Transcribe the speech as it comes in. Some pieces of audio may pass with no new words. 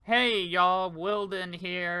Hey y'all, Wilden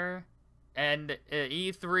here, and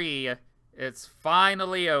E3, it's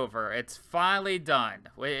finally over. It's finally done.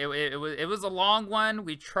 It was a long one.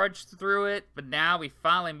 We trudged through it, but now we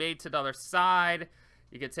finally made it to the other side.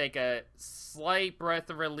 You could take a slight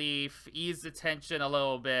breath of relief, ease the tension a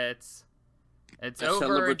little bit. It's a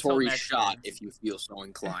over until celebratory next shot, year. if you feel so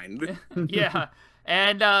inclined. Yeah,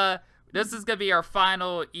 and this is gonna be our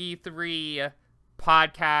final E3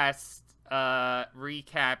 podcast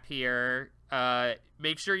recap here.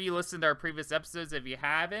 Make sure you listen to our previous episodes if you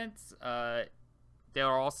haven't. They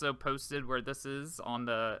are also posted where this is on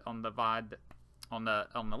the VOD on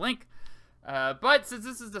the link. But since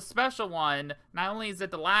this is the special one, not only is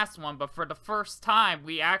it the last one, but for the first time,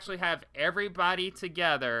 we actually have everybody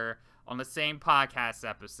together on the same podcast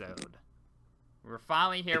episode. We're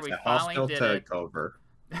finally here. We finally did it. Takeover.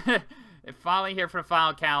 Finally here for the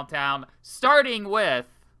final countdown, starting with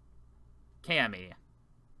Cammy.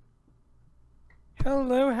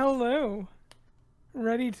 Hello.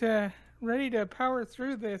 Ready to power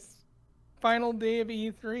through this final day of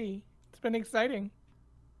E3. It's been exciting.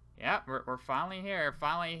 Yeah, we're finally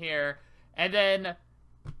here. And then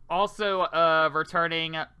also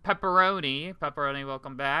returning Pepperoni. Pepperoni,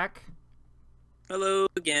 welcome back. Hello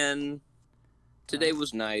again. Today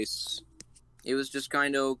was nice. It was just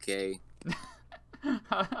kind of okay.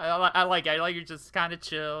 I like you're just kind of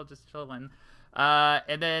just chilling.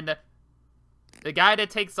 And then the guy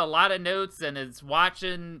that takes a lot of notes and is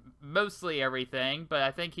watching mostly everything, but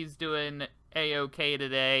I think he's doing A-okay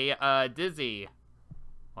today. Dizzy,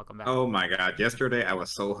 welcome back. Oh my god, yesterday I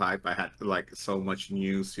was so hyped. I had so much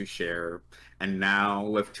news to share, and now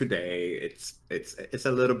with today it's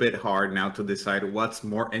a little bit hard now to decide what's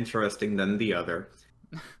more interesting than the other.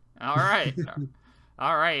 All right.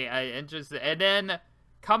 Interesting. And then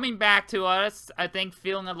coming back to us, I think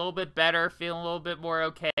feeling a little bit better, feeling a little bit more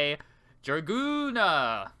okay.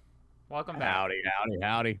 Dragoona, welcome back.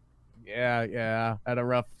 Howdy. Yeah. Had a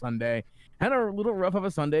rough Sunday. Had a little rough of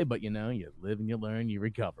a Sunday, but you live and you learn, you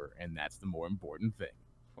recover, and that's the more important thing.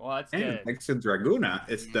 Well, that's and good. Thanks to Dragoona,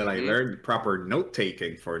 it's that I learned proper note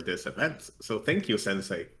taking for this event. So thank you,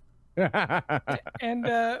 Sensei. And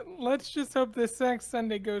let's just hope this next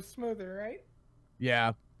Sunday goes smoother, right?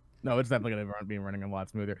 Yeah. No, it's definitely going to be running a lot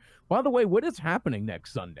smoother. By the way, what is happening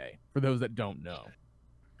next Sunday, for those that don't know?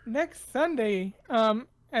 Next Sunday,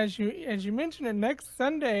 as you mentioned it, next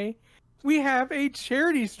Sunday, we have a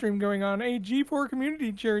charity stream going on, a G4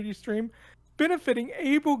 community charity stream benefiting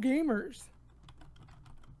able gamers.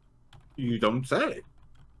 You don't say.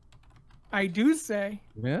 I do say.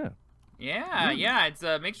 Yeah. It's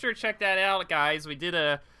make sure to check that out, guys.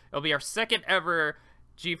 It'll be our second ever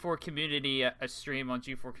G4 community stream on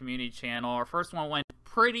G4 community channel. Our first one went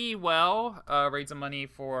pretty well, raising money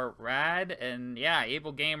for Rad, and yeah,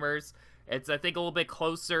 able gamers. It's I think a little bit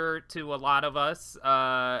closer to a lot of us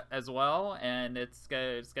as well, and it's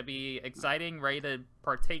gonna be exciting, ready to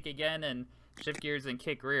partake again and shift gears and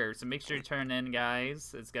kick rear. So make sure to turn in,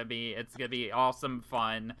 guys. It's gonna be awesome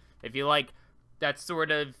fun. If you like that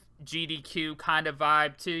sort of GDQ kind of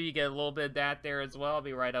vibe too, you get a little bit of that there as well. It'll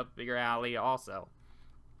be right up your alley also.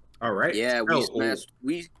 All right. Yeah,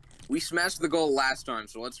 we smashed the goal last time,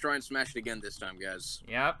 so let's try and smash it again this time, guys.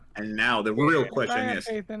 Yep. And now the real question I have is,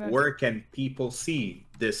 faith in us. where can people see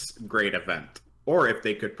this great event? Or if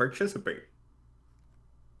they could participate?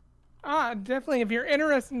 Definitely. If you're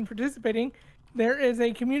interested in participating, there is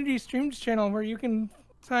a community streams channel where you can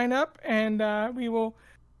sign up, and we will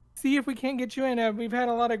see if we can't get you in. We've had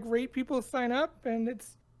a lot of great people sign up, and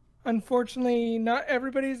it's unfortunately not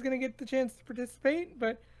everybody's going to get the chance to participate,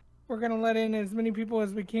 but we're going to let in as many people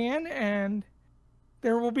as we can, and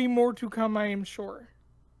there will be more to come, I am sure.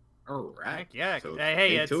 All right. Yeah. So Hey,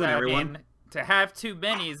 stay it's tuned, I everyone. mean, to have too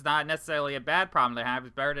many is not necessarily a bad problem to have.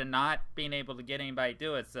 It's better than not being able to get anybody to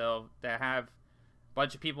do it. So to have a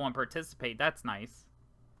bunch of people and participate, that's nice.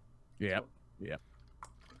 Yep.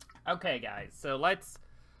 Okay, guys. So let's.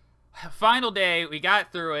 Final day, we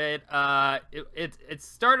got through it. It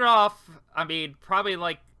started off. I mean, probably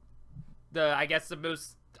like the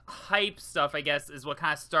most hype stuff, I guess, is what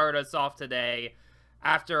kind of started us off today.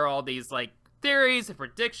 After all these like theories and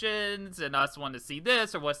predictions, and us wanting to see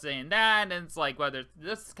this or what's saying that, and it's like whether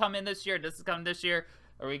this is coming this year,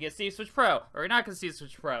 or we get to see Switch Pro, or we're not gonna see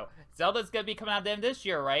Switch Pro. Zelda's gonna be coming out then this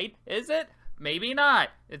year, right? Is it? Maybe not.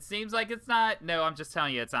 It seems like it's not. No, I'm just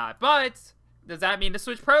telling you it's not. But does that mean the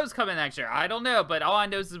Switch Pro's coming next year? I don't know, but all I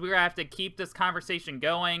know is we're gonna have to keep this conversation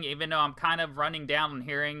going, even though I'm kind of running down and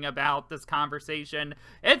hearing about this conversation.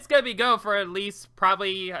 It's gonna be going for at least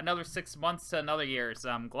probably another 6 months to another year,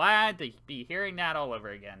 so I'm glad to be hearing that all over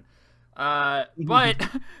again. But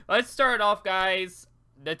let's start off, guys.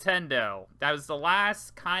 Nintendo. That was the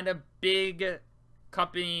last kind of big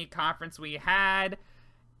company conference we had,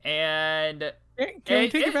 and Can we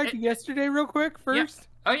take it back to yesterday real quick first?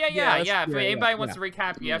 oh yeah. If anybody wants yeah. to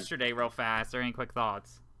recap yesterday real fast, or any quick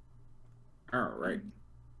thoughts. All right.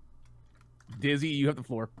 Dizzy, you have the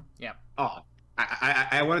floor. Oh,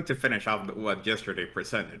 I wanted to finish off what yesterday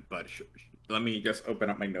presented, but let me just open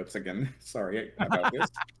up my notes again. Sorry about this.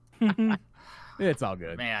 It's all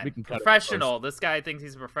good. Man, we can cut it professional. This guy thinks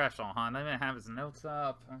he's a professional, huh? I didn't have his notes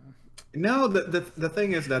up. No, the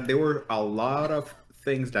thing is that there were a lot of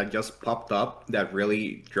things that just popped up that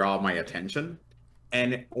really draw my attention.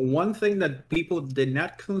 And one thing that people did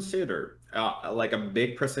not consider, like a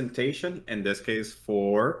big presentation, in this case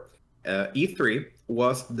for E3,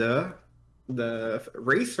 was the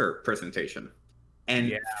Racer presentation.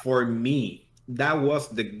 And for me, that was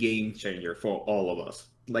the game changer for all of us.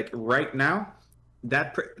 Like right now,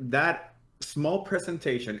 that small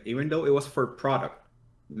presentation, even though it was for product,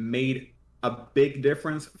 made a big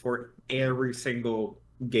difference for every single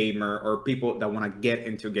gamer or people that want to get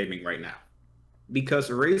into gaming right now. Because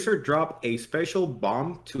Razer dropped a special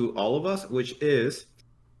bomb to all of us, which is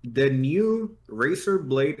the new Razer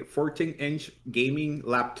Blade 14-inch gaming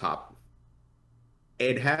laptop.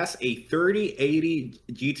 It has a 3080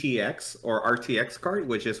 GTX or RTX card,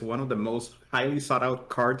 which is one of the most highly sought out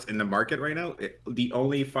cards in the market right now. The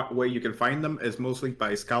only way you can find them is mostly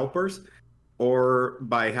by scalpers or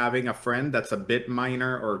by having a friend that's a bit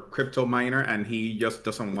miner or crypto miner and he just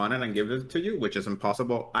doesn't want it and gives it to you, which is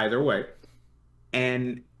impossible either way.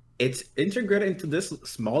 And it's integrated into this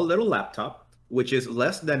small little laptop, which is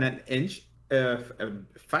less than an inch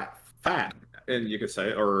fat, and you could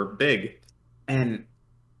say, or big. And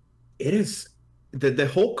it is the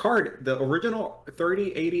whole card, the original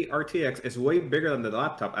 3080 RTX is way bigger than the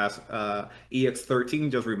laptop, as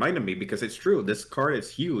EX13 just reminded me, because it's true. This card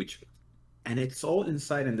is huge. And it's all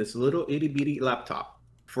inside in this little itty bitty laptop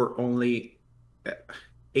for only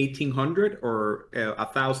 $1,800 or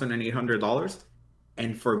 $1,800.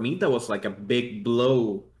 And for me, that was like a big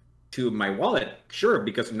blow to my wallet. Sure,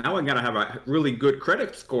 because now I'm gonna have a really good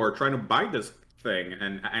credit score trying to buy this thing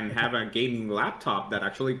and have a gaming laptop that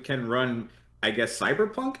actually can run, I guess,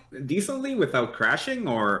 Cyberpunk decently without crashing,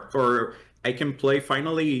 or I can play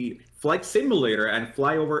finally Flight Simulator and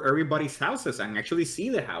fly over everybody's houses and actually see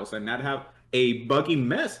the house and not have a buggy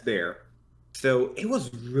mess there. So it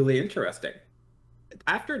was really interesting.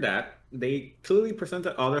 After that, they clearly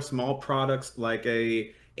presented other small products like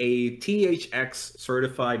a THX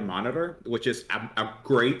certified monitor, which is a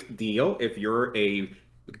great deal if you're a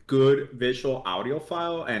good visual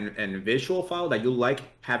audiophile and visual file that you like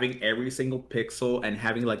having every single pixel and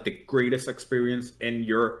having like the greatest experience in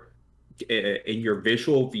your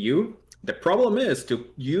visual view. The problem is, to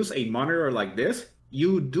use a monitor like this,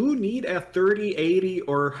 you do need a 3080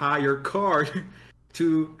 or higher card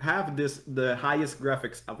to have the highest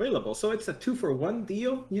graphics available. So it's a 2-for-1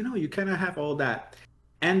 deal. You know, you kind of have all that.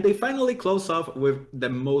 And they finally close off with the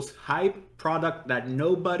most hype product that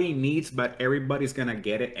nobody needs, but everybody's gonna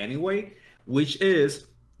get it anyway, which is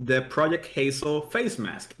the Project Hazel face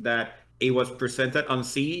mask that it was presented on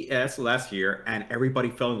CES last year, and everybody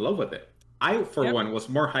fell in love with it. I, for one, was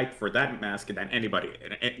more hyped for that mask than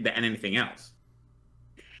anything else.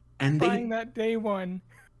 And buying that day one.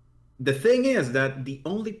 The thing is that the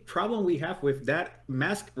only problem we have with that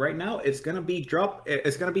mask right now is gonna be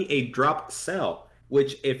a drop sell.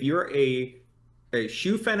 Which, if you're a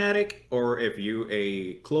shoe fanatic or if you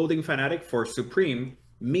a clothing fanatic for Supreme,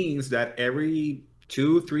 means that every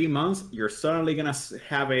 2-3 months you're suddenly gonna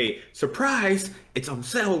have a surprise. It's on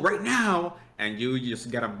sale right now, and you just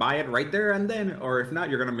gotta buy it right there and then, or if not,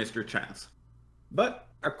 you're gonna miss your chance. But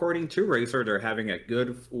according to Razer, they're having a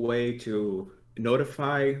good way to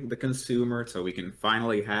notify the consumer so we can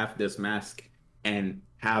finally have this mask and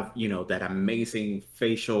have, you know, that amazing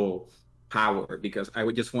facial power, because I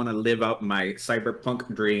would just want to live out my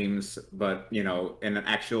cyberpunk dreams, but, you know, in an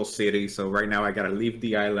actual city. So right now I gotta leave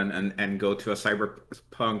the island and go to a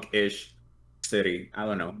cyberpunk-ish city. I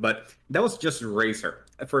don't know, but that was just Razer.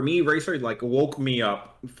 For me, Razer like woke me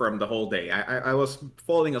up from the whole day. I was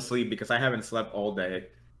falling asleep because I haven't slept all day,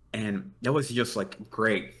 and that was just like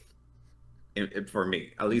great for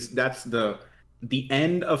me. At least that's the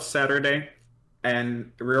end of Saturday.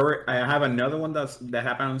 And I have another one that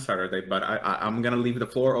happened on Saturday, but I'm gonna leave the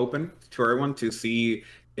floor open to everyone to see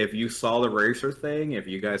if you saw the Racer thing, if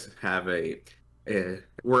you guys have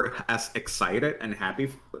were as excited and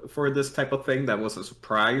happy for this type of thing that was a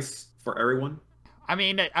surprise for everyone. I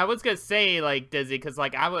mean, I was gonna say like Dizzy, because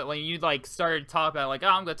like when you like started talking about like, oh,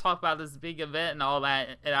 I'm gonna talk about this big event and all that,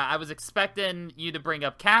 and I was expecting you to bring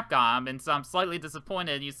up Capcom, and so I'm slightly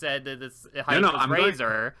disappointed you said that this hype was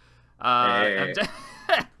Razer.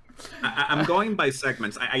 I'm going by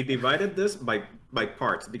segments. I divided this by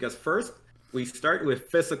parts because first we start with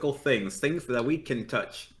physical things that we can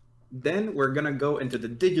touch. Then we're gonna go into the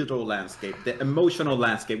digital landscape, the emotional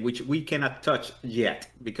landscape, which we cannot touch yet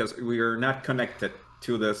because we are not connected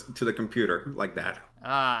to the computer like that.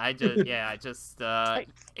 I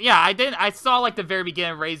saw like the very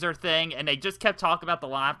beginning Razer thing, and they just kept talking about the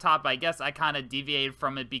laptop. I guess I kind of deviated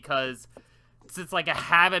from it because since like I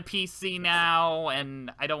have a PC now,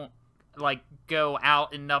 and I don't like go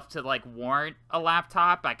out enough to like warrant a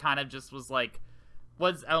laptop, I kind of just was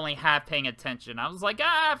only half paying attention. I was like,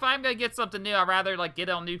 if I'm gonna get something new, I'd rather like get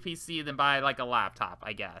a new PC than buy like a laptop,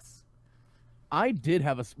 I guess. I did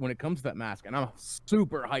have when it comes to that mask, and I'm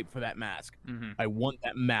super hyped for that mask. I want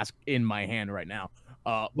that mask in my hand right now.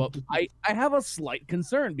 But I have a slight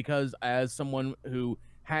concern because as someone who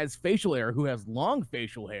has facial hair, who has long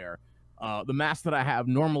facial hair, the mask that I have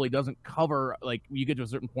normally doesn't cover, like, you get to a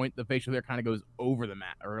certain point, the facial hair kind of goes over the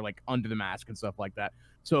mask, or like under the mask and stuff like that.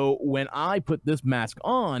 So when I put this mask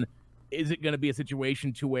on, is it going to be a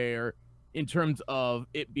situation to where, in terms of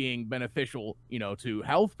it being beneficial, to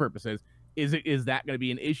health purposes, is that going to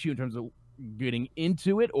be an issue in terms of getting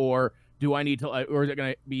into it, or do I need to, or is it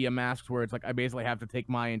going to be a mask where it's like I basically have to take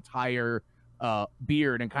my entire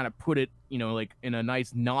beard and kind of put it, like in a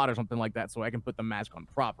nice knot or something like that, so I can put the mask on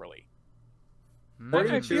properly?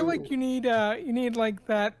 I feel like you need like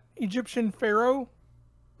that Egyptian pharaoh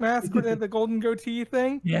mask where they have the golden goatee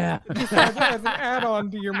thing. Yeah. Just as an add-on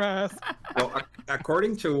to your mask. Well,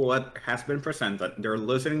 according to what has been presented, they're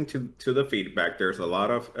listening to the feedback. There's a lot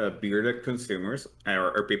of bearded consumers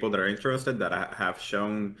or people that are interested that have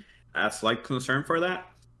shown a slight concern for that.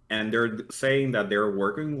 And they're saying that they're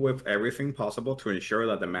working with everything possible to ensure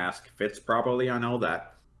that the mask fits properly and all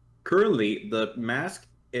that. Currently, the mask,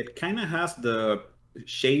 it kind of has the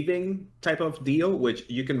shaving type of deal, which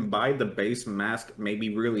you can buy the base mask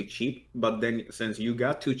maybe really cheap, but then since you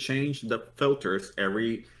got to change the filters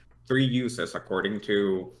every 3 uses according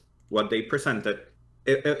to what they presented,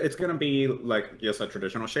 it's going to be like just a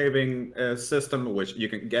traditional shaving system, which you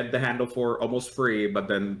can get the handle for almost free, but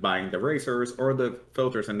then buying the razors or the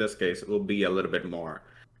filters in this case will be a little bit more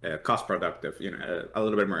cost productive, a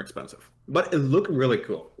little bit more expensive. But it looked really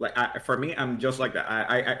cool. Like for me, I'm just like that.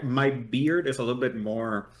 I my beard is a little bit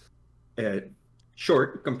more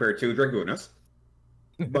short compared to Dragoona's.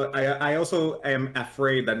 But I also am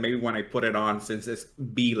afraid that maybe when I put it on, since it's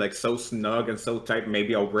be like so snug and so tight,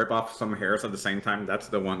 maybe I'll rip off some hairs at the same time. That's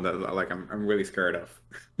the one that like I'm really scared of.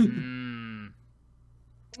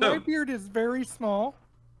 My beard is very small.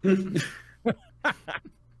 Well,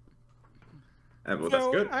 that's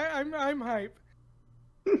good. I'm hype.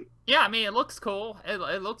 Yeah, I mean, it looks cool.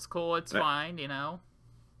 It looks cool. It's fine, All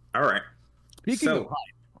right. Speaking of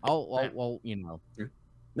hype,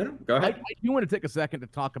 No, go ahead. I do want to take a second to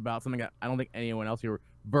talk about something that I don't think anyone else here.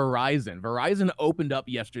 Verizon. Verizon opened up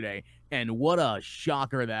yesterday, and what a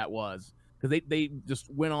shocker that was. Because they just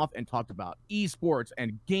went off and talked about esports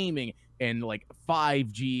and gaming and like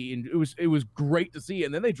 5G, and it was great to see.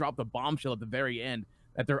 And then they dropped a bombshell at the very end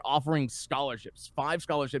that they're offering scholarships, 5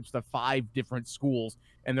 scholarships to 5 different schools,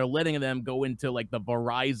 and they're letting them go into like the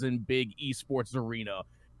Verizon big esports arena.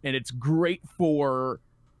 And it's great for,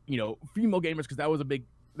 female gamers, because that was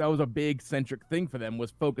a big centric thing for them,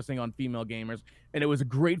 was focusing on female gamers. And it was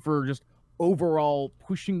great for just overall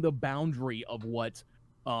pushing the boundary of what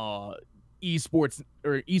esports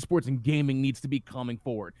and gaming needs to be coming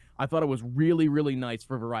forward. I thought it was really, really nice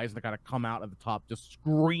for Verizon to kind of come out at the top just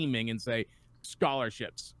screaming and say,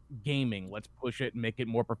 scholarships, gaming, let's push it and make it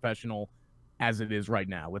more professional as it is right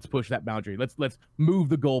now. Let's push that boundary. Let's move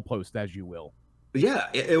the goalpost, as you will. Yeah,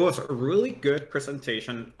 it was a really good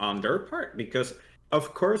presentation on their part, because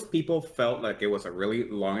of course people felt like it was a really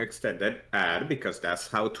long extended ad, because that's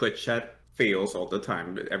how Twitch chat feels all the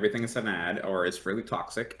time. Everything is an ad or it's really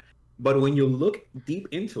toxic. But when you look deep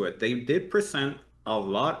into it, they did present a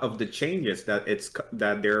lot of the changes that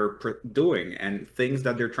they're doing and things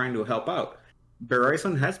that they're trying to help out.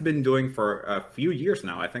 Verizon has been doing for a few years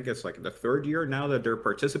now. I think it's like the 3rd year now that they're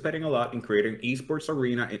participating a lot in creating esports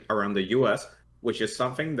arena around the US, which is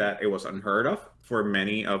something that it was unheard of for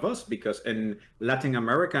many of us, because in Latin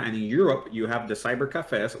America and in Europe, you have the cyber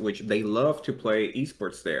cafes, which they love to play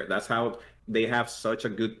esports there. That's how they have such a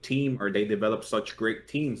good team, or they develop such great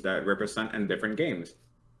teams that represent in different games.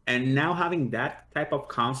 And now having that type of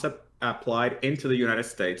concept applied into the United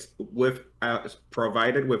States with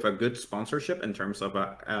provided with a good sponsorship in terms of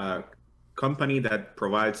a company that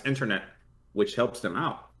provides internet, which helps them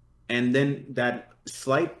out. And then that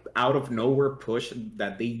slight out of nowhere push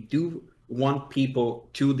that they do want people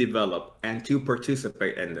to develop and to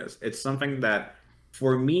participate in this. It's something that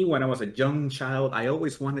for me, when I was a young child, I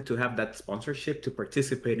always wanted to have that sponsorship to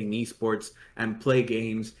participate in esports and play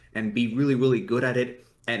games and be really, really good at it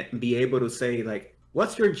and be able to say, like,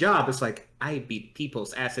 what's your job? It's like, I beat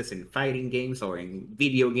people's asses in fighting games or in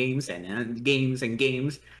video games and games and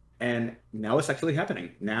games. And now it's actually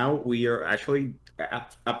happening. Now we are actually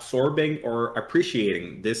absorbing or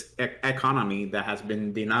appreciating this economy that has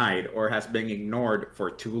been denied or has been ignored for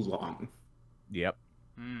too long. Yep.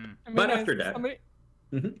 I mean, But after that,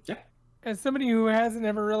 yeah. As somebody who hasn't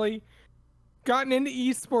ever really gotten into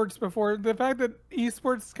esports before, the fact that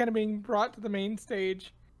esports is kind of being brought to the main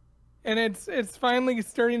stage, and it's finally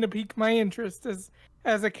starting to pique my interest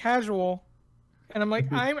as a casual, and I'm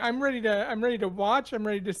like, I'm ready to watch, I'm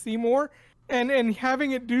ready to see more, and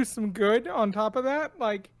having it do some good on top of that,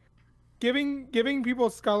 like giving people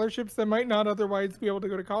scholarships that might not otherwise be able to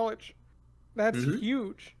go to college. That's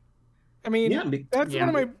huge. I mean, that's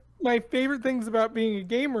one of my favorite things about being a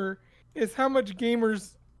gamer is how much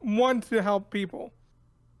gamers want to help people.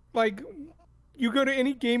 Like, you go to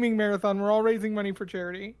any gaming marathon, we're all raising money for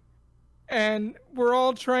charity. And we're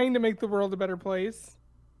all trying to make the world a better place.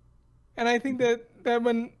 And I think that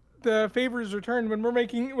when the favor is returned,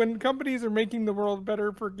 when companies are making the world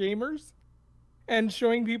better for gamers and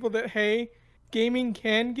showing people that, hey, gaming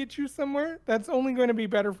can get you somewhere, that's only going to be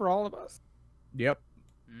better for all of us. Yep.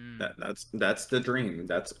 That's the dream.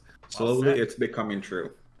 That's slowly it's becoming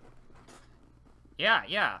true.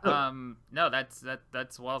 Yeah. No,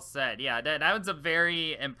 that's well said. Yeah, that was a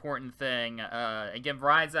very important thing. Again,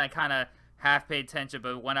 Verizon, I kind of half paid attention,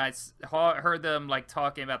 but when I heard them like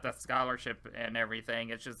talking about the scholarship and everything,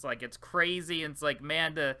 it's just like it's crazy. And it's like,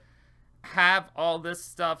 man, to have all this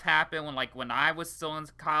stuff happen when I was still in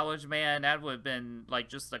college, man, that would have been like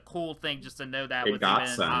just a cool thing just to know that was even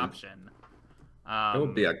an option. It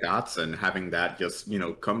would be a godsend having that just,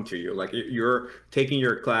 come to you. Like you're taking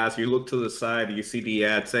your class, you look to the side, you see the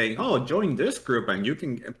ad saying, oh, join this group and you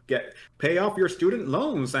can pay off your student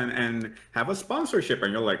loans and have a sponsorship.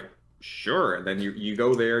 And you're like, sure. And then you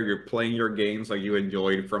go there, you're playing your games like you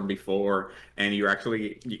enjoyed from before, and you're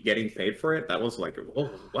actually getting paid for it. That was like, oh,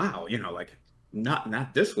 wow. Like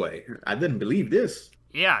not this way. I didn't believe this.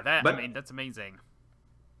 Yeah, that's amazing.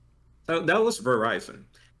 So that was Verizon.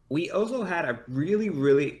 We also had a really,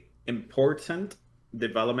 really important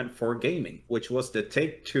development for gaming, which was the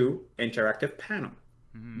Take-Two interactive panel.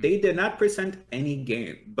 They did not present any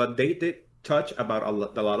game, but they did touch about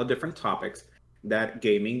a lot of different topics that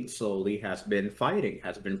gaming slowly has been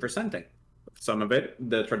presenting. Some of it,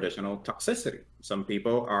 the traditional toxicity. Some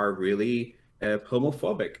people are really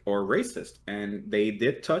homophobic or racist, and they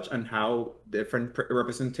did touch on how different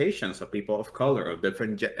representations of people of color, of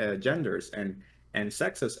different genders and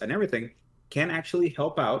sexes and everything can actually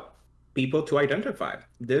help out people to identify.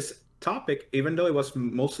 This topic, even though it was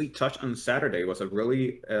mostly touched on Saturday, was a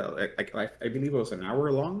really, I believe it was an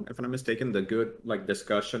hour long, if I'm not mistaken, the good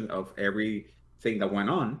discussion of everything that went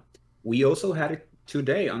on. We also had it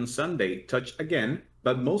today on Sunday, touch again,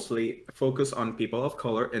 but mostly focus on people of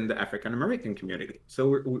color in the African American community.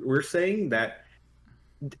 So we're saying that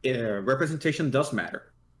representation does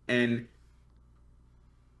matter. And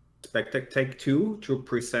expected Take-Two to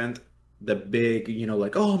present the big,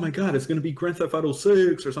 like, oh my God, it's going to be Grand Theft Auto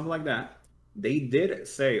 6 or something like that. They did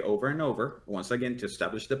say over and over, once again, to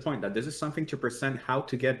establish the point that this is something to present how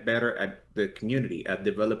to get better at the community, at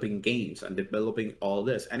developing games and developing all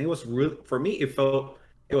this. And it was real, for me, it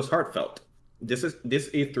was heartfelt. This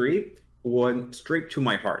E3 went straight to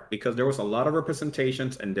my heart because there was a lot of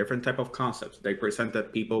representations and different type of concepts. They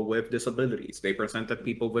presented people with disabilities. They presented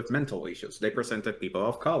people with mental issues. They presented people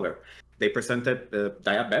of color. They presented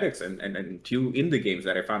diabetics and two indie games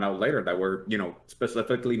that I found out later that were,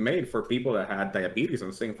 specifically made for people that had diabetes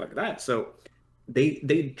and things like that. So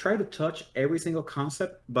they try to touch every single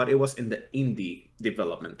concept, but it was in the indie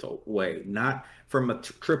developmental way, not from a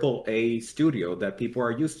AAA studio that people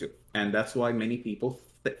are used to. And that's why many people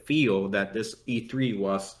feel that this E3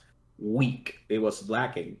 was weak, it was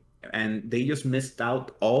lacking, and they just missed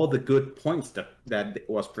out all the good points that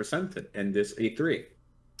was presented in this E3.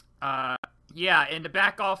 Yeah, and to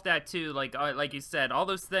back off that too, like you said, all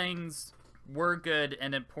those things were good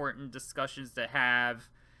and important discussions to have.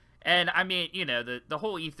 And I mean, the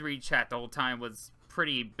whole E3 chat the whole time was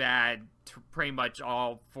pretty bad, pretty much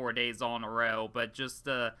all 4 days all in a row. But just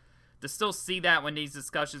the to still see that when these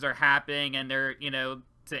discussions are happening, and they're, you know,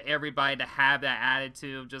 to everybody to have that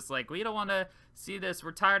attitude of just like, we don't want to see this,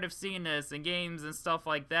 we're tired of seeing this in games and stuff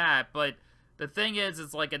like that. But the thing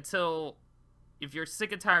is like, until, if you're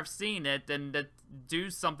sick and tired of seeing it, then do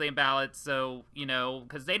something about it. So, you know,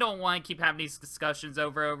 because they don't want to keep having these discussions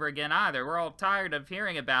over and over again either. We're all tired of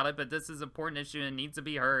hearing about it, but this is an important issue and needs to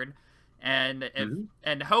be heard. And if,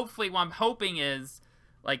 and hopefully what I'm hoping is,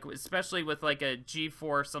 like, especially with like a G4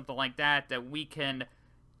 or something like that, that we can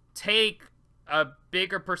take a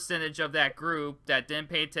bigger percentage of that group that didn't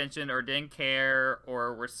pay attention or didn't care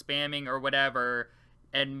or were spamming or whatever,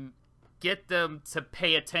 and get them to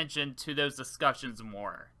pay attention to those discussions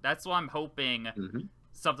more. That's what I'm hoping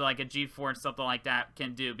something like a G4 and something like that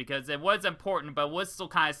can do, because it was important, but it was still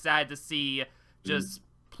kind of sad to see just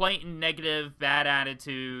blatant negative, bad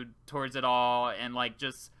attitude towards it all, and like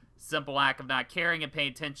just simple lack of not caring and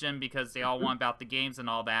paying attention because they all want about the games and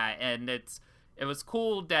all that. And it was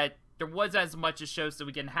cool that there was as much as shows so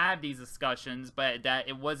we can have these discussions, but that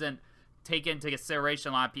it wasn't taken into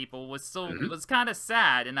consideration. A lot of people was still it was kind of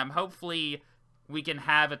sad, and hopefully we can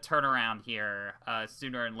have a turnaround here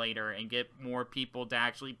sooner and later and get more people to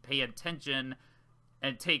actually pay attention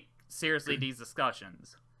and take seriously these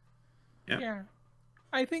discussions. Yeah.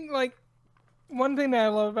 I think, like, one thing that I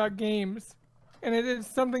love about games, and it is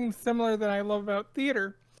something similar that I love about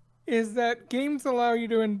theater, is that games allow you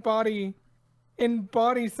to embody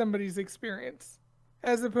somebody's experience,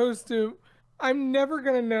 as opposed to, I'm never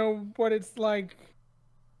gonna know what it's like,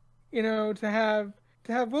 you know, to have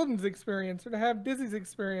Wilden's experience, or to have Dizzy's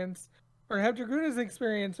experience, or to have Dragoona's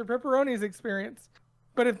experience, or Pepperoni's experience.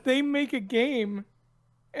 But if they make a game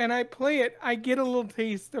and I play it, I get a little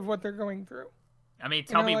taste of what they're going through. I mean,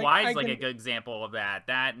 Tell Me Why is like a good example of that.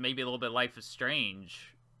 That maybe a little bit Life is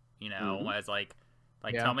Strange, you know, as like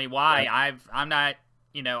Tell Me Why. I'm not,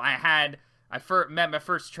 you know, I met my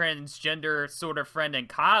first transgender sort of friend in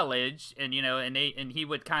college, and you know, and he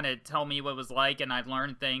would kind of tell me what it was like, and I'd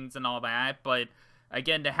learn things and all that. But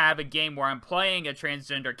again, to have a game where I'm playing a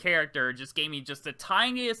transgender character just gave me just the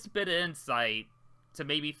tiniest bit of insight to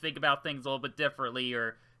maybe think about things a little bit differently,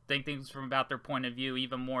 or think things from about their point of view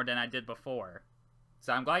even more than I did before.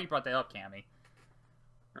 So I'm glad you brought that up, Cammy.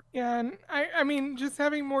 Yeah, and I mean, just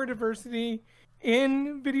having more diversity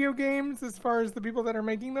in video games as far as the people that are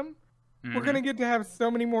making them, we're going to get to have so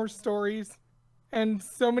many more stories and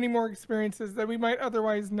so many more experiences that we might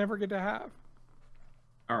otherwise never get to have.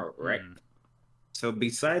 All right. So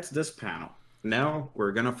besides this panel, now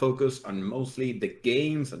we're going to focus on mostly the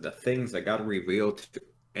games and the things that got revealed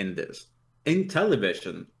in this. In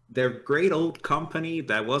television, their great old company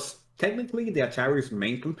that was technically the Atari's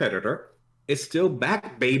main competitor is still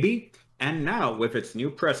back, baby. And now with its new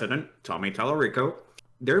president, Tommy Tallarico,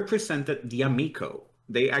 they're presented the Amico.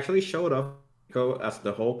 They actually showed up as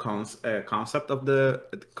the whole concept of the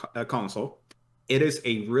console. It is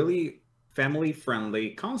a really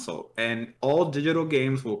family-friendly console, and all digital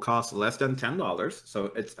games will cost less than $10. So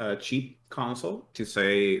it's a cheap console, to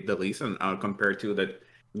say the least, and compared to the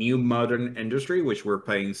new modern industry, which we're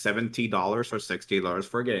paying $70 or $60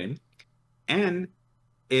 for a game. And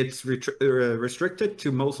it's restricted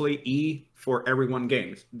to mostly E for everyone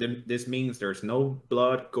games. This means there's no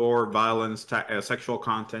blood, gore, violence, sexual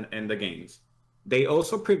content in the games. They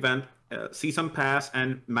also prevent season pass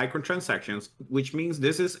and microtransactions, which means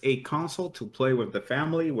this is a console to play with the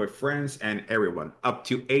family, with friends, and everyone. Up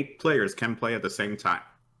to 8 players can play at the same time.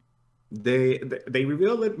 They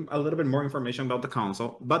reveal a little bit more information about the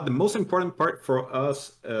console, but the most important part for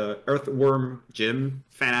us Earthworm Jim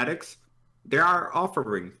fanatics, they are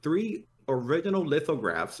offering 3 original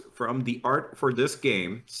lithographs from the art for this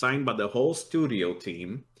game, signed by the whole studio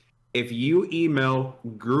team. If you email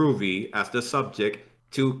Groovy as the subject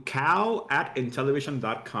to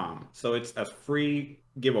cow@intellivision.com. So it's a free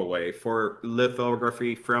giveaway for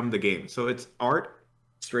lithography from the game. So it's art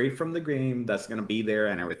straight from the game that's going to be there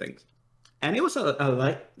and everything. And it was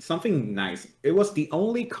like something nice. It was the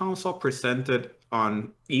only console presented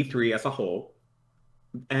on E3 as a whole.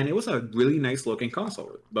 And it was a really nice looking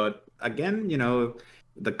console. But again, you know,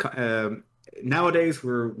 nowadays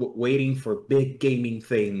we're waiting for big gaming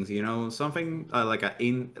things, you know, something like a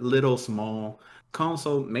little small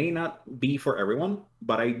console may not be for everyone,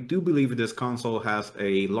 but I do believe this console has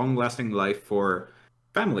a long-lasting life for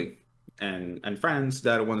family and friends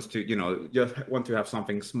that wants to, you know, just want to have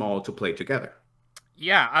something small to play together.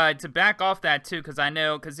 Yeah, to back off that too, because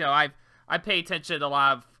you know, I pay attention to a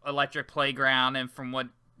lot of Electric Playground, and from what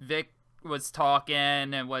Vic was talking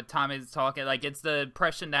and what Tommy was talking, like, it's the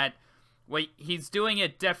impression that wait, he's doing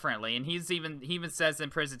it differently, and he even says in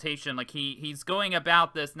presentation, like, he's going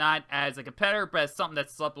about this not as a competitor, but as something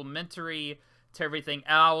that's supplementary to everything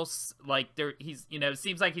else. Like, he's, you know, it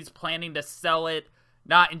seems like he's planning to sell it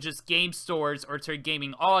not in just game stores or to a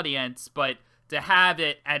gaming audience, but to have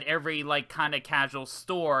it at every, like, kind of casual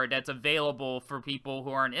store that's available for people who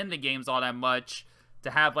aren't into games all that much, to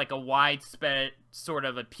have, like, a widespread sort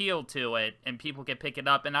of appeal to it, and people can pick it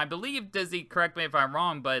up. And I believe, Dizzy, correct me if I'm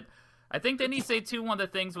wrong, but I think didn't he say too, one of the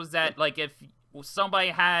things was that, like, if somebody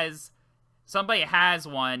has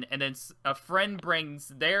one and then a friend brings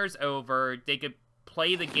theirs over, they could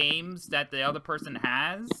play the games that the other person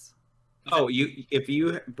has? If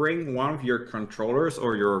you bring one of your controllers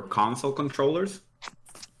or your console controllers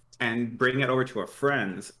and bring it over to a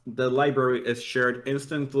friend's, the library is shared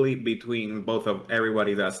instantly between both of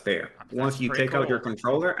everybody that's there. Once you take out your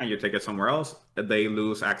controller and you take it somewhere else, they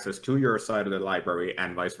lose access to your side of the library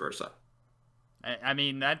and vice versa. I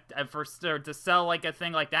mean, that to sell like a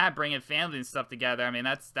thing like that, bringing family and stuff together, I mean,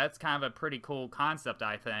 that's kind of a pretty cool concept,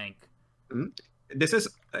 I think. This is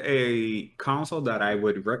a console that I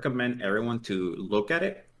would recommend everyone to look at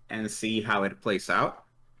it and see how it plays out,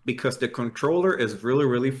 because the controller is really,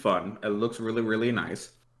 really fun. It looks really, really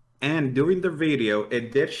nice. And during the video,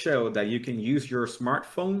 it did show that you can use your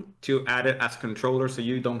smartphone to add it as controller, so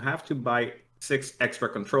you don't have to buy 6 extra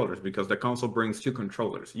controllers, because the console brings 2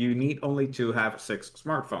 controllers. You need only to have 6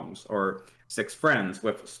 smartphones or 6 friends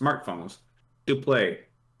with smartphones to play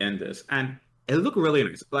in this. And it looked really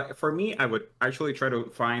nice. Like, for me, I would actually try to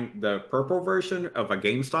find the purple version of a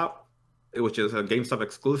GameStop, which is a GameStop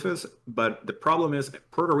exclusive. But the problem is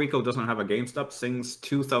Puerto Rico doesn't have a GameStop since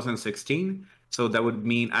 2016. So that would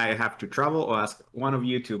mean I have to travel or ask one of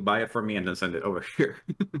you to buy it for me and then send it over here.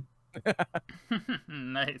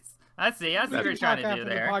 Nice. I see what you're trying to do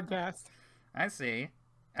there. The podcast. I see.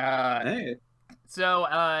 Hey.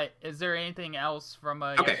 So, is there anything else from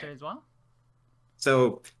yesterday as well?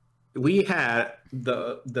 So we had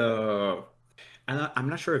I'm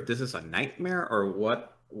not sure if this is a nightmare or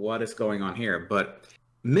what is going on here, but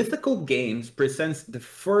Mythical Games presents the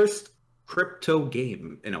first crypto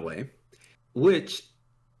game in a way, which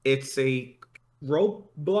it's a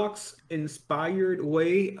Roblox inspired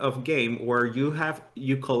way of game where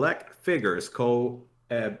you collect figures called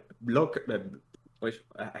I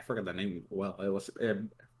forgot the name. Well, it was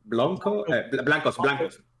Blancos.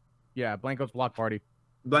 Yeah, Blanco's Block Party.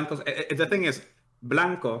 Blancos. The thing is,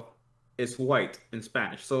 Blanco is white in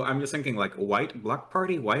Spanish, so I'm just thinking like white block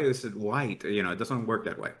party. Why is it white? You know, it doesn't work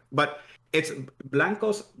that way. But it's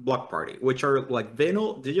Blanco's Block Party, which are like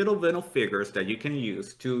digital vinyl figures that you can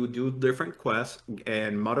use to do different quests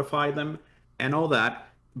and modify them and all that.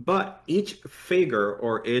 But each figure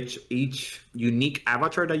or each unique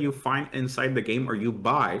avatar that you find inside the game or you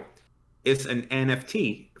buy is an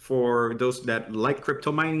NFT. For those that like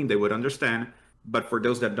crypto mining, they would understand. But for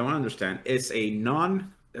those that don't understand, it's a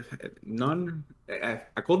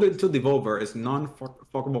according to Devolver, it's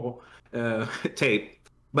non-fuckable tape.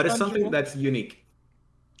 But it's something that's unique.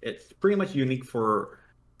 It's pretty much unique for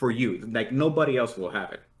you. Like, nobody else will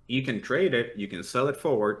have it. You can trade it, you can sell it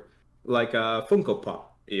forward, like a Funko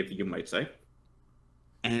Pop, if you might say.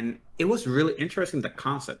 And it was really interesting, the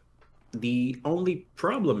concept. The only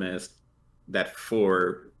problem is that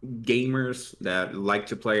for gamers that like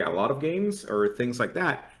to play a lot of games or things like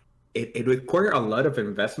that, it required a lot of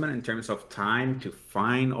investment in terms of time to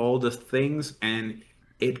find all the things, and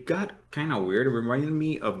it got kind of weird. It reminded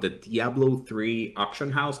me of the Diablo 3 auction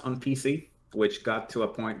house on PC, which got to a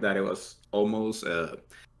point that it was almost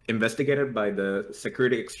investigated by the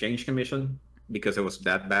Security Exchange Commission because it was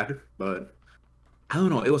that bad. But I don't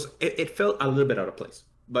know. It felt a little bit out of place.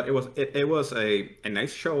 But it was a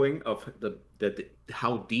nice showing of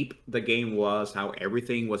how deep the game was, how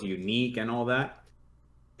everything was unique and all that.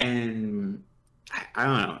 And I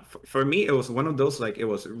don't know. For me, it was one of those, like, it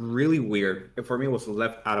was really weird. For me, it was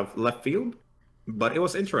out of left field, but it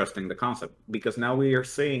was interesting, the concept, because now we are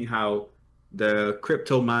seeing how the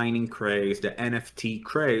crypto mining craze, the NFT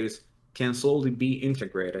craze, can slowly be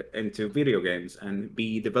integrated into video games and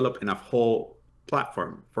be developed in a whole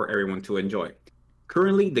platform for everyone to enjoy.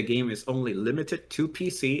 Currently, the game is only limited to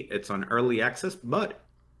PC. It's on early access, but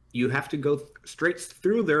you have to go straight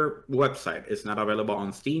through their website. It's not available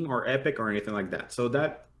on Steam or Epic or anything like that. So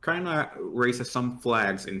that kind of raises some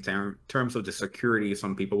flags in terms of the security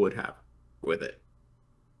some people would have with it.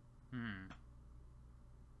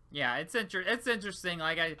 Yeah, it's interesting.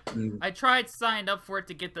 Like, I tried signed up for it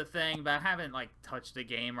to get the thing, but I haven't, like, touched the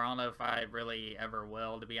game, or I don't know if I really ever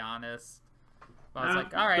will, to be honest. I was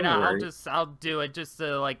like, all right, don't worry. I'll do it just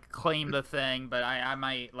to like claim the thing, but I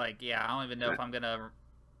might like, yeah, I don't even know if I'm gonna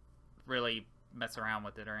really mess around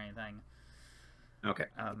with it or anything. Okay.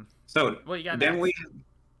 So what you got then next?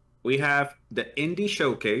 we have the indie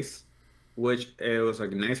showcase, which it was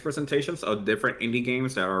like nice presentations of different indie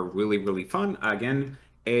games that are really, really fun. Again,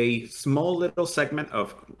 a small little segment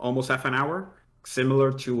of almost half an hour,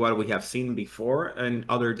 similar to what we have seen before in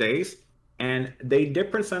other days. And they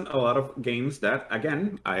did present a lot of games that,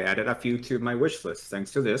 again, I added a few to my wish list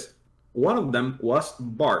thanks to this. One of them was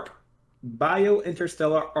Bark, Bio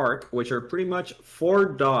Interstellar Arc, which are pretty much 4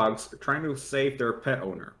 dogs trying to save their pet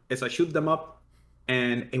owner. It's a shoot them up,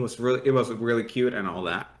 and it was really cute and all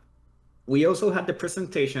that. We also had the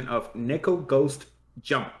presentation of Neko Ghost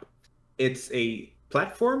Jump. It's a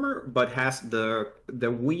platformer, but has the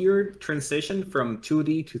weird transition from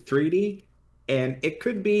 2D to 3D, and it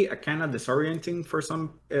could be a kind of disorienting for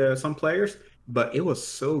some players. But it was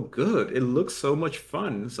so good. It looks so much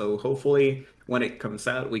fun. So hopefully, when it comes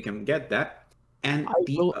out, we can get that. And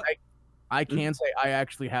I can say I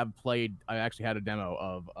actually have played. I actually had a demo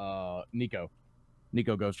of Neko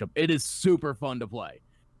Ghost Jump. It is super fun to play.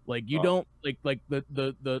 Like you don't like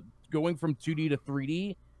the going from 2D to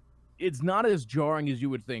 3D. It's not as jarring as you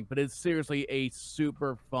would think, but it's seriously a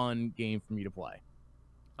super fun game for me to play.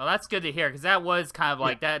 Oh, that's good to hear, because that was kind of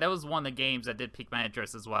like that. That was one of the games that did pique my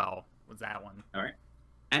interest as well. Was that one? All right.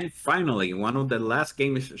 And finally, one of the last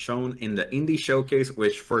games shown in the indie showcase,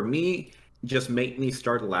 which for me just made me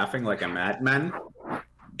start laughing like a madman.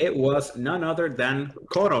 It was none other than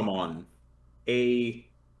Koromon, a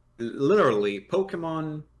literally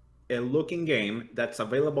Pokemon looking game that's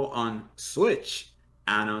available on Switch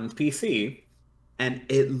and on PC, and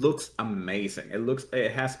it looks amazing.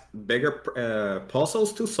 It has bigger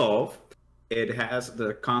puzzles to solve. It has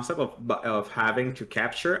the concept of having to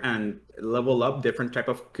capture and level up different type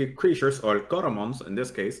of creatures, or Koromons in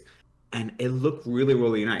this case, and it looked really,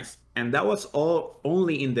 really nice. And that was all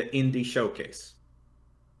only in the indie showcase.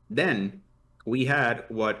 Then we had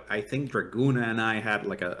what I think Dragoona and I had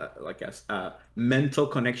like a mental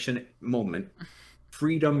connection moment.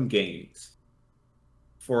 Freedom Games.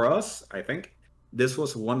 For us, I think this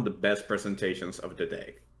was one of the best presentations of the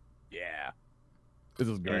day. Yeah, this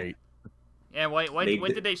was great. Yeah, what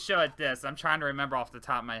did they show at this? I'm trying to remember off the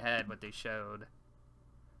top of my head what they showed.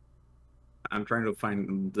 I'm trying to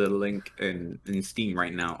find the link in Steam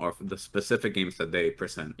right now of the specific games that they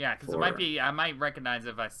present. Yeah, because it might be, I might recognize it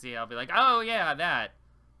if I see it. I'll be like, oh yeah, that.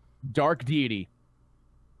 Dark Deity.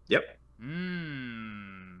 Yep.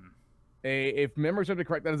 If memory serves me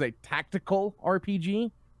correct, that is a tactical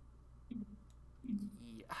RPG.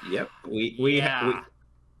 Yep.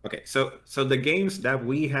 Okay, so the games that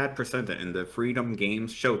we had presented in the Freedom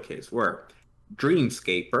Games Showcase were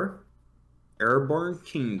Dreamscaper, Airborne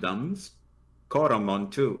Kingdoms,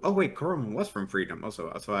 Koromon 2. Oh wait, Koromon was from Freedom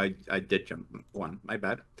also, so I did jump one. My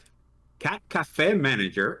bad. Cat Cafe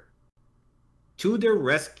Manager, To the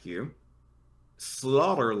Rescue,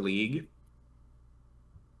 Slaughter League,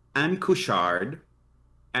 and Couchard,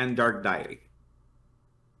 and Dark Deity,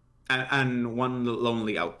 and One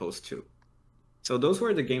Lonely Outpost 2. So those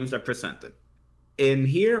were the games that presented. In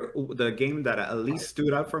here, the game that at least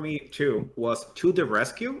stood out for me too was To the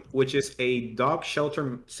Rescue, which is a dog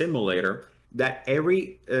shelter simulator that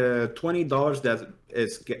every $20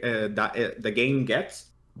 that the game gets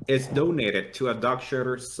is donated to a dog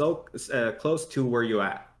shelter so close to where you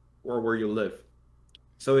at or where you live.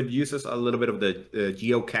 So it uses a little bit of the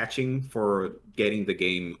geocaching for getting the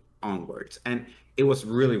game onwards, and it was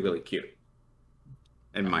really, really cute,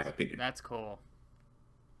 in my opinion. That's cool.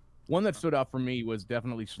 One that stood out for me was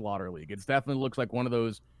definitely Slaughter League. It definitely looks like one of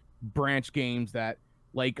those branch games that,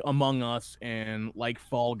 like Among Us and like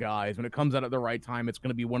Fall Guys, when it comes out at the right time, it's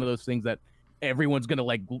going to be one of those things that everyone's going to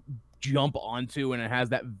like jump onto, and it has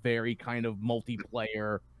that very kind of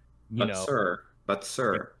multiplayer, But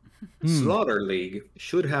sir, Slaughter League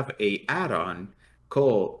should have a add-on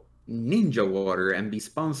called Ninja Water and be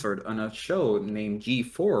sponsored on a show named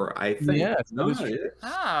G4, I think. Yeah, that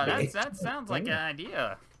sounds like an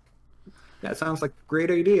idea. That sounds like a great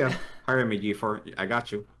idea. Hire me, G4. I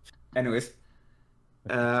got you. Anyways,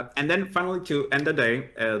 and then finally to end the day,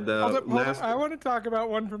 I want to talk about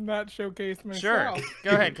one from that showcase myself. Sure. Go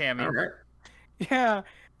ahead, Cammy. All right. Yeah.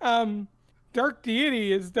 Dark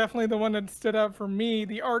Deity is definitely the one that stood out for me.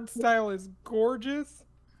 The art style is gorgeous.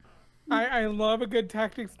 I love a good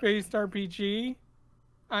tactics-based RPG.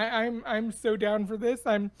 I'm so down for this.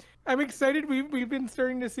 I'm excited. We've been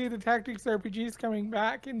starting to see the tactics RPGs coming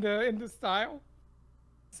back into style.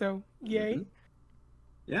 So yay.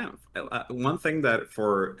 Yeah, one thing that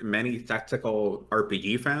for many tactical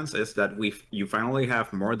RPG fans is that you finally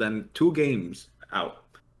have more than 2 games out.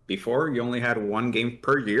 Before you only had 1 game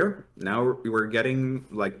per year. Now we're getting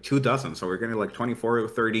like 2 dozen, so we're getting like 24 or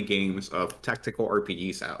 30 games of tactical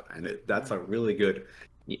RPGs out, and that's a really good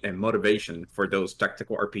motivation for those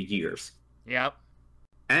tactical RPGers. Yep.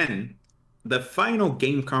 And the final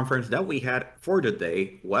game conference that we had for the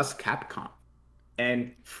day was Capcom,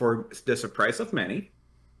 and for the surprise of many,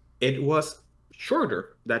 it was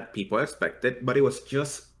shorter than people expected, but it was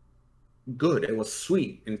just good. It was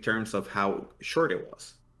sweet in terms of how short it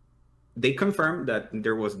was. They confirmed that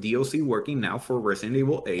there was DLC working now for Resident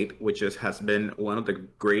Evil 8, which has been one of the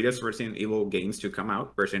greatest Resident Evil games to come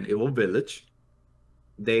out, Resident Evil Village.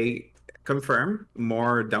 They confirmed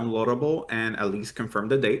more downloadable and at least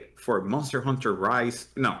confirmed the date for Monster Hunter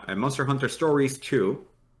Monster Hunter Stories 2,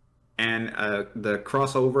 and the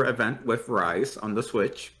crossover event with Rise on the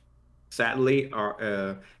Switch. Sadly,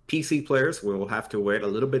 our PC players will have to wait a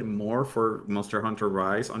little bit more for Monster Hunter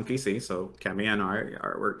Rise on PC. So Cami and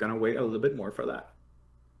we're gonna wait a little bit more for that.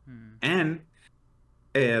 And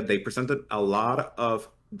they presented a lot of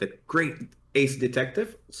the great Ace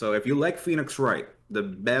Detective. So if you like Phoenix Wright, the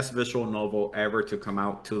best visual novel ever to come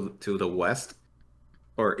out to the West,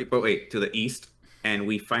 to the East, and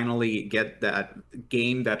we finally get that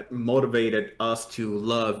game that motivated us to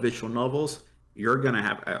love visual novels. You're gonna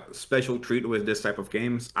have a special treat with this type of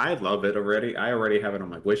games. I love it already. I already have it on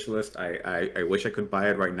my wish list. I wish I could buy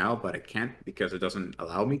it right now, but I can't because it doesn't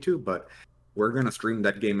allow me to. But we're gonna stream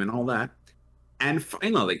that game and all that. And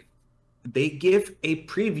finally, they give a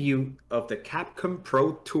preview of the Capcom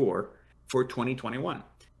Pro Tour for 2021.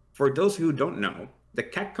 For those who don't know, the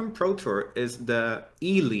Capcom Pro Tour is the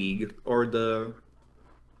E-League, or the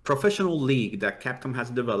professional league that Capcom has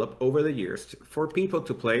developed over the years for people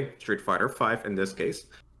to play Street Fighter V in this case,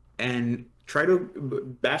 and try to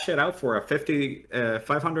bash it out for a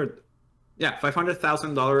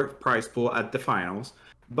 $500,000 prize pool at the finals.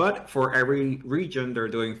 But for every region, they're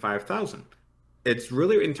doing 5,000. It's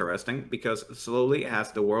really interesting because slowly,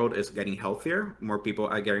 as the world is getting healthier, more people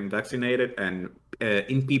are getting vaccinated, and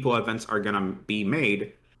in-people events are gonna be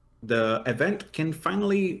made. The event can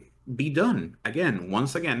finally be done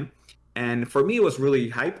once again. And for me, it was really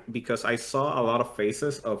hype because I saw a lot of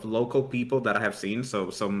faces of local people that I have seen.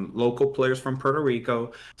 So some local players from Puerto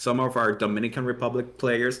Rico, some of our Dominican Republic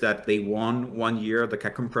players that they won one year the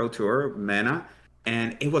Capcom Pro Tour, MENA.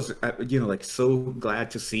 And it was, so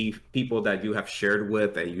glad to see people that you have shared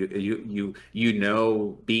with, that you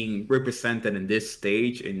being represented in this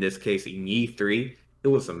stage, in this case in E3. It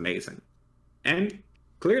was amazing. And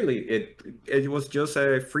clearly, it was just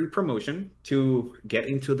a free promotion to get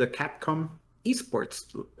into the Capcom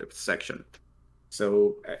esports section.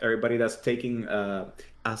 So everybody that's taking a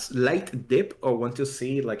slight dip or want to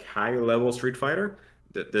see like high level Street Fighter,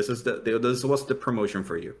 this was the promotion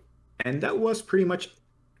for you. And that was pretty much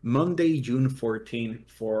Monday, June 14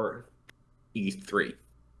 for E3.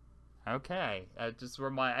 Okay,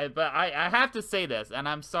 but I have to say this, and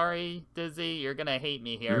I'm sorry, Dizzy, you're gonna hate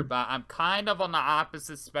me here, but I'm kind of on the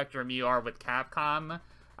opposite spectrum you are with Capcom.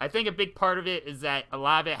 I think a big part of it is that a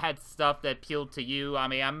lot of it had stuff that appealed to you. I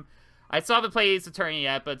mean, I still haven't played Ace Attorney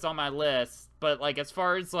yet, but it's on my list. But like, as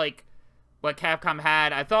far as like what Capcom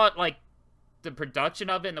had, I thought like the production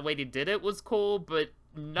of it and the way they did it was cool, but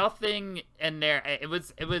nothing in there. It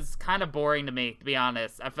was kind of boring to me, to be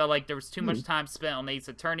honest. I felt like there was too much time spent on the Ace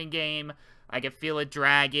Attorney game. I could feel it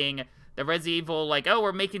dragging. The Resident Evil, like, oh,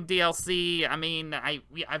 we're making DLC. I mean, I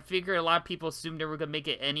figure a lot of people assumed they were gonna make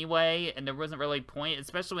it anyway, and there wasn't really a point,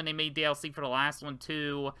 especially when they made DLC for the last one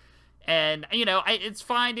too. And it's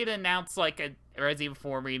fine to announce like a Resident Evil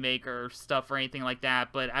 4 remake or stuff or anything like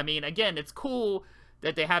that, but I mean, again, it's cool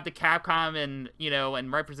that they have the Capcom and,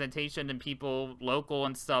 and representation and people local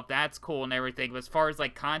and stuff. That's cool and everything. But as far as,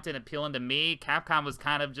 like, content appealing to me, Capcom was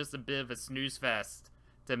kind of just a bit of a snooze fest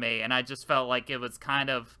to me. And I just felt like it was kind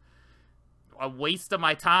of a waste of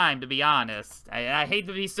my time, to be honest. I hate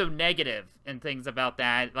to be so negative and things about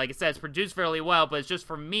that. Like I said, it's produced fairly well, but it's just,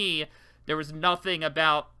 for me, there was nothing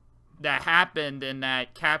about that happened in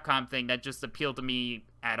that Capcom thing that just appealed to me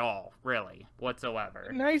at all, really, whatsoever.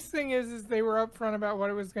 The nice thing is they were upfront about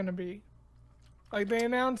what it was going to be. Like, they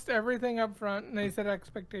announced everything up front, and they set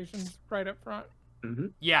expectations right up front.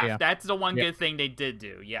 Yeah, that's the one good thing they did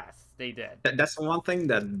do. Yes, they did. That's the one thing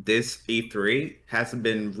that this E3 has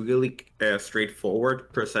been really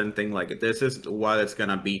straightforward, presenting like, this is what it's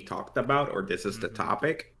going to be talked about, or this is the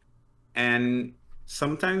topic. And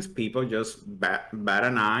sometimes people just bat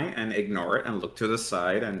an eye and ignore it and look to the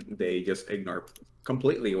side, and they just ignore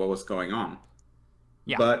completely what was going on.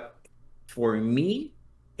 Yeah. But for me,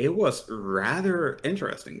 it was rather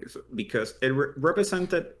interesting because it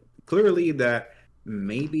represented clearly that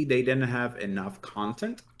maybe they didn't have enough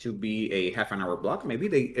content to be a half an hour block. Maybe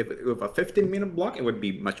if a 15-minute block, it would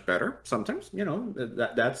be much better. Sometimes,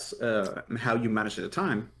 that's how you manage the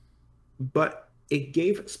time. But it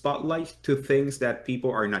gave spotlight to things that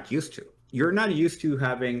people are not used to. You're not used to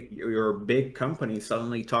having your big company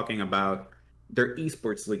suddenly talking about their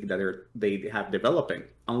esports league that they have developing,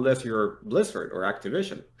 unless you're Blizzard or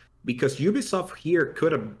Activision. Because Ubisoft here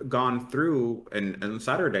could have gone through on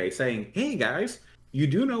Saturday saying, "Hey guys, you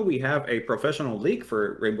do know we have a professional league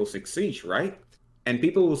for Rainbow Six Siege, right?" And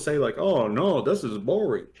people will say like, "Oh no, this is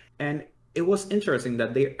boring." And it was interesting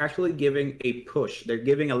that they're actually giving a push. They're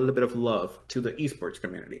giving a little bit of love to the esports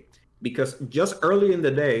community. Because just early in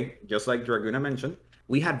the day, just like Dragoona mentioned,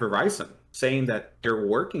 we had Verizon saying that they're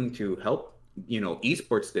working to help,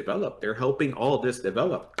 esports develop. They're helping all this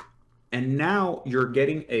develop. And now you're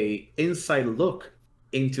getting a inside look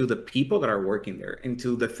into the people that are working there,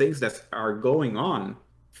 into the things that are going on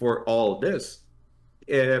for all this.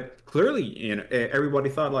 Clearly, everybody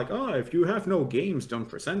thought like, oh, if you have no games, don't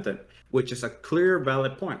present it, which is a clear,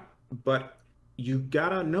 valid point. But you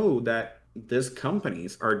gotta know that these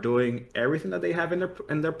companies are doing everything that they have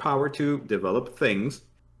in their power to develop things,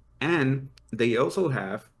 and they also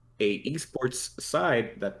have a esports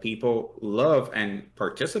side that people love and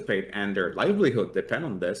participate, and their livelihood depend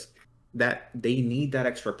on this. That they need that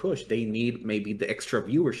extra push. They need maybe the extra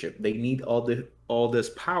viewership. They need all this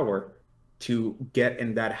power to get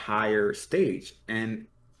in that higher stage. And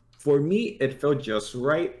for me, it felt just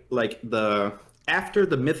right. Like after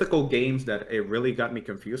the mythical games, that it really got me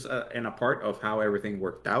confused in a part of how everything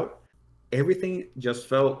worked out. Everything just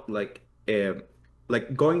felt like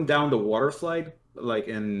going down the water slide, like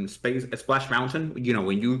in Splash Mountain.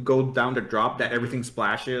 When you go down the drop, that everything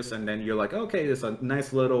splashes, and then you're like, okay, there's a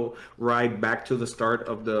nice little ride back to the start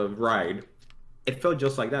of the ride. It felt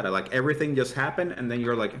just like that. Like everything just happened, and then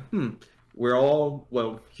you're like, we're all,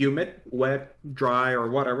 humid, wet, dry, or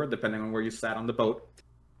whatever, depending on where you sat on the boat.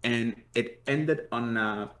 And it ended on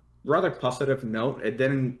a rather positive note. It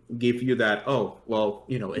didn't give you that, oh, well,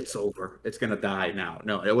 it's over. It's gonna die now.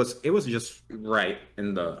 No, it was just right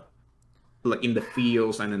in the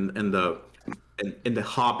feels and in the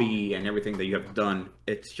hobby and everything that you have done.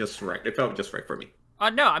 It's just right. It felt just right for me.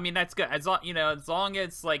 No, I mean that's good. As long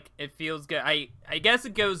as like it feels good. I guess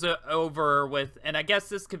it goes over with, and I guess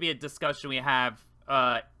this could be a discussion we have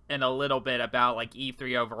in a little bit about like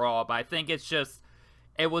E3 overall. But I think it's just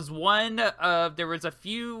it was one of there was a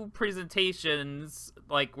few presentations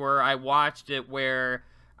like where I watched it where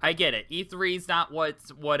I get it. E3 is not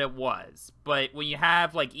what it was, but when you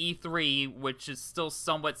have like E3, which is still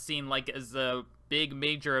somewhat seen like as a big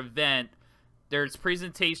major event. There's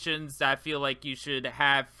presentations that I feel like you should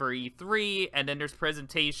have for E3, and then there's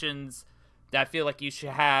presentations that I feel like you should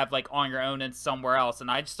have like on your own and somewhere else. And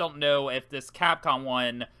I just don't know if this Capcom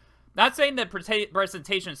one, not saying the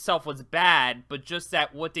presentation itself was bad, but just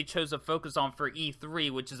that what they chose to focus on for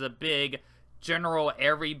E3, which is a big general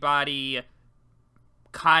everybody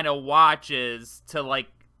kind of watches, to like,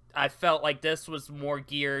 I felt like this was more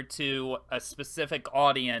geared to a specific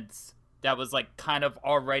audience that was like kind of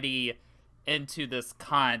already into this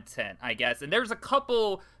content, I guess. And there's a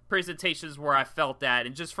couple presentations where I felt that,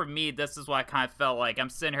 and just for me, this is what I kind of felt like. I'm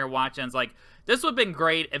sitting here watching, it's like, this would have been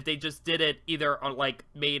great if they just did it either on, like,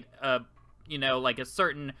 made a, like a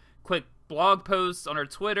certain quick blog post on their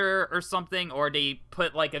Twitter or something, or they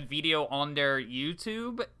put, like, a video on their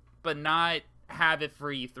YouTube, but not have it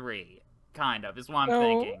for E3, kind of, is what I'm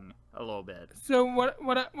thinking a little bit. So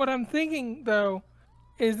what I'm thinking, though,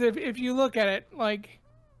 is if you look at it, like,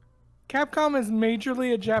 Capcom is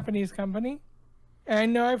majorly a Japanese company. And I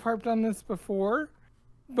know I've harped on this before,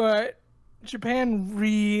 but Japan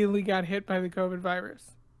really got hit by the COVID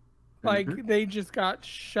virus. Like, they just got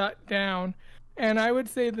shut down. And I would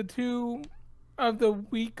say the two of the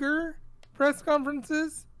weaker press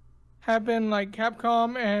conferences have been, like,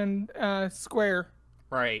 Capcom and Square.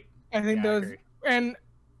 Right. I think those... And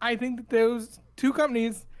I think that those two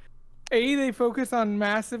companies, they focus on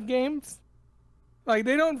massive games. Like,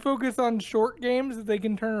 they don't focus on short games that they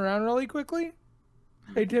can turn around really quickly.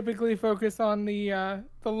 They typically focus on the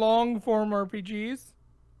long-form RPGs.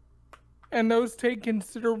 And those take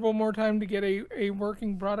considerable more time to get a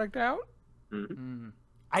working product out.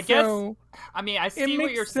 I guess, I mean, I see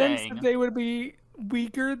what you're saying. It makes sense that they would be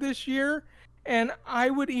weaker this year. And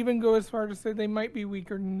I would even go as far to say they might be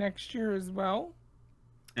weaker next year as well.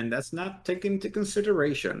 And that's not taken into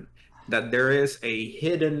consideration that there is a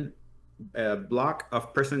hidden block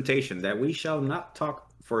of presentation that we shall not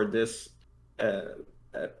talk for this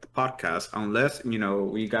podcast unless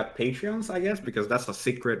we got Patreons, I guess, because that's a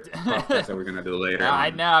secret podcast that we're gonna do later I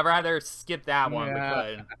on. know. I'd rather skip that one.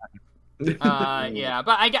 Yeah. But yeah.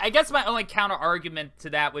 But I guess my only counter argument to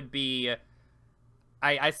that would be,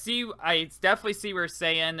 I definitely see what you're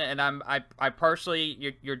saying, and I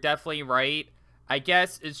partially you're definitely right. I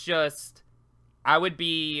guess it's just I would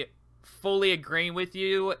be fully agreeing with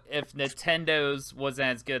you if Nintendo's wasn't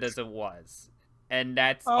as good as it was. And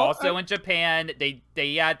that's also in Japan. They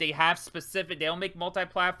have specific. They don't make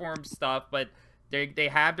multi-platform stuff, but they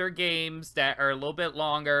have their games that are a little bit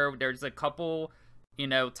longer. There's a couple,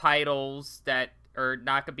 titles that are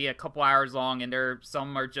not gonna be a couple hours long, and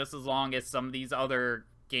some are just as long as some of these other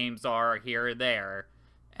games are here or there.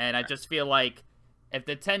 And I just feel like if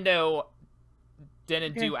Nintendo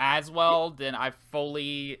didn't do as well, then I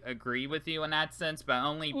fully agree with you in that sense, but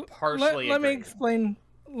only partially. Let me explain.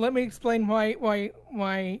 Let me explain why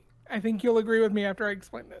I think you'll agree with me after I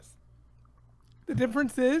explain this. The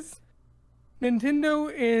difference is Nintendo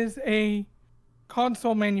is a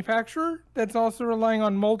console manufacturer that's also relying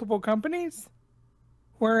on multiple companies,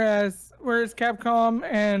 whereas Capcom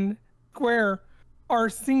and Square are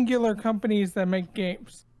singular companies that make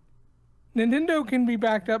games. Nintendo can be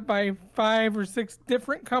backed up by 5 or 6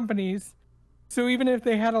 different companies, so even if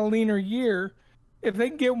they had a leaner year, if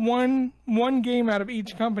they get one game out of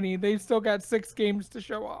each company, they've still got 6 games to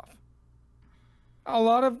show off. A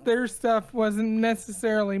lot of their stuff wasn't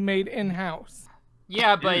necessarily made in-house.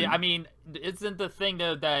 Yeah, but I mean, isn't the thing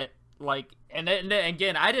though that and then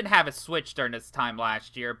again, I didn't have a Switch during this time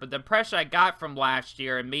last year, but the impression I got from last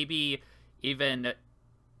year, and maybe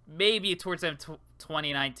towards the end of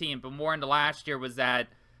 2019, but more into last year, was that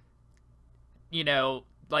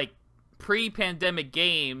pre-pandemic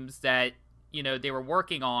games that they were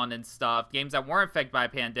working on and stuff, games that weren't affected by a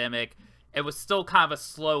pandemic, it was still kind of a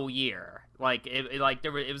slow year.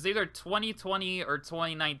 It was either 2020 or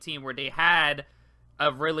 2019 where they had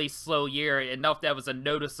a really slow year, enough that was a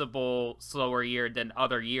noticeable slower year than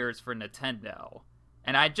other years for Nintendo.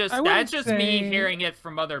 And that's just me hearing it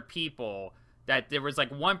from other people, that there was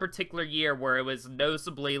one particular year where it was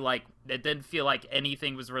noticeably it didn't feel like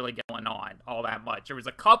anything was really going on all that much. There was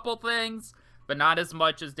a couple things, but not as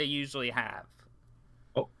much as they usually have.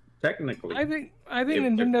 Oh, technically, I think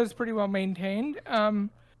Nintendo's pretty well maintained.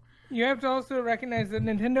 You have to also recognize that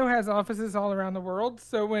Nintendo has offices all around the world.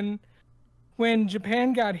 So when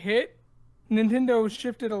Japan got hit, Nintendo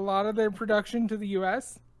shifted a lot of their production to the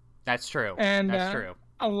U.S. That's true. And that's true.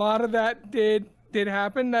 A lot of that did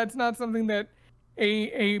happen. That's not something that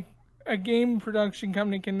a game production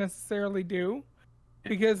company can necessarily do,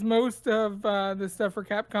 because most of the stuff for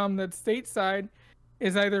Capcom that's stateside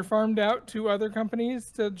is either farmed out to other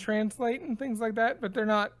companies to translate and things like that, but they're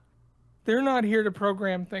not here to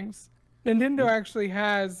program things. Nintendo actually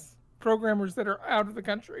has programmers that are out of the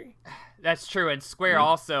country. That's true, and Square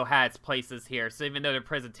also has places here, so even though their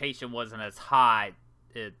presentation wasn't as high,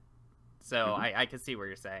 I can see what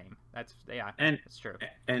you're saying. That's true.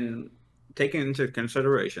 And taking into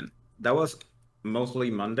consideration, that was mostly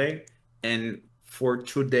Monday, and for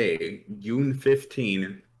today, June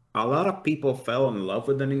 15, a lot of people fell in love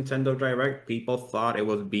with the Nintendo Direct. People thought it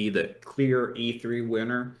would be the clear E3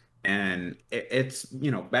 winner, and it's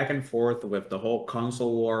back and forth with the whole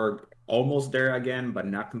console war, almost there again, but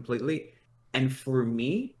not completely. And for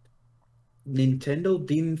me, Nintendo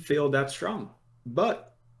didn't feel that strong,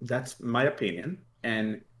 but that's my opinion.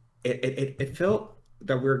 And it felt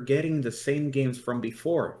that we're getting the same games from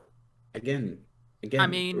before. Again. I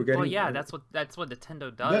mean, that's what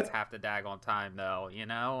Nintendo does half the daggone time, though.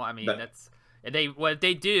 I mean, what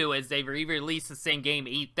they do is they re-release the same game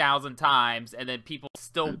 8,000 times, and then people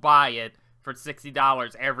still buy it for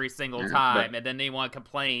 $60 every single time, and then they want to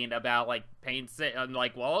complain about paying. I'm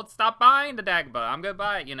like, well, stop buying the daggone, but I'm gonna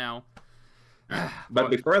buy it,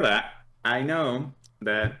 But before that, I know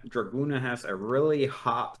that Dragoona has a really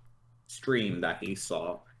hot stream that he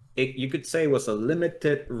saw. You could say it was a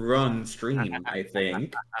limited run stream, I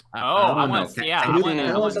think. I want to. Can you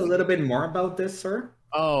tell us a little bit more about this, sir?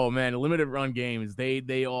 Oh man, limited run games,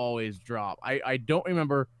 they always drop. I don't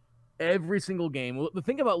remember every single game. The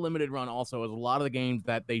thing about limited run also is a lot of the games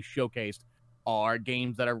that they showcased are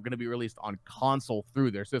games that are going to be released on console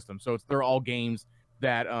through their system. So they're all games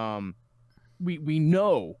that we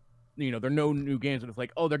know, they're no new games, but it's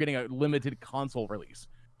like, oh, they're getting a limited console release.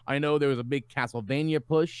 I know there was a big Castlevania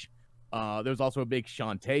push. There was also a big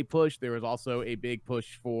Shantae push. There was also a big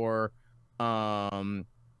push for, I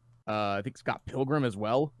think Scott Pilgrim as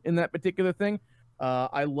well in that particular thing.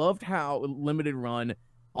 I loved how limited run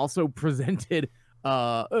also presented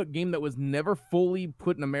a game that was never fully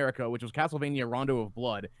put in America, which was Castlevania Rondo of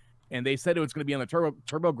Blood. And they said it was going to be on the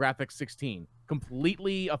TurboGrafx 16,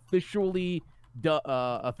 completely officially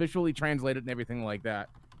translated and everything like that.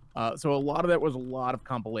 So a lot of that was a lot of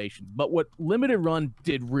compilations. But what Limited Run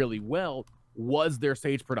did really well was their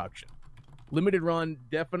stage production. Limited Run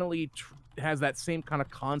definitely has that same kind of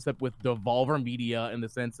concept with Devolver Media in the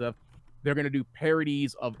sense of they're going to do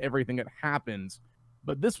parodies of everything that happens.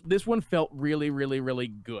 But this one felt really, really, really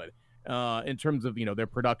good in terms of, their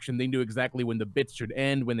production. They knew exactly when the bits should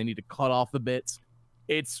end, when they need to cut off the bits.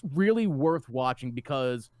 It's really worth watching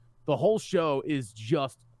because the whole show is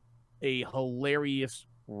just a hilarious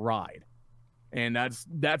ride. And that's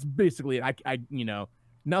basically it. I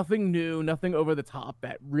nothing new, nothing over the top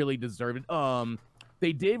that really deserved it.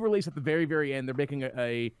 They did release at the very, very end. They're making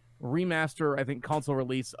a remaster, I think, console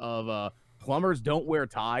release of Plumbers Don't Wear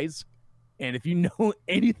Ties. And if you know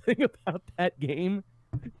anything about that game,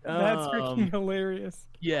 that's freaking hilarious.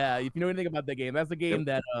 Yeah, if you know anything about that game, that's the game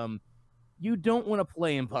that you don't want to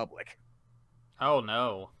play in public. Oh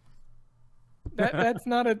no. That's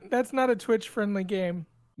not a Twitch friendly game.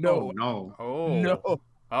 No.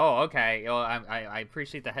 Oh, okay. Well, I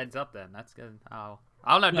appreciate the heads up then. That's good. Oh,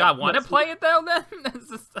 I don't know. Do I want to play it though? Then,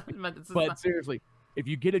 but seriously, if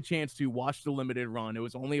you get a chance to watch the limited run, it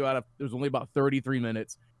was only about 33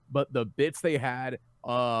 minutes. But the bits they had,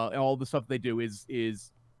 all the stuff they do is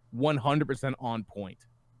 100% on point.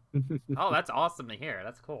 Oh, that's awesome to hear.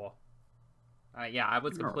 That's cool. Yeah, I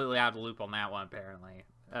was completely out of the loop on that one. Apparently,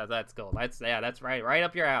 that's cool. That's right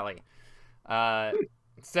up your alley.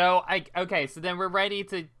 So then we're ready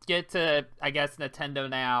to get to, I guess, Nintendo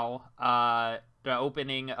now. The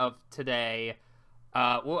opening of today.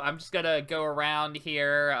 Well, I'm just gonna go around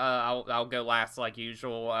here. I'll go last like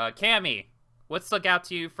usual. Cammy, what stuck out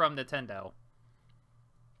to you from Nintendo?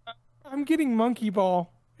 I'm getting Monkey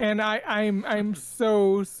Ball, and I'm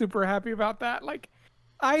so super happy about that. Like,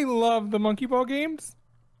 I love the Monkey Ball games.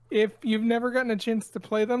 If you've never gotten a chance to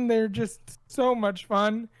play them, they're just so much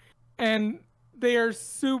fun, and they are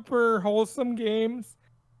super wholesome games,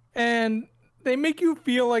 and they make you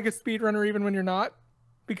feel like a speedrunner even when you're not,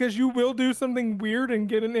 because you will do something weird and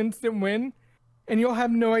get an instant win, and you'll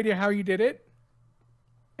have no idea how you did it,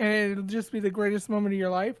 and it'll just be the greatest moment of your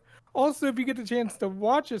life. Also, if you get the chance to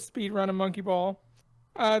watch a speed run of Monkey Ball,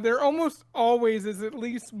 there almost always is at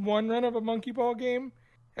least one run of a Monkey Ball game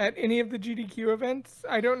at any of the GDQ events.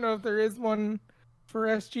 I don't know if there is one for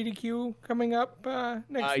SGDQ coming up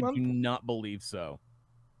next month. I do not believe so.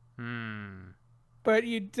 But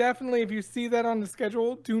you definitely, if you see that on the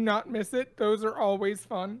schedule, do not miss it. Those are always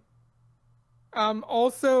fun.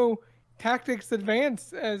 Also, Tactics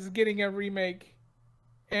Advance is getting a remake,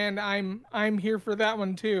 and I'm here for that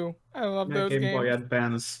one too. I love those games. Game Boy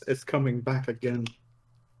Advance is coming back again.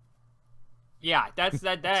 Yeah, that's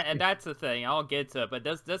the thing. I'll get to it, but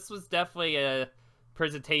this was definitely a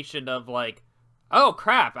presentation of like, oh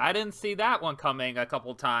crap, I didn't see that one coming a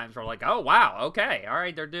couple times. We're like, oh wow, okay, all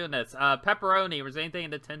right, they're doing this. Pepperoni, was there anything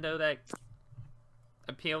in Nintendo that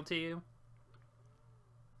appealed to you?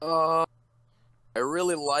 I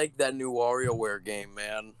really like that new WarioWare game,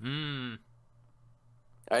 man.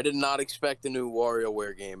 I did not expect a new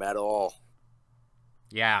WarioWare game at all.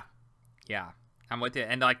 Yeah, I'm with you.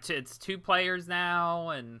 And like, it's 2 players now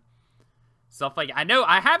and stuff like. I know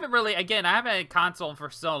I haven't really. Again, I haven't had a console for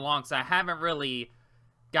so long, so I haven't really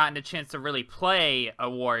gotten a chance to really play a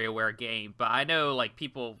WarioWare game. But I know like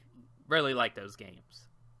people really like those games,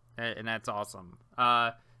 and that's awesome.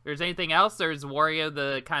 There's anything else, or is Wario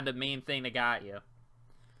the kind of main thing that got you?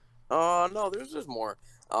 No, there's just more.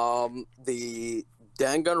 The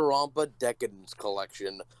Danganronpa Decadence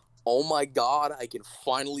Collection. Oh my god, I can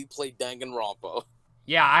finally play Danganronpa.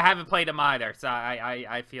 Yeah, I haven't played them either, so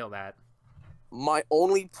I feel that. My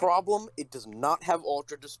only problem, it does not have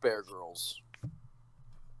Ultra Despair Girls.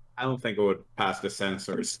 I don't think it would pass the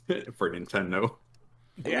censors for Nintendo.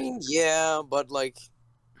 I mean, yeah, but like...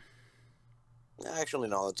 Actually,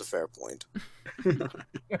 no, that's a fair point.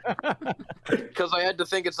 Because I had to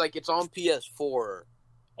think it's on PS4,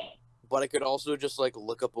 but I could also just like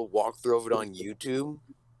look up a walkthrough of it on YouTube.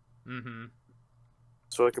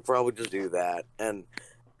 So I could probably just do that. And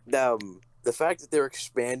the fact that they're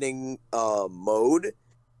expanding mode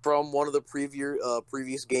from one of the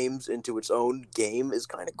previous games into its own game is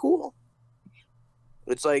kind of cool.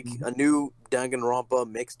 It's like a new Danganronpa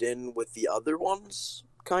mixed in with the other ones,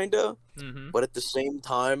 kinda. But at the same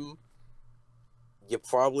time, you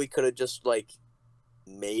probably could have just like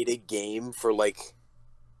made a game for like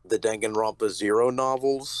the Danganronpa Zero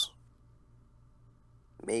novels.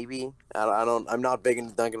 Maybe. I'm not big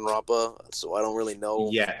into Danganronpa, so I don't really know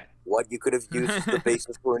Yeah. what you could have used as the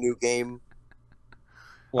basis for a new game.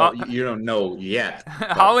 Well, you don't know yet.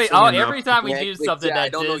 Every time we do something I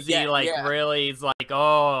that don't know Disney yet, really is like,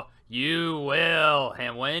 oh, you will,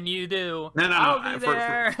 and when you do, No, I'll be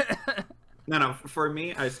there. No. For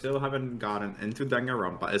me, I still haven't gotten into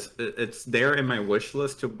Danganronpa. It's there in my wish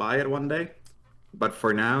list to buy it one day, but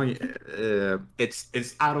for now,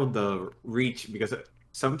 it's out of the reach because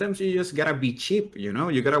sometimes you just gotta be cheap. You know,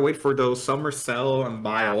 you gotta wait for those summer sale and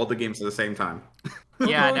buy all the games at the same time.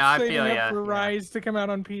 Yeah, no, I saving feel up ya. for Yeah. Rise to come out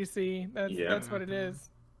on PC. That's what it is.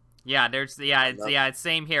 Yeah, it's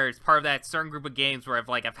same here. It's part of that certain group of games where I've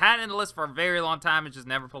had it in the list for a very long time and just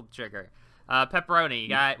never pulled the trigger. Pepperoni, you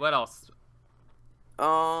got what else?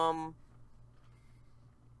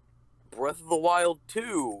 Breath of the Wild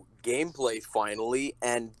 2 gameplay finally,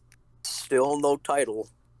 and still no title.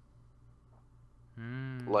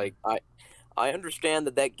 Like I understand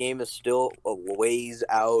that game is still a ways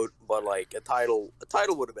out, but like a title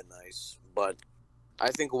would have been nice. But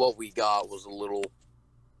I think what we got was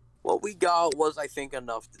I think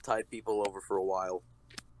enough to tide people over for a while.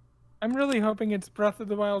 I'm really hoping it's Breath of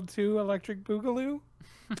the Wild 2 Electric Boogaloo.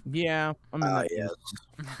 Yeah, I mean, Yes.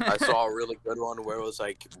 I saw a really good one where it was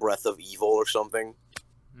like Breath of Evil or something.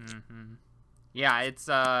 Yeah, it's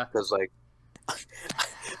Because like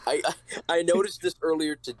I noticed this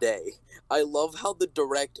earlier today. I love how the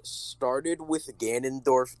direct started with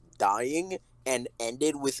Ganondorf dying and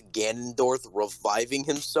ended with Ganondorf reviving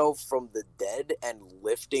himself from the dead and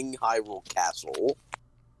lifting Hyrule Castle.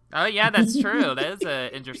 Oh yeah, that's true. That is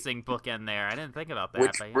an interesting bookend there. I didn't think about that,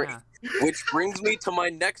 Which brings me to my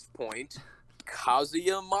next point: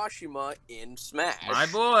 Kazuya Mashima in Smash. My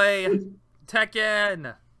boy,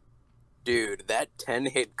 Tekken. Dude, that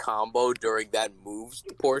 10-hit combo during that moves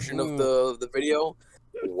portion of the video.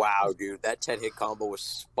 Wow, dude, that 10-hit combo was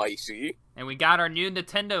spicy. And we got our new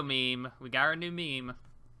Nintendo meme. We got our new meme.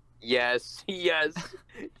 Yes.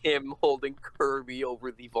 Him holding Kirby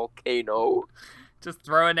over the volcano. Just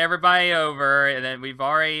throwing everybody over, and then we've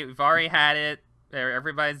already had it.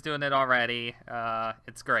 Everybody's doing it already.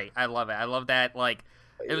 It's great. I love it. I love that. Like,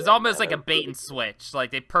 it was almost like a bait and switch.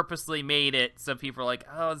 Like, they purposely made it so people are like,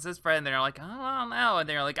 "Oh, is this friend?" And they're like, "Oh, I don't know," and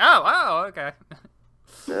they're like, "Oh, okay."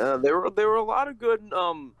 There were a lot of good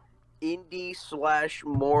indie /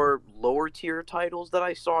 more lower tier titles that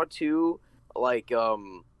I saw too, like a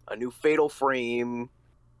new Fatal Frame.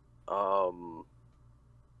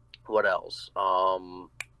 What else?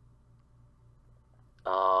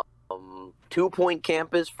 2 Point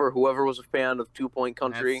Campus for whoever was a fan of 2 Point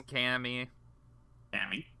Country. That's Cammy.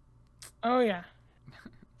 Oh yeah.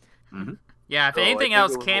 Yeah, if anything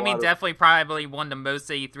else, Cammy definitely probably won the most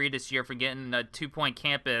at E3 this year for getting a 2 Point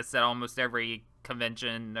Campus at almost every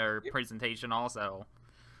convention or presentation also.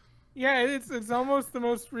 Yeah, it's almost the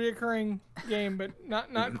most reoccurring game, but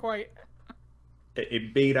not quite.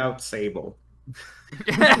 It beat out Sable.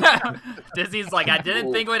 Disney's like, I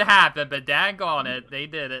didn't think it would happen, but daggone it, they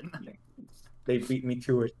did it. They beat me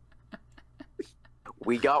to it.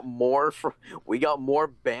 We got more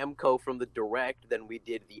Bamco from the Direct than we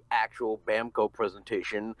did the actual Bamco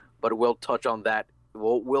presentation, but we'll touch on that.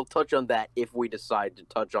 We'll touch on that if we decide to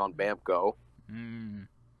touch on Bamco.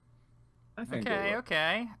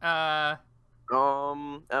 Okay.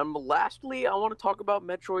 And lastly, I want to talk about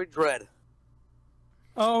Metroid Dread.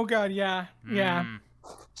 Oh god, yeah.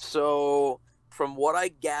 So, from what I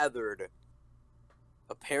gathered,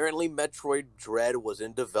 apparently Metroid Dread was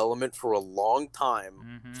in development for a long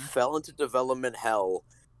time, fell into development hell,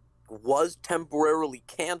 was temporarily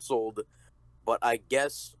canceled, but I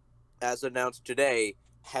guess, as announced today,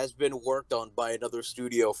 has been worked on by another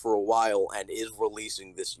studio for a while and is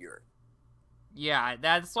releasing this year. Yeah,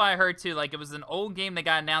 that's what I heard too. Like, it was an old game that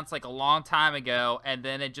got announced like a long time ago, and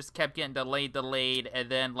then it just kept getting delayed, and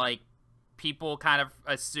then like people kind of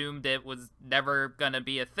assumed it was never gonna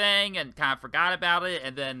be a thing and kind of forgot about it,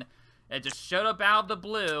 and then it just showed up out of the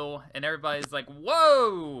blue, and everybody's like,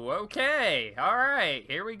 "Whoa, okay, all right,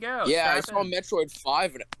 here we go." Yeah, I saw Metroid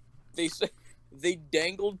 5, and they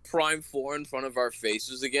dangled Prime 4 in front of our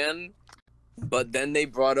faces again. But then they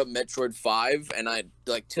brought up Metroid 5, and I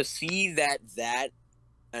like to see that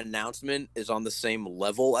announcement is on the same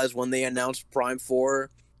level as when they announced Prime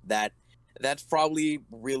 4. That's probably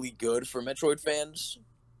really good for Metroid fans,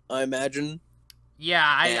 I imagine. Yeah,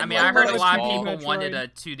 I mean, I heard a lot of people wanted a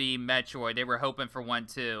 2D Metroid. They were hoping for one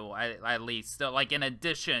too, at least. So, like, in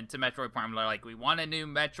addition to Metroid Prime, they're like, we want a new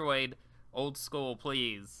Metroid, old school,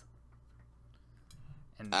 please.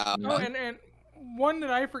 And and one that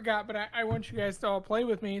I forgot, but I want you guys to all play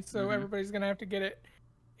with me, so everybody's gonna have to get it.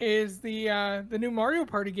 is the new Mario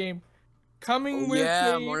Party game coming with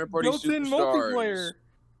yeah, a Mario Party built-in Superstars. multiplayer.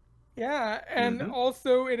 Yeah, and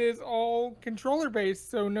also it is all controller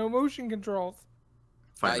based, so no motion controls.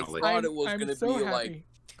 Finally. I thought it was I'm going to so be happy. like.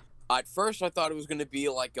 At first, I thought it was going to be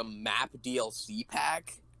like a map DLC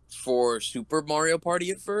pack for Super Mario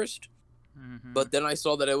Party at first. But then I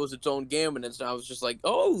saw that it was its own game, and I was just like,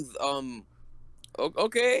 oh,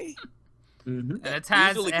 okay. And it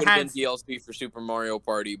Easily could have been has DLC for Super Mario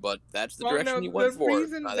Party, but that's the Well, direction no, you went for.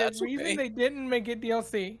 Reason, That's the reason okay. they didn't make it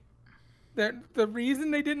DLC, the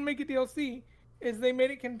reason they didn't make it DLC is they made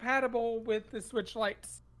it compatible with the Switch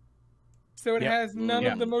Lites. So it has none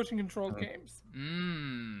of the motion controlled games.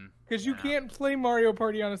 Because you can't play Mario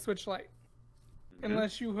Party on a Switch Lite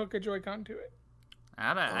unless you hook a Joy-Con to it.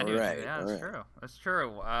 I knew Alright, yeah, that's alright. true. That's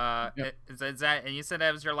true. Is that, and you said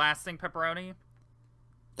that was your last thing, Pepperoni?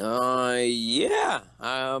 Yeah.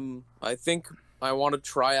 I think I want to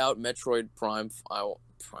try out Metroid Prime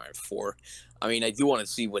 4. I mean, I do want to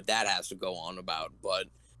see what that has to go on about, but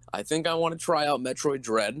I think I want to try out Metroid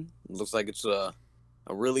Dread. It looks like it's a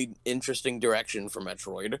really interesting direction for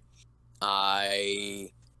Metroid.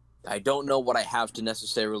 I don't know what I have to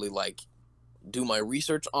necessarily like do my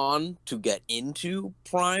research on to get into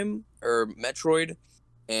Prime or Metroid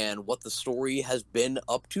and what the story has been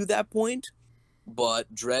up to that point,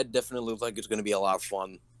 but Dread definitely looks like it's going to be a lot of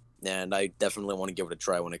fun, and I definitely want to give it a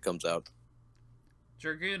try when it comes out.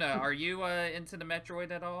 Dragoona, are you into the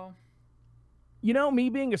Metroid at all? You know, me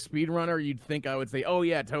being a speedrunner, you'd think I would say, "Oh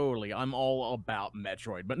yeah, totally. I'm all about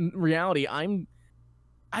Metroid." But in reality,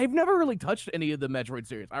 I've never really touched any of the Metroid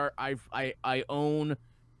series. I own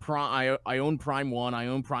Prime. I own Prime 1. I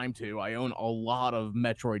own Prime 2. I own a lot of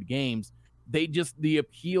Metroid games. The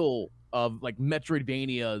appeal of like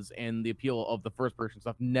Metroidvanias and the appeal of the first person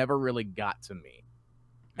stuff never really got to me.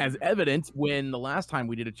 As evident when the last time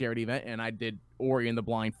we did a charity event and I did Ori and the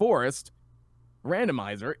Blind Forest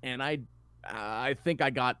randomizer, and I think I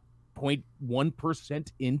got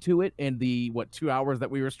 0.1% into it in the 2 hours that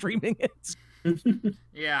we were streaming it.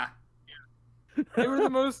 Yeah. They were the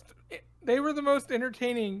most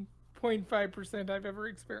entertaining 0.5% I've ever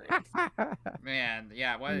experienced. Man,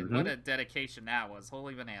 yeah, what a dedication that was.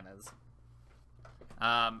 Holy bananas.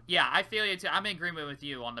 Yeah, I feel you too. I'm in agreement with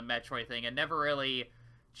you on the Metroid thing. It never really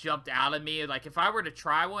jumped out at me. Like, if I were to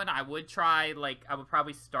try one, I would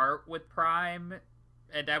probably start with Prime,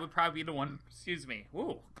 and that would probably be the one, excuse me.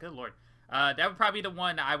 Ooh, good lord. That would probably be the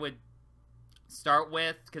one I would start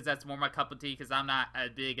with, because that's more my cup of tea, because I'm not a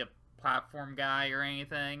big platform guy or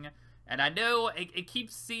anything. And I know it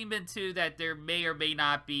keeps seeming to that there may or may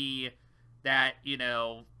not be that,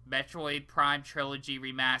 Metroid Prime Trilogy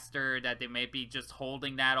remaster, that they may be just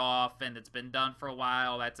holding that off, and it's been done for a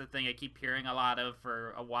while. That's a thing I keep hearing a lot of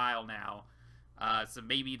for a while now. So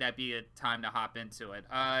maybe that'd be a time to hop into it.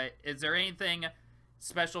 Is there anything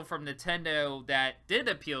special from Nintendo that did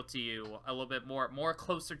appeal to you a little bit more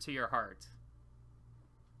closer to your heart?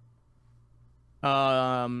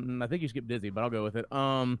 I think you skipped Dizzy, but I'll go with it.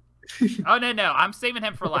 Oh no, I'm saving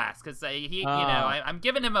him for last because I'm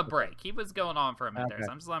giving him a break. He was going on for a minute there,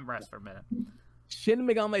 so I'm just letting him rest for a minute. Shin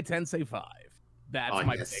Megami Tensei 5. That's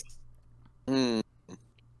my pick.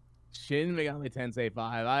 Shin Megami Tensei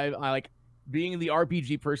 5. I like being the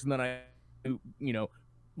RPG person that I,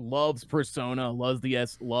 loves Persona, loves the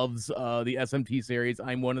SMT series.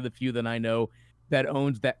 I'm one of the few that I know that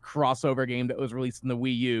owns that crossover game that was released in the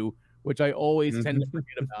Wii U, which I always tend to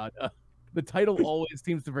forget about. The title always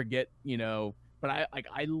seems to forget, but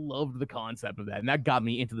I loved the concept of that, and that got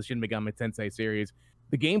me into the Shin Megami Tensei series.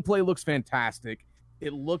 The gameplay looks fantastic.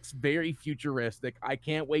 It looks very futuristic. I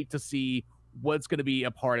can't wait to see what's going to be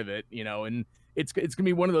a part of it, and it's going to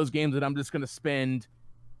be one of those games that I'm just going to spend,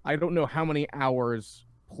 I don't know how many hours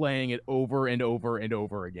playing it over and over and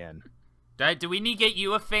over again. Do we need to get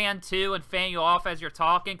you a fan too and fan you off as you're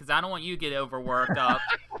talking? Because I don't want you to get overworked up.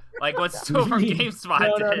 Like what Stu from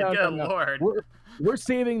GameSpot did. Good lord. We're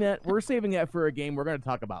saving that. We're saving that for a game we're going to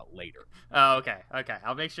talk about later. Oh, okay.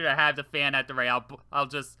 I'll make sure to have the fan at the ready. I'll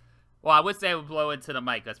just. Well, I would say I would blow into the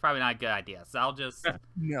mic. That's probably not a good idea. So I'll just.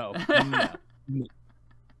 No.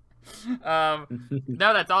 No,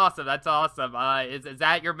 that's awesome. That's awesome. Is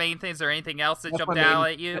that your main thing? Is there anything else that jumped out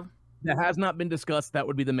at you? That has not been discussed. That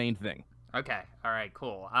would be the main thing. Okay. All right.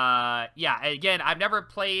 Cool. Yeah. Again, I've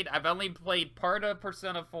only played part of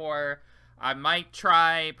Persona 4. I might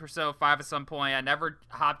try Persona 5 at some point. I never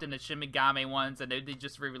hopped into Shin Megami ones. I know they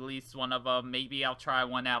just re-released one of them. Maybe I'll try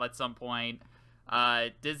one out at some point.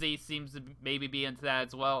 Dizzy seems to maybe be into that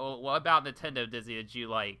as well. What about Nintendo, Dizzy, did you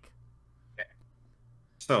like?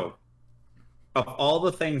 So, of all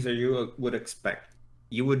the things that you would expect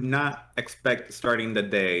you would not expect starting the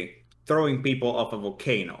day throwing people off a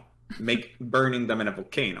volcano, burning them in a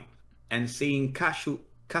volcano, and seeing Kazuya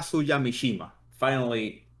Mishima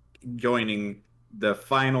finally joining the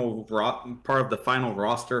part of the final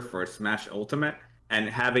roster for Smash Ultimate, and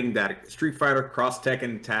having that Street Fighter Cross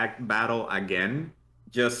Tekken tag battle again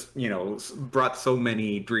just brought so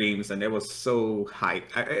many dreams, and it was so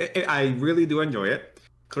hype. I really do enjoy it.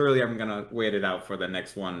 Clearly, I'm gonna wait it out for the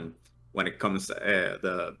next one when it comes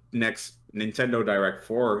the next Nintendo Direct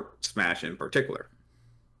for Smash in particular.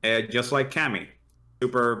 Just like Cammy,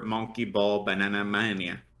 Super Monkey Ball Banana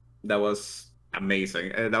Mania. That was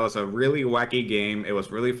amazing. That was a really wacky game. It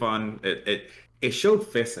was really fun. It showed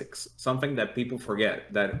physics, something that people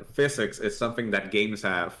forget, that physics is something that games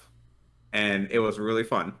have, and it was really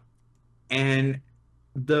fun. And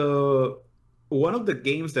one of the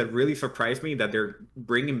games that really surprised me that they're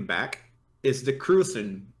bringing back is the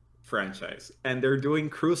Cruisin' franchise, and they're doing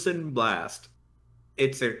Cruisin' Blast.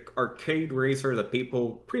 It's an arcade racer that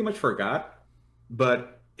people pretty much forgot,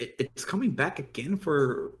 but it's coming back again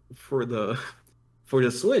for the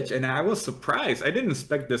Switch, and I was surprised. I didn't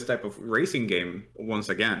expect this type of racing game once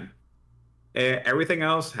again. Everything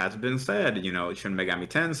else has been said, Shin Megami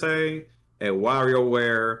Tensei,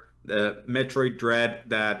 WarioWare, the Metroid Dread,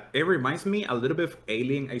 that it reminds me a little bit of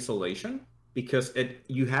Alien Isolation, because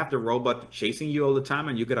you have the robot chasing you all the time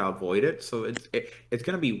and you gotta avoid it. So it's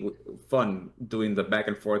gonna be fun doing the back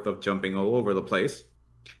and forth of jumping all over the place.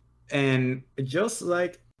 And just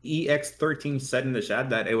like EX13 said in the chat,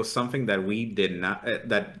 that it was something that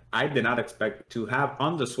I did not expect to have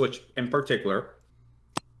on the Switch in particular,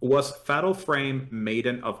 was Fatal Frame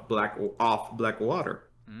Maiden of Blackwater.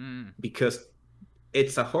 Because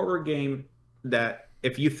it's a horror game that,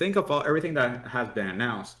 if you think of everything that has been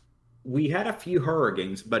announced, we had a few horror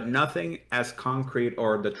games, but nothing as concrete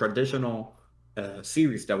or the traditional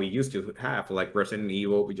series that we used to have, like Resident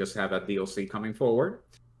Evil. We just have a DLC coming forward.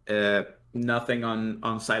 Nothing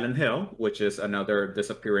on Silent Hill, which is another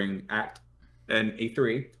disappearing act in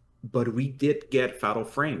E3. But we did get Fatal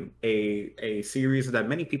Frame, a series that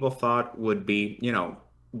many people thought would be,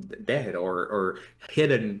 dead or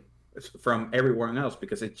hidden from everyone else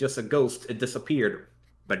because it's just a ghost. It disappeared.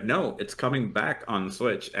 But no, it's coming back on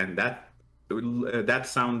Switch, and that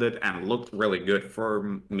sounded and looked really good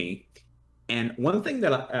for me. And one thing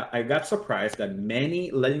that I got surprised that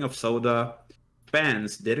many Legend of Zelda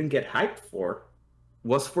fans didn't get hyped for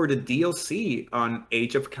was for the DLC on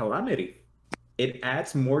Age of Calamity. It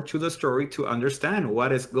adds more to the story to understand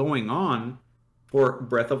what is going on for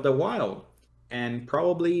Breath of the Wild. And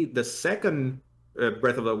probably the second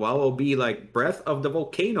Breath of the Wild will be like Breath of the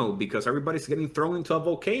Volcano, because everybody's getting thrown into a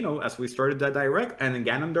volcano as we started that direct, and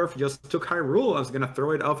Ganondorf just took Hyrule and was gonna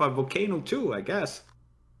throw it off a volcano too, I guess.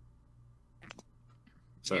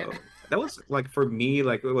 So yeah. That was for me,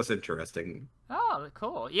 it was interesting. Oh,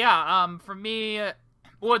 cool. Yeah. For me,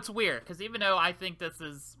 well, it's weird because even though I think this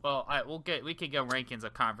is we could go rankings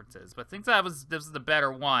of conferences, but I think this is the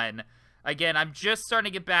better one. Again, I'm just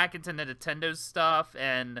starting to get back into the Nintendo stuff,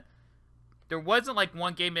 and there wasn't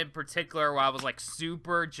one game in particular where I was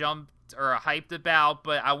super jumped or hyped about,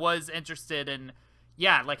 but I was interested in,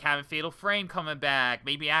 having Fatal Frame coming back,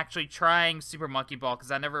 maybe actually trying Super Monkey Ball,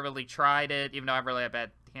 because I never really tried it, even though I really have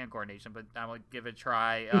bad hand coordination, but I would give it a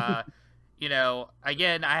try.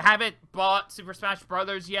 Again, I haven't bought Super Smash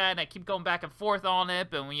Brothers yet, and I keep going back and forth on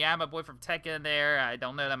it, but when you have my boy from Tekken there, I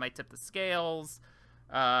don't know, that might tip the scales.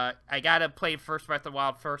 I gotta play first Breath of the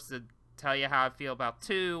Wild first to tell you how I feel about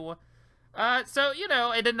 2. And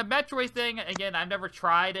then the Metroid thing, again, I've never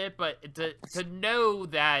tried it, but to know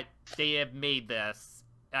that they have made this,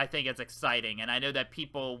 I think it's exciting, and I know that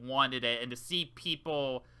people wanted it, and to see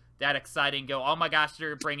people that exciting go, oh my gosh,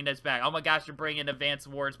 you're bringing this back, oh my gosh, you're bringing Advance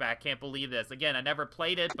Wars back, can't believe this. Again, I never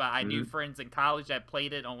played it, but I knew friends in college that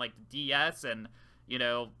played it on the DS, and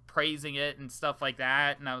praising it and stuff like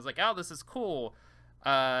that, and I was like, oh, this is cool.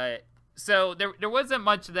 So there wasn't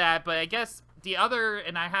much of that, but I guess the other,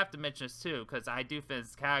 and I have to mention this too, because I do fit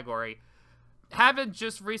this category, having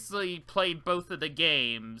just recently played both of the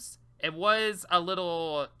games, it was a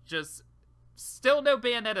little just, still no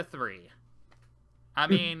Bayonetta 3. I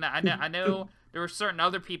mean, I know there were certain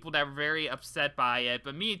other people that were very upset by it,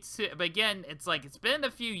 but me too. But again, it's it's been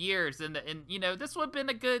a few years, and this would have been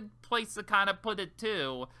a good place to kind of put it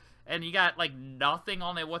too. And you got nothing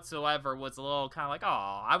on it whatsoever. Was a little kind of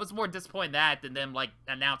oh, I was more disappointed in that than them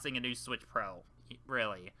announcing a new Switch Pro.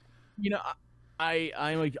 Really,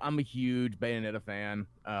 I'm a huge Bayonetta fan.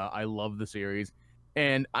 I love the series,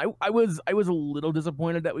 and I was a little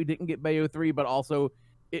disappointed that we didn't get Bayo 3, but also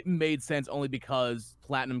it made sense only because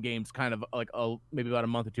Platinum Games kind of like maybe about a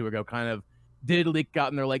month or two ago kind of did leak out,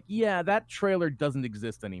 and they're like, yeah, that trailer doesn't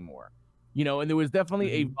exist anymore. You know, and there was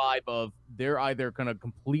definitely a vibe of they're either going to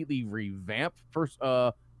completely revamp first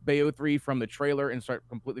Bayo 3 from the trailer and start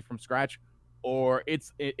completely from scratch, or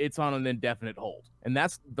it's on an indefinite hold. And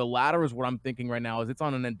that's the latter is what I'm thinking right now, is it's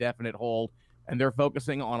on an indefinite hold, and they're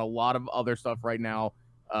focusing on a lot of other stuff right now,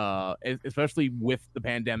 especially with the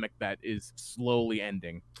pandemic that is slowly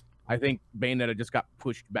ending. I think Bayonetta just got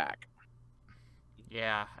pushed back.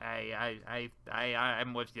 Yeah,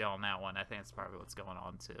 I'm with you on that one. I think that's probably what's going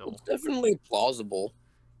on too. It's definitely plausible.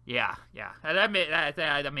 Yeah. And I mean, that's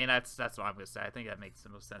what I'm gonna say. I think that makes the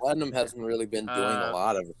most sense. Platinum hasn't really been doing a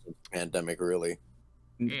lot of it since the pandemic, really.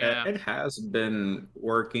 Yeah. It has been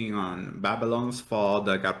working on Babylon's Fall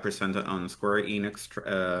that got presented on Square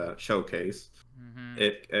Enix Showcase.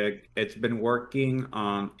 It's been working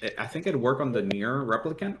on. I think it worked on the Nier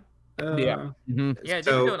Replicant. Yeah, they've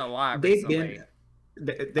so been doing a lot recently.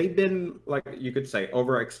 They've been, like you could say,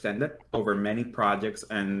 overextended over many projects,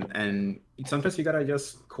 and sometimes you gotta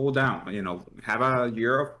just cool down, you know, have a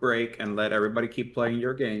year of break and let everybody keep playing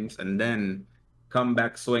your games, and then come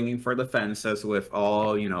back swinging for the fences with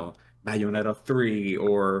all, you know, Bayonetta 3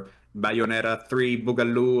 or Bayonetta 3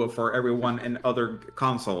 Boogaloo for everyone in other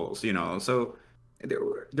consoles, you know. So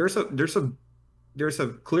there's a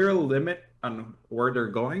clear limit on where they're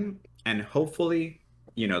going, and hopefully,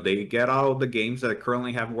 you know, they get all the games that they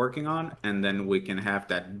currently have working on, and then we can have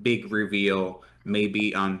that big reveal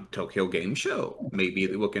maybe on Tokyo Game Show. Maybe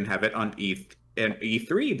we can have it on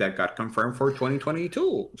E3 that got confirmed for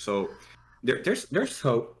 2022. So there's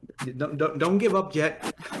hope. Don't give up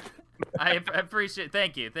yet. I appreciate.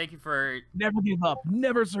 Thank you for. Never give up.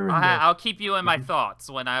 Never surrender. I'll keep you in my thoughts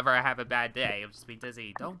whenever I have a bad day. I'll just be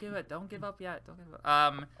dizzy. Don't give up yet. Don't give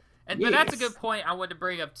up. But that's a good point I wanted to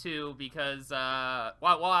bring up too, because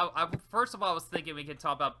first of all, I was thinking we could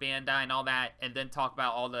talk about Bandai and all that, and then talk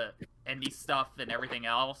about all the indie stuff and everything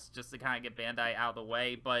else, just to kind of get Bandai out of the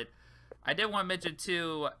way. But I did want to mention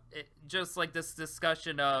too, just like this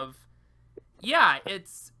discussion of, yeah,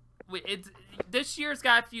 it's this year's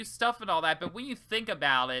got a few stuff and all that, but when you think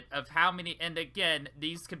about it, of how many, and again,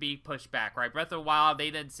 these could be pushed back, right? Breath of the Wild,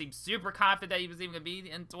 they didn't seem super confident that he was even gonna be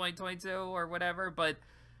in 2022 or whatever, but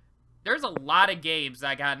there's a lot of games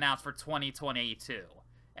that got announced for 2022.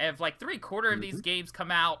 And if like 3/4 of these games come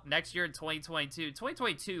out next year in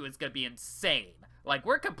 2022 is going to be insane. Like,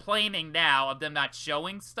 we're complaining now of them not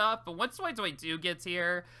showing stuff, but once 2022 gets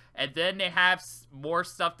here, and then they have more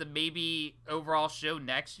stuff to maybe overall show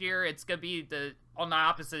next year, it's going to be on the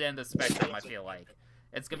opposite end of the spectrum, I feel like.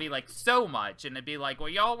 It's going to be like so much, and it'd be like, well,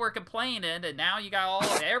 y'all were complaining, and now you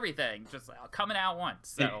got everything just coming out once,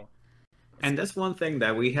 so... And that's one thing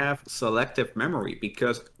that we have selective memory,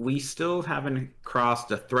 because we still haven't crossed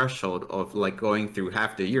the threshold of like going through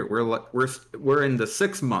half the year. We're in the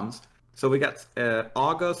 6 months, so we got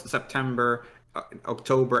August, September,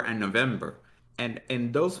 October, and November. And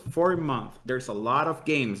in those 4 months, there's a lot of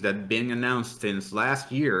games that been announced since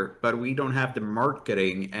last year, but we don't have the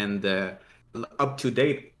marketing and the up to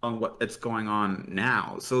date on what it's going on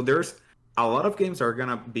now. So there's a lot of games are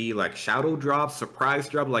gonna be like shadow drop, surprise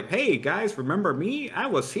drop, like, hey guys, remember me? I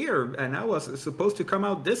was here and I was supposed to come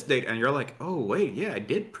out this date, and you're like, oh wait, yeah, I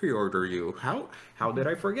did pre-order you. How did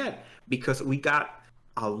I forget? Because we got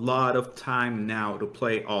a lot of time now to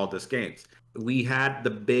play all these games. We had the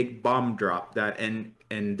big bomb drop that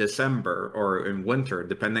in December or in winter,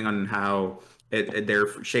 depending on how they're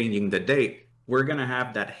changing the date. We're gonna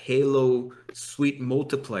have that Halo sweet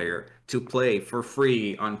multiplayer to play for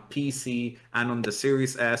free on PC and on the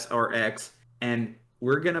Series S or X, and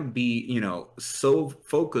we're gonna be, you know, so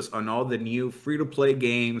focused on all the new free-to-play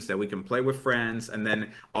games that we can play with friends, and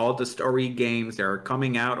then all the story games that are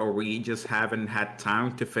coming out, or we just haven't had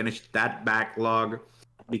time to finish that backlog.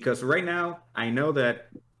 Because right now, I know that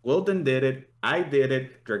Wilden did it, I did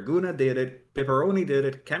it, Dragoona did it, Pepperoni did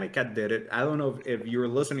it, Chemicat did it. I don't know if you're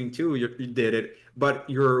listening to, you did it, but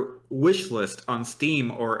your wish list on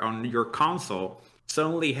Steam or on your console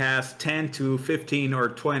suddenly has 10 to 15 or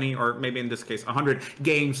 20, or maybe in this case 100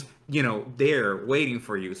 games, you know, there waiting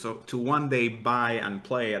for you. So to one day buy and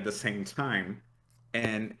play at the same time.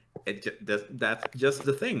 And that's just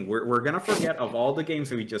the thing. We're gonna forget of all the games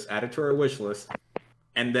that we just added to our wish list.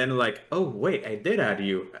 And then like, oh wait, I did add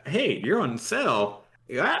you. Hey, you're on sale.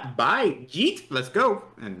 Yeah, buy, yeet, let's go.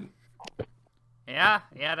 And yeah,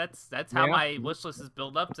 that's how my wish list is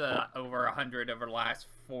built up to over 100 over the last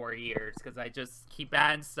 4 years, because I just keep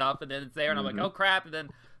adding stuff, and then it's there, and I'm like, oh crap, and then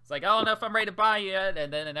it's like, I don't know if I'm ready to buy yet,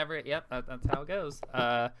 and then it never. Yep, that's how it goes.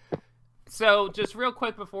 So just real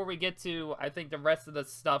quick before we get to, I think, the rest of the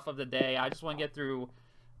stuff of the day, I just want to get through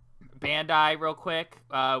Bandai real quick.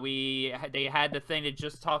 They had the thing that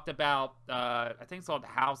just talked about. I think it's called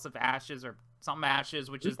House of Ashes or something Ashes,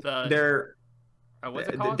 which is what's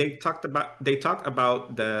it called? They talked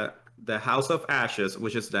about the House of Ashes,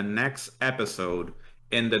 which is the next episode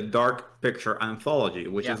in the Dark Picture anthology,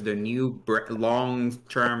 which is the new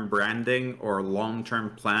long-term branding or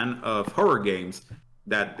long-term plan of horror games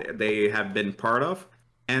that they have been part of.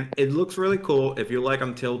 And it looks really cool. If you like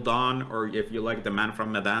Until Dawn or if you like The Man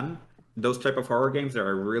from Medan, those type of horror games that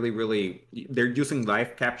are really, really... They're using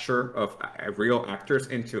live capture of real actors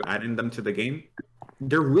into adding them to the game.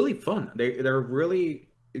 They're really fun. They're really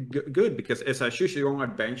good because it's a choose your own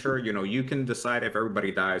adventure. You know, you can decide if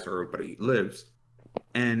everybody dies or everybody lives.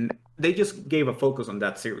 And they just gave a focus on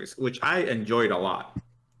that series, which I enjoyed a lot.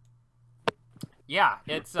 Yeah,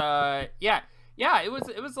 it's it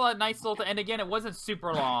was a nice little thing. And again, it wasn't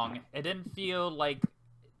super long. It didn't feel like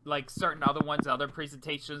certain other ones, other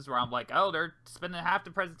presentations where I'm like, oh, they're spending half the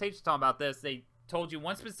presentation talking about this. They told you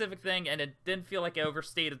one specific thing, and it didn't feel like it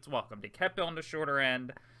overstayed its welcome. They kept it on the shorter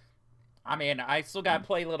end. I mean, I still got to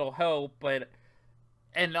play Little Hope, but...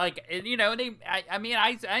 And, like, you know,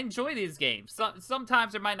 I enjoy these games.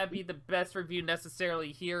 Sometimes there might not be the best review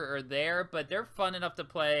necessarily here or there, but they're fun enough to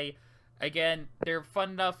play. Again, they're fun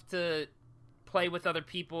enough to play with other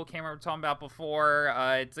people. Cameron, we were talking about before.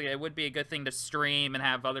 It would be a good thing to stream and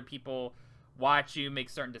have other people watch you make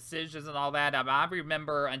certain decisions and all that. I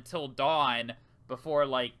remember Until Dawn, before,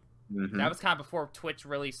 like, that was kind of before Twitch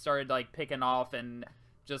really started, like, picking off, and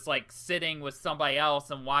just like sitting with somebody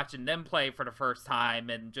else and watching them play for the first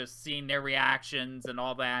time and just seeing their reactions and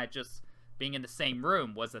all that, just being in the same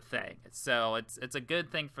room was a thing. So it's a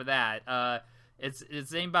good thing for that.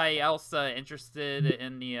 Is anybody else interested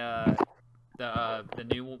in the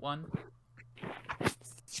new one? I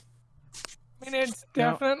mean, it's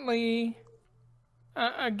definitely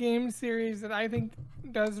a game series that I think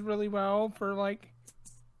does really well for like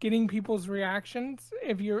getting people's reactions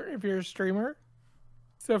if you're a streamer.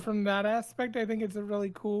 So from that aspect, I think it's a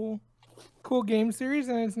really cool game series,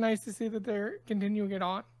 and it's nice to see that they're continuing it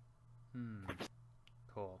on.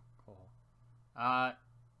 Cool.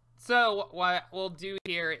 So what we'll do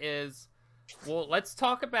here is, let's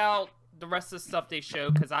talk about the rest of the stuff they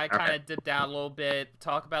showed, because I kind of dipped out a little bit,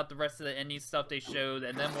 talk about the rest of the indie stuff they showed,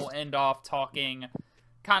 and then we'll end off talking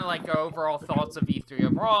kind of like our overall thoughts of E3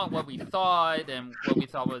 overall, and what we thought, and what we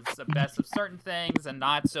thought was the best of certain things, and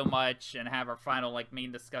not so much, and have our final like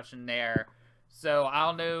main discussion there. So I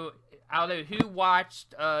don't know who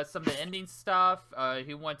watched some of the ending stuff.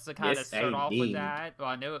 Who wants to kind of start off with that? Well,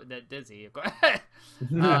 I know that Dizzy.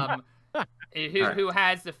 Who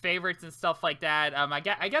has the favorites and stuff like that?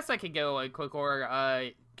 I guess I could go a quick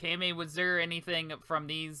order. Kami, was there anything from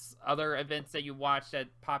these other events that you watched that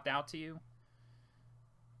popped out to you?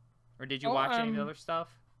 Or did you watch any of the other stuff?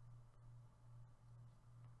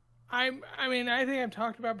 I mean, I think I've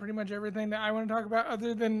talked about pretty much everything that I want to talk about,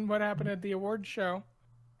 other than what happened at the awards show.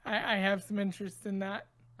 I have some interest in that.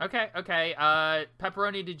 Okay.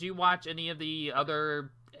 Pepperoni, did you watch any of the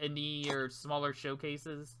other indie or smaller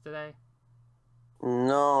showcases today?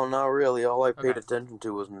 No, not really. All I paid attention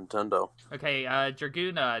to was Nintendo. Okay,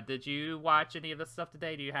 Dragoona, did you watch any of the stuff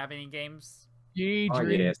today? Do you have any games? She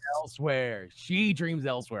dreams elsewhere. She dreams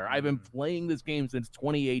elsewhere. I've been playing this game since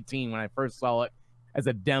 2018 when I first saw it as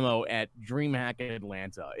a demo at DreamHack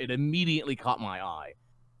Atlanta. It immediately caught my eye.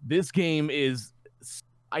 This game is...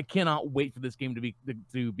 I cannot wait for this game to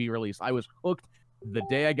be released. I was hooked the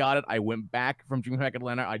day I got it. I went back from DreamHack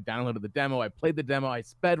Atlanta. I downloaded the demo. I played the demo. I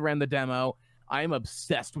sped ran the demo. I am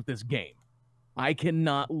obsessed with this game. I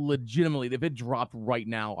cannot legitimately... If it dropped right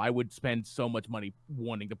now, I would spend so much money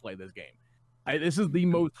wanting to play this game. This is the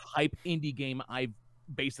most hype indie game I've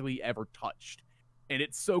basically ever touched. And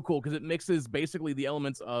it's so cool because it mixes basically the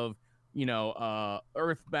elements of,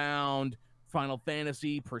 Earthbound, Final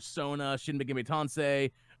Fantasy, Persona, Shin Megami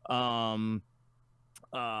Tensei,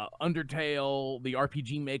 Undertale, the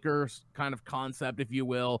RPG Maker kind of concept, if you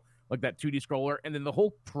will, like that 2D scroller. And then the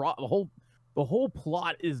whole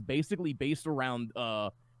plot is basically based around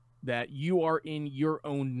that you are in your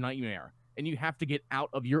own nightmare. And you have to get out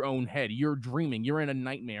of your own head. You're dreaming. You're in a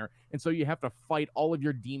nightmare. And so you have to fight all of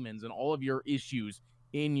your demons and all of your issues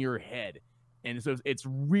in your head. And so it's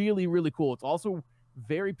really, really cool. It's also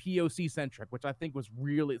very POC-centric, which I think was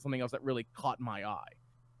really something else that really caught my eye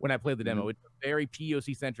when I played the demo. It's a very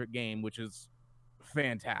POC-centric game, which is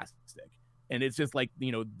fantastic. And it's just like,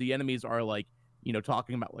 the enemies are like,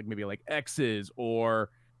 talking about like maybe like exes or,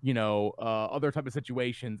 other type of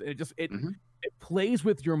situations. And it plays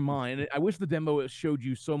with your mind. I wish the demo showed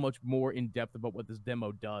you so much more in depth about what this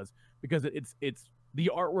demo does, because it's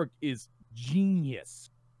the artwork is genius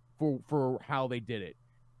for how they did it.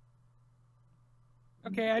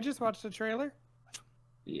 Okay, I just watched the trailer.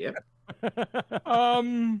 Yep. I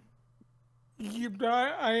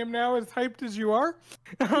am now as hyped as you are.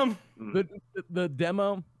 The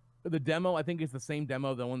demo, I think is the same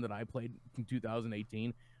demo, the one that I played in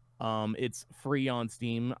 2018. It's free on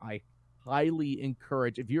Steam. I highly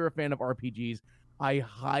encourage, if you're a fan of RPGs, I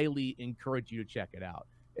highly encourage you to check it out.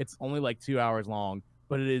 It's only like 2 hours long,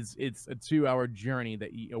 but it's a 2-hour journey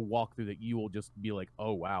that you walk through that you will just be like,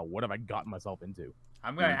 oh wow, what have I gotten myself into?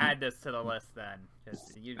 I'm gonna add this to the list then,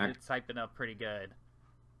 because you're typing up pretty good.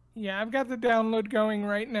 Yeah, I've got the download going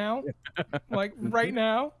right now. Like right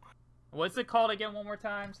now. What's it called again? One more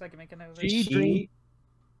time, so I can make a note of it.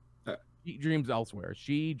 She dreams elsewhere.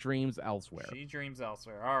 She dreams elsewhere. She dreams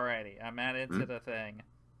elsewhere. Alrighty, I'm added to the thing.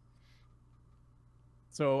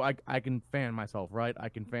 So I can fan myself, right? I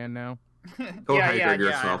can fan now. Go yeah.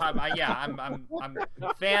 yourself. I'm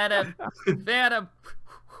fan of.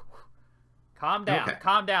 Calm down, Okay.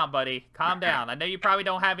 calm down, buddy. Calm down. I know you probably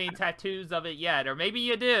don't have any tattoos of it yet, or maybe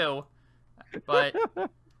you do, but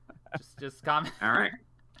just calm. All right.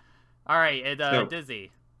 All right, So-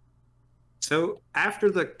 Dizzy. So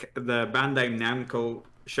after the Bandai Namco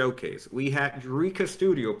showcase, we had Eureka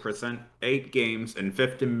Studio present 8 games in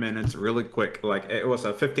 15 minutes, really quick. Like it was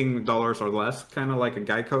a $15 or less, kind of like a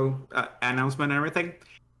Geico announcement and everything.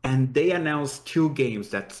 And they announced 2 games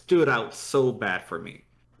that stood out so bad for me.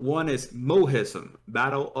 One is Mohism,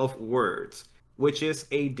 Battle of Words, which is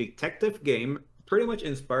a detective game, pretty much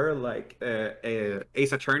inspired like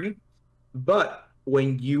Ace Attorney, but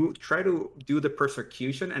when you try to do the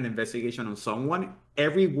persecution and investigation on someone,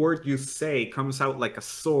 every word you say comes out like a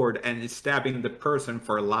sword and is stabbing the person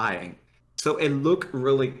for lying. So it looked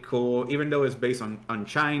really cool, even though it's based on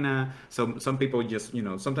China. So some people just,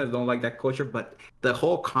 sometimes don't like that culture, but the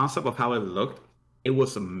whole concept of how it looked, it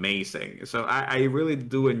was amazing. So I really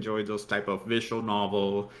do enjoy those type of visual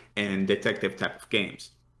novel and detective type of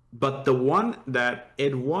games. But the one that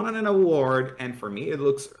it won an award, and for me it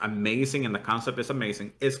looks amazing and the concept is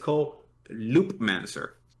amazing, is called Loopmancer.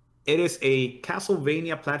 It is a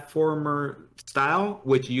Castlevania platformer style,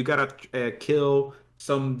 which you gotta kill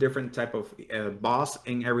some different type of boss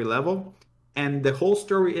in every level. And the whole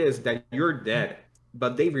story is that you're dead,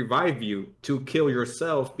 but they revive you to kill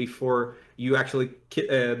yourself before you actually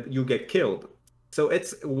you get killed. So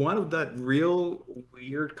it's one of that real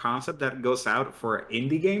weird concept that goes out for an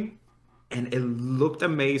indie game, and it looked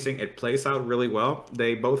amazing. It plays out really well.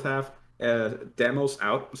 They both have demos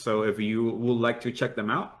out, so if you would like to check them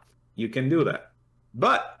out, you can do that.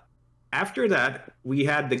 But after that, we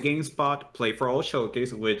had the GameSpot Play for All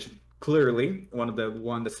showcase, which clearly one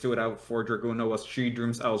that stood out for Dragoona was She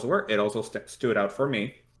Dreams Elsewhere. It also stood out for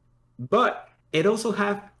me. But it also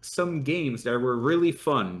had some games that were really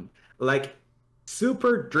fun, like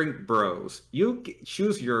Super Drink Bros. You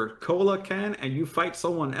choose your cola can and you fight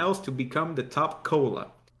someone else to become the top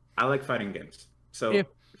cola. I like fighting games. So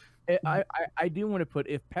I do want to put,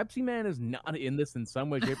 if Pepsi Man is not in this in some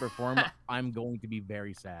way, shape, or form, I'm going to be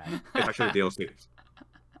very sad. it's actually DLC.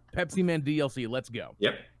 Pepsi Man DLC, let's go.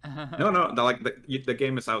 Yep. No, the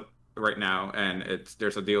game is out right now, and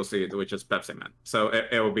there's a DLC which is Pepsi Man. So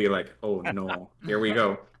it will be like, oh no, here we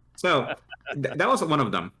go. So that was one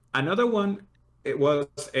of them. Another one, it was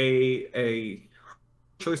a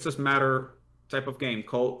Choices Matter type of game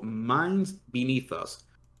called Minds Beneath Us,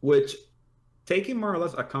 which, taking more or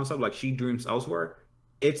less a concept like She Dreams Elsewhere,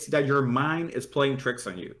 it's that your mind is playing tricks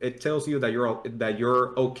on you. It tells you that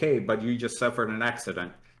you're okay, but you just suffered an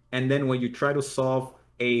accident. And then when you try to solve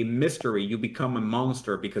a mystery, you become a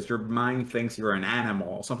monster because your mind thinks you're an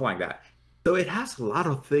animal or something like that. So it has a lot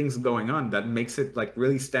of things going on that makes it like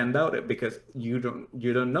really stand out, because you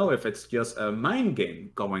don't know if it's just a mind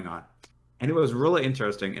game going on. And it was really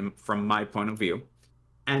interesting from my point of view.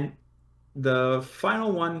 And the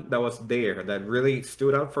final one that was there that really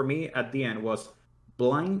stood out for me at the end was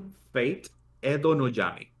Blind Fate Edo no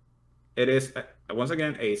Yami. It is once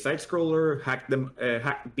again a side scroller,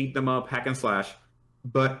 beat them up, hack and slash,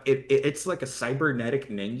 but it's like a cybernetic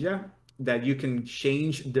ninja that you can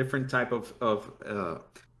change different type of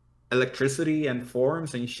electricity and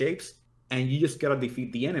forms and shapes, and you just gotta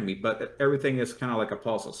defeat the enemy. But everything is kind of like a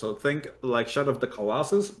puzzle. So think like Shadow of the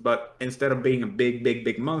Colossus, but instead of being a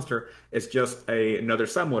big monster, it's just another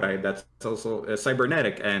samurai that's also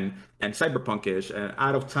cybernetic and cyberpunkish and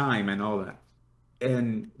out of time and all that.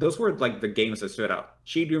 And those were like the games that stood out.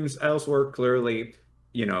 She Dreams Elsewhere, clearly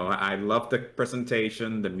you know, I love the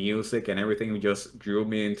presentation, the music, and everything just drew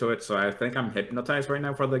me into it. So I think I'm hypnotized right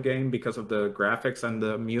now for the game because of the graphics and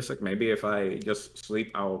the music. Maybe if I just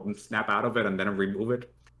sleep, I'll snap out of it and then remove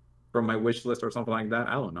it from my wish list or something like that.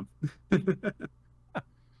 I don't know.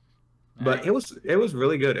 But it was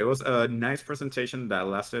really good. It was a nice presentation that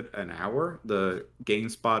lasted an hour, the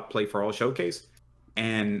GameSpot Play for All showcase,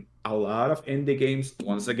 and a lot of indie games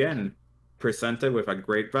once again presented with a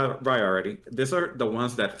great variety. These are the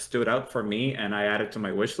ones that stood out for me and I added to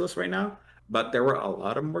my wish list right now, but there were a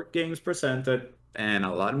lot of more games presented and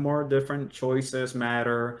a lot more different choices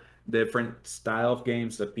matter, different style of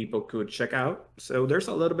games that people could check out. So there's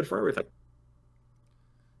a little bit for everything.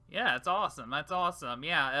 Yeah, that's awesome. That's awesome.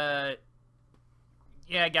 Yeah,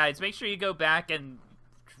 guys, make sure you go back and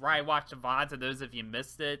try and watch the VODs of those if you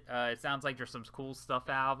missed it. It sounds like there's some cool stuff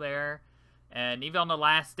out there. And even on the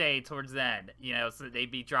last day towards the end, you know, so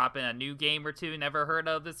they'd be dropping a new game or two never heard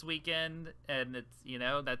of this weekend. And it's, you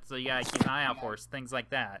know, that's, so you gotta keep an eye out for things like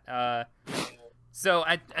that. So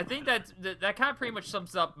I think that kind of pretty much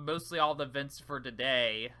sums up mostly all the events for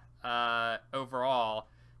today, overall.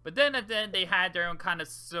 But then at the end, they had their own kind of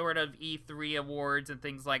sort of E3 awards and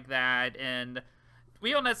things like that. And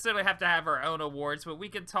we don't necessarily have to have our own awards, but we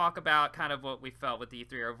can talk about kind of what we felt with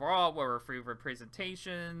E3 overall, what were favorite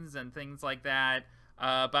presentations and things like that.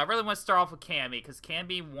 But I really want to start off with Cammy, because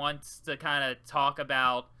Cammy wants to kind of talk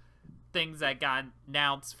about things that got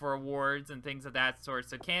announced for awards and things of that sort.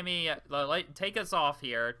 So Cammy, take us off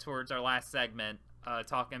here towards our last segment,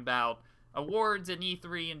 talking about awards and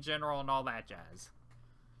E3 in general and all that jazz.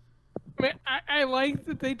 I mean, I like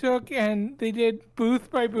that they took and they did booth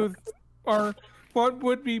by booth, or what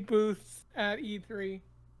would be booths at E3,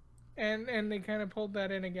 and they kind of pulled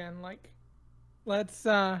that in again. Like, let's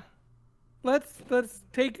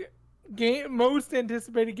take most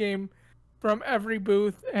anticipated game from every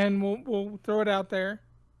booth, and we'll throw it out there.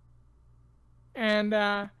 And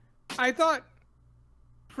I thought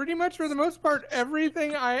pretty much for the most part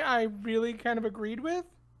everything I really kind of agreed with.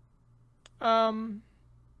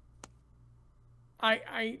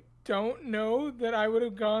 I don't know that I would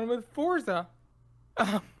have gone with Forza.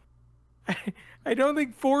 I don't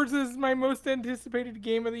think Forza is my most anticipated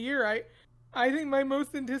game of the year. I think my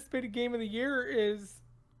most anticipated game of the year is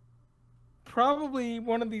probably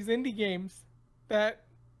one of these indie games that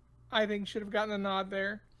I think should have gotten a nod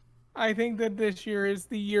there. I think that this year is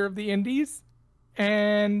the year of the indies,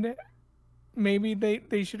 and maybe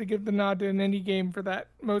they should have given the nod to an indie game for that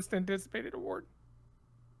most anticipated award.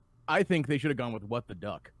 I think they should have gone with What the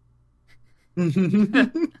Duck.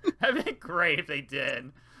 That'd be great if they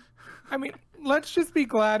did. I mean, let's just be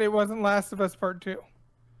glad it wasn't Last of Us Part 2.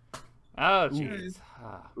 Oh, jeez.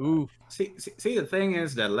 Ooh. See, the thing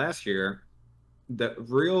is that last year, the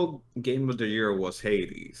real game of the year was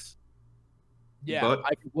Hades. Yeah, But,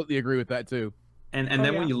 I completely agree with that too. and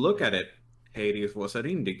then when you look at it, Hades was an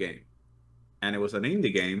indie game. And it was an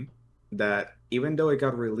indie game that, even though it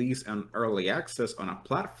got released on early access on a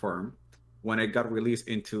platform, when it got released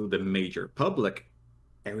into the major public,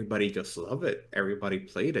 everybody just loved it. Everybody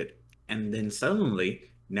played it. And then suddenly,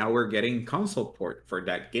 now we're getting console port for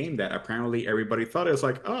that game that apparently everybody thought it was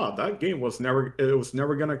like, oh, that game was never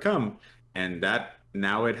gonna come. And that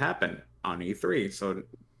now it happened on E3. So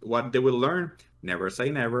what did we learn? Never say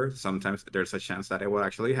never. Sometimes there's a chance that it will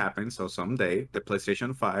actually happen. So someday the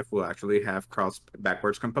PlayStation 5 will actually have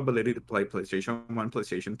backwards compatibility to play PlayStation 1,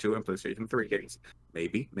 PlayStation 2, and PlayStation 3 games.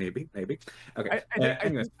 Maybe. Okay.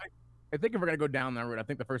 I think if we're gonna go down that route, I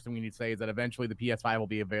think the first thing we need to say is that eventually the PS5 will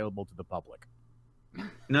be available to the public.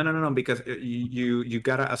 No, because you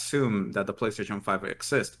gotta assume that the PlayStation 5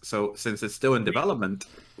 exists. So since it's still in development,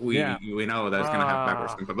 we know that it's gonna have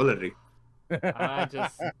backwards compatibility. I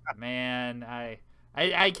just, man,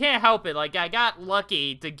 I can't help it. Like, I got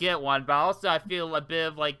lucky to get one, but also I feel a bit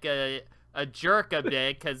of like a jerk a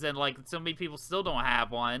bit, because then like so many people still don't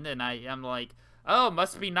have one, and I'm like, oh,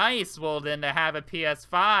 must be nice. Well, then to have a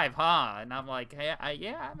PS5, huh? And I'm like, hey,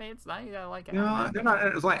 yeah, I mean, it's nice. I like it. No, they're not.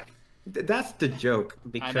 It's like that's the joke,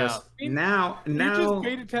 because now You're just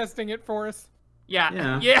beta testing it for us.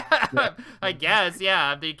 Yeah. I guess,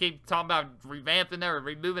 yeah. They keep talking about revamping it or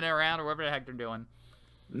removing it around or whatever the heck they're doing.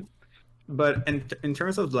 But in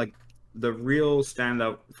terms of like the real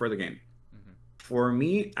standout for the game, for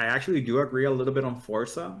me, I actually do agree a little bit on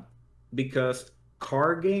Forza, because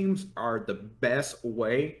car games are the best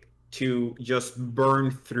way to just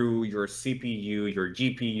burn through your CPU, your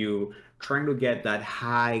GPU, trying to get that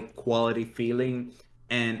high quality feeling.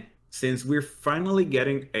 And since we're finally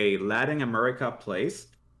getting a Latin America place,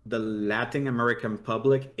 the Latin American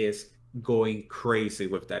public is going crazy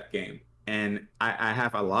with that game. And I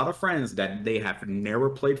have a lot of friends that they have never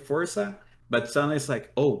played Forza, but suddenly it's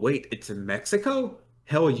like, oh wait, it's in Mexico?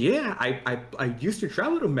 Hell yeah! I used to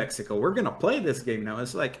travel to Mexico. We're gonna play this game now.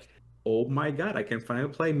 It's like, oh my god, I can finally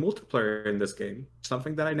play multiplayer in this game.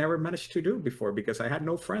 Something that I never managed to do before because I had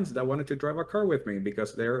no friends that wanted to drive a car with me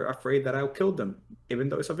because they're afraid that I'll kill them, even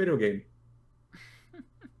though it's a video game.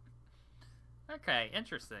 Okay,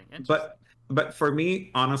 interesting. But for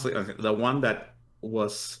me, honestly, okay, the one that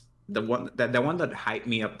was the one that hyped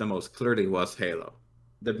me up the most clearly was Halo.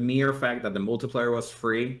 The mere fact that the multiplayer was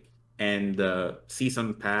free and the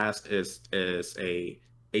season pass is a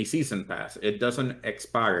season pass. It doesn't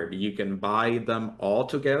expire. You can buy them all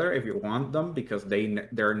together if you want them because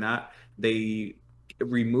they're not they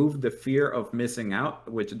remove the fear of missing out,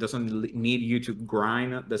 which doesn't need you to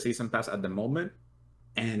grind the season pass at the moment.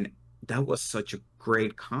 And that was such a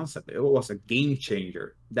great concept. It was a game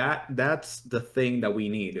changer. That's the thing that we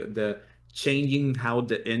need. The changing how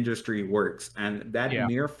the industry works. And that Yeah.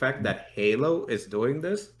 mere fact that Halo is doing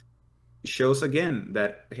this shows again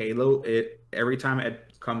that Halo, it every time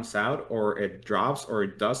it comes out or it drops or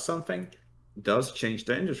it does something, does change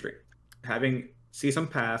the industry. Having season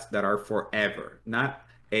pass that are forever, not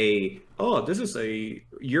this is a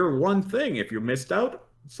year one thing. If you missed out,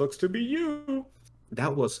 sucks to be you.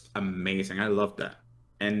 That was amazing. I love that.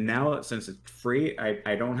 And now since it's free,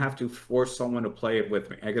 I don't have to force someone to play it with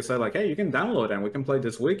me. I can say like, hey, you can download it and we can play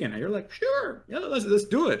this weekend. And you're like, sure, yeah, let's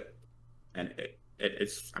do it. And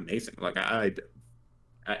it's amazing. Like I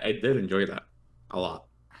did enjoy that a lot.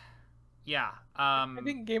 Yeah. I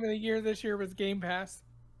think Game of the Year this year was Game Pass.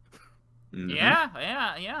 Mhm.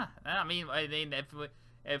 Yeah. I mean,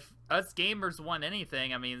 if us gamers want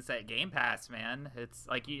anything, I mean, it's that Game Pass, man. It's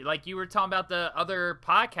like you were talking about the other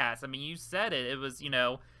podcast. I mean, you said it. It was,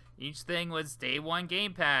 each thing was day one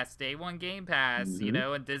Game Pass, you Mhm.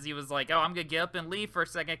 know, and Dizzy was like, oh, I'm gonna get up and leave for a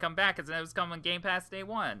second, come back, because then it was coming Game Pass day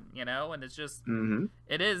one, and it's just, Mhm.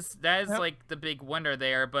 that is like the big winner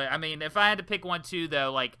there. But I mean, if I had to pick one too,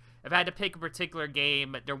 though, like if I had to pick a particular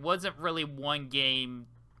game, there wasn't really one game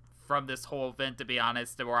from this whole event, to be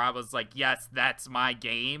honest, where I was like, yes, that's my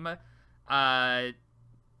game. But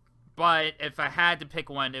if I had to pick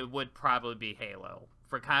one, it would probably be Halo,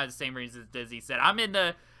 for kind of the same reasons Dizzy said. I'm in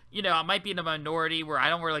the, I might be in the minority where I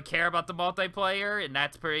don't really care about the multiplayer, and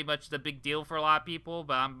that's pretty much the big deal for a lot of people,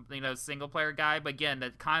 but I'm, a single player guy. But again,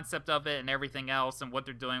 the concept of it and everything else and what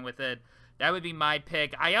they're doing with it, that would be my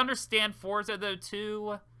pick. I understand Forza, though,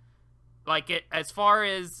 too. Like, as far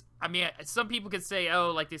as, I mean, some people could say,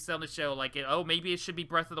 oh, like they said on the show, like, maybe it should be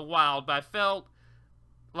Breath of the Wild, but I felt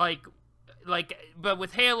like, but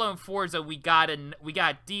with Halo and Forza, we got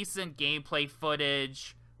decent gameplay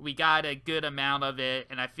footage, we got a good amount of it,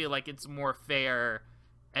 and I feel like it's more fair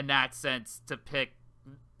in that sense to pick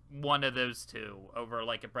one of those two over,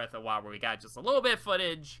 like, a Breath of the Wild, where we got just a little bit of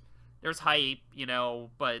footage, there's hype,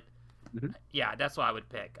 but Mhm. yeah, that's what I would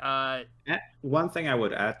pick. One thing I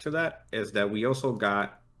would add to that is that we also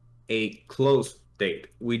got a close date.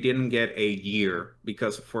 We didn't get a year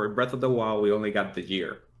because for Breath of the Wild, we only got the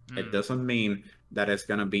year. It doesn't mean that it's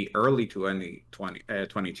going to be early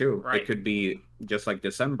 2022. Right. It could be just like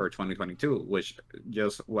December 2022, which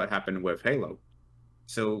just what happened with Halo.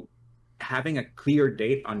 So having a clear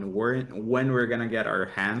date on when we're going to get our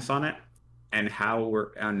hands on it and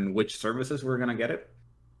and which services we're going to get it,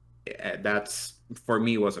 that's for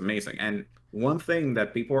me was amazing. And one thing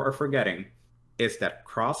that people are forgetting is that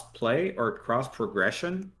cross play or cross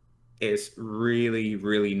progression is really,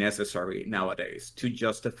 really necessary nowadays to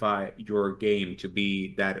justify your game to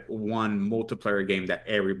be that one multiplayer game that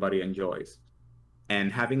everybody enjoys.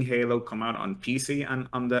 And having Halo come out on PC and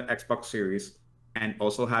on the Xbox Series, and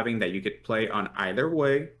also having that you could play on either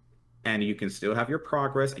way, and you can still have your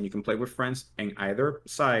progress, and you can play with friends in either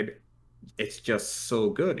side. It's just so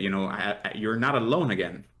good. You're not alone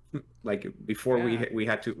again, like before Yeah. we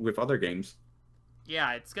had to with other games.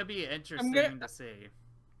 Yeah, it's gonna be interesting to see.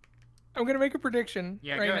 I'm gonna make a prediction.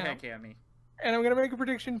 Yeah, right go now. ahead, Cammy. And I'm gonna make a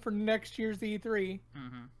prediction for next year's E3.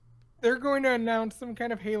 Mm-hmm. They're going to announce some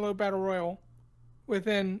kind of Halo Battle Royale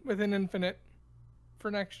within Infinite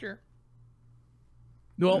for next year.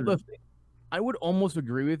 Well, I would almost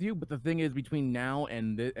agree with you, but the thing is, between now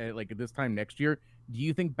and this time next year, do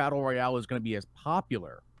you think Battle Royale is going to be as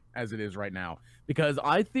popular as it is right now? Because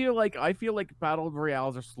I feel like Battle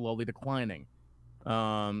Royales are slowly declining.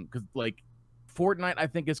 Because like Fortnite, I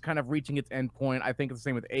think is kind of reaching its end point. I think it's the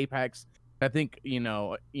same with Apex. I think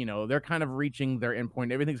they're kind of reaching their end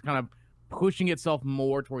point. Everything's kind of pushing itself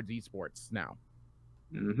more towards esports now.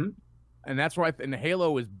 Mm-hmm. And that's where and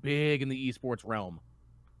Halo is big in the esports realm.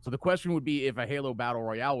 So the question would be if a Halo Battle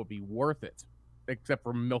Royale would be worth it, except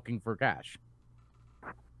for milking for cash.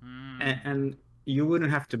 And you wouldn't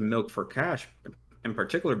have to milk for cash in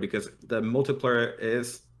particular, because the multiplayer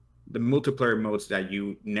modes that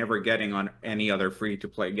you never getting on any other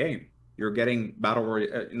free-to-play game. You're getting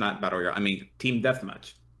not Battle Royale, I mean Team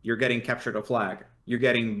Deathmatch. You're getting Capture the Flag. You're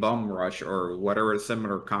getting Bomb Rush, or whatever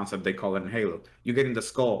similar concept they call it in Halo. You're getting the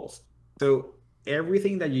skulls. So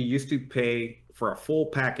everything that you used to pay for a full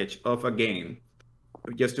package of a game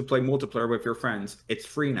just to play multiplayer with your friends, it's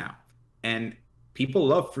free now. And people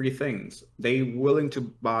love free things. They're willing to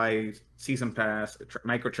buy season pass,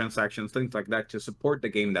 microtransactions, things like that to support the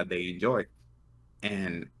game that they enjoy.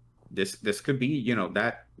 And this could be, you know,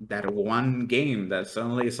 that one game that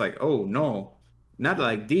suddenly it's like, oh no, not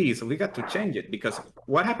like these. We got to change it, because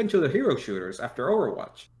what happened to the hero shooters after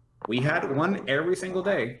Overwatch? We had one every single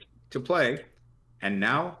day to play, and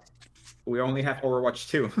now we only have Overwatch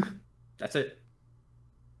 2. That's it.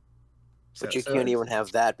 But you can't even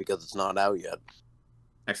have that because it's not out yet.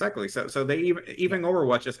 Exactly. So they even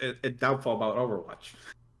Overwatch is doubtful about Overwatch.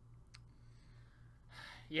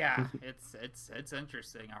 Yeah, it's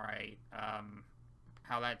interesting. All right,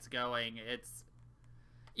 how that's going.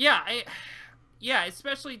 Yeah,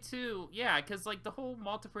 especially too. Yeah, because like the whole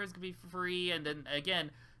multiplayer is gonna be free, and then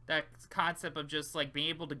again that concept of just like being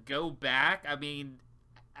able to go back. I mean,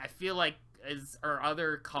 I feel like are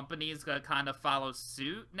other companies gonna kind of follow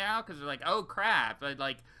suit now, because they're like, oh crap,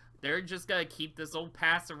 like they're just gonna keep this old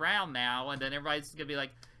pass around now, and then everybody's gonna be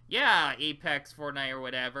like, yeah, Apex, Fortnite, or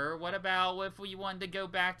whatever. What about if we wanted to go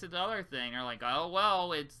back to the other thing? Or like, oh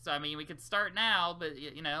well, I mean, we could start now, but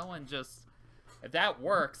you know, and just if that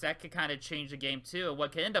works, that could kind of change the game too.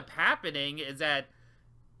 What could end up happening is that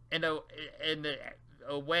in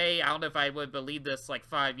a way, I don't know if I would believe this like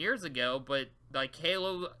 5 years ago, but like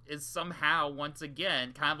Halo is somehow once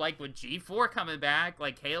again, kind of like with G4 coming back,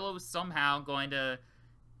 like Halo is somehow going to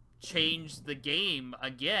change the game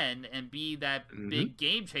again and be that big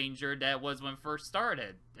game changer that was when it first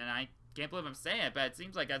started. And I can't believe I'm saying it, but it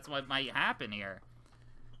seems like that's what might happen here.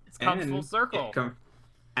 It's come full circle.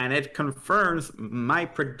 And it confirms my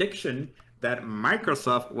prediction that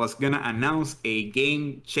Microsoft was going to announce a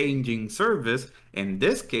game-changing service. In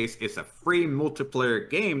this case, it's a free multiplayer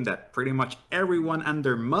game that pretty much everyone and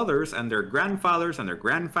their mothers and their grandfathers and their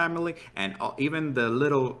grandfamily and even the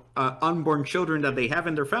little unborn children that they have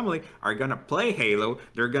in their family are going to play Halo.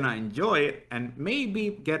 They're going to enjoy it and maybe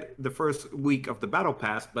get the first week of the Battle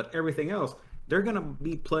Pass, but everything else, they're going to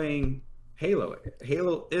be playing Halo.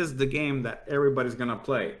 Halo is the game that everybody's gonna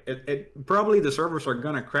play. It probably the servers are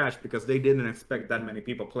gonna crash because they didn't expect that many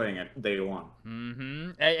people playing it day one.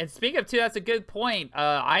 And speaking of two, that's a good point.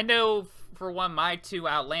 I know for one, my two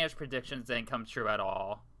outlandish predictions didn't come true at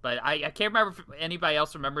all. But I can't remember if anybody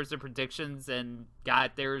else remembers their predictions and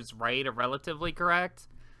got theirs right or relatively correct.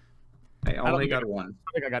 I only got one. I don't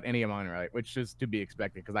think I got any of mine right, which is to be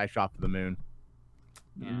expected because I shot for the moon.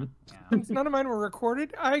 Yeah. Since none of mine were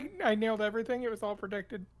recorded, I nailed everything. It was all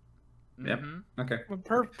predicted. Yep. Okay.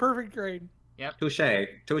 Perfect grade. Yep. Touche.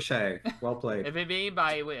 Well played. If it be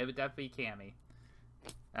anybody, it would definitely be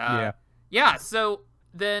Cammy. Yeah. So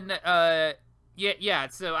then,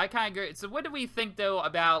 so I kind of agree. So what do we think though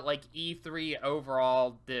about like E3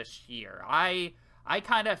 overall this year? I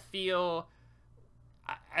kind of feel,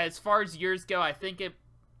 as far as years go, I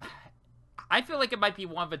feel like it might be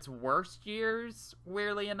one of its worst years,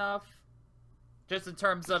 weirdly enough. Just in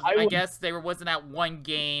terms of, I guess there wasn't that one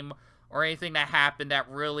game or anything that happened that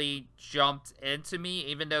really jumped into me,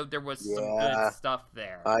 even though there was some good stuff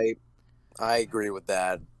there. I agree with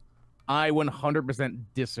that. I 100%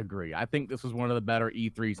 disagree. I think this was one of the better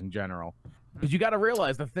E3s in general. Because you got to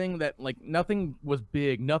realize the thing that, like, nothing was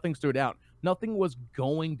big, nothing stood out, nothing was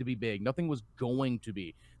going to be big, nothing was going to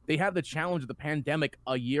be. They had the challenge of the pandemic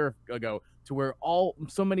a year ago to where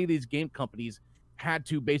so many of these game companies had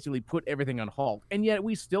to basically put everything on halt. And yet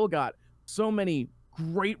we still got so many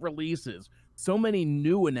great releases, so many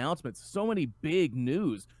new announcements, so many big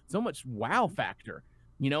news, so much wow factor,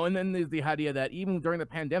 you know, and then there's the idea that even during the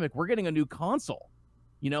pandemic, we're getting a new console.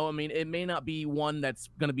 You know, I mean, it may not be one that's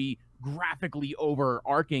going to be graphically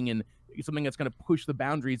overarching and something that's going to push the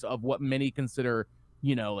boundaries of what many consider,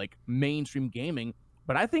 you know, like mainstream gaming.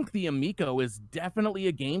 But I think the Amico is definitely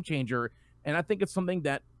a game changer, and I think it's something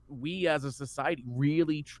that we as a society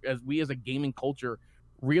really, as a gaming culture,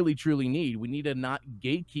 really truly need. We need to not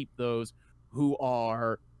gatekeep those who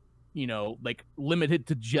are, you know, like limited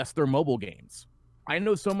to just their mobile games. I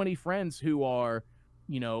know so many friends who are,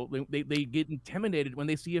 you know, they get intimidated when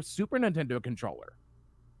they see a Super Nintendo controller.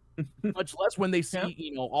 much less when they see, Yeah.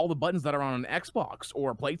 you know, all the buttons that are on an Xbox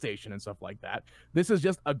or PlayStation and stuff like that. This is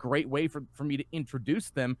just a great way for me to introduce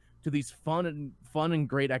them to these fun and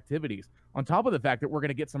great activities. On top of the fact that we're going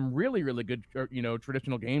to get some really, really good, you know,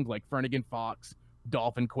 traditional games like Fernigan Fox,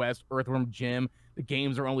 Dolphin Quest, Earthworm Jim. The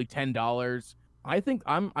games are only $10. I think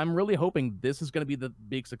I'm really hoping this is going to be the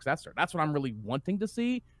big successor. That's what I'm really wanting to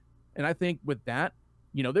see. And I think with that,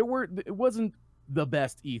 you know, it wasn't the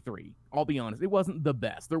best E3. I'll be honest. It wasn't the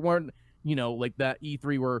best. There weren't, you know, like that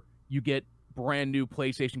E3 where you get brand new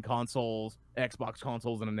PlayStation consoles, Xbox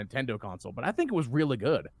consoles, and a Nintendo console. But I think it was really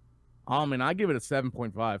good. And I give it a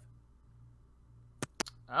 7.5.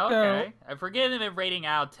 Okay. If we're giving it rating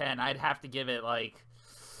out of 10, I'd have to give it like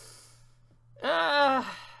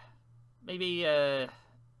maybe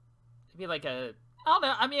like a, I don't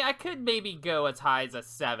know. I mean, I could maybe go as high as a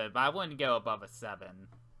 7, but I wouldn't go above a 7.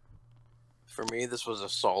 For me, this was a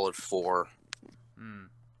solid 4.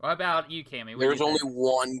 What about you, Cammy? There was only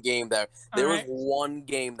one game that Alright. one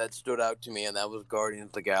game that stood out to me, and that was Guardians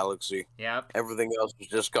of the Galaxy. Yep. Everything else was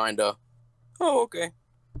just kind of, oh, okay.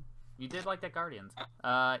 You did like that Guardians.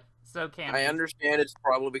 So Cammy. I understand it's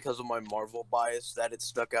probably because of my Marvel bias that it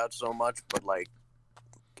stuck out so much, but like,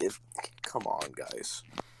 come on, guys.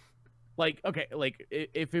 Like, okay, like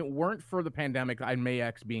if it weren't for the pandemic, I may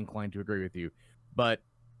actually be inclined to agree with you. But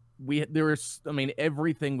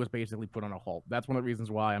everything was basically put on a halt. That's one of the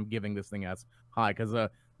reasons why I'm giving this thing as high, because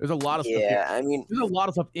there's a lot of stuff. Yeah, I mean, there's a lot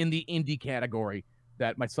of stuff in the indie category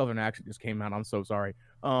that my southern accent just came out. I'm so sorry.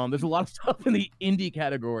 There's a lot of stuff in the indie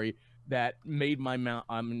category that made my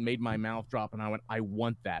mouth drop, and I went, I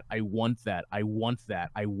want that. I want that. I want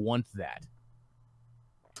that. I want that.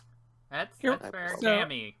 That's Here- fair, so-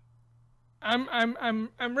 Cammy.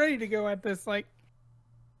 I'm ready to go at this. Like,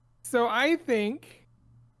 so I think,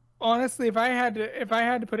 honestly, if I had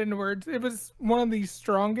to put it into words, it was one of the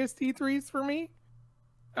strongest E3s for me.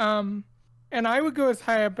 And I would go as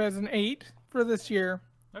high up as an 8 for this year,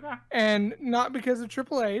 Okay. and not because of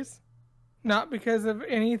AAA's, not because of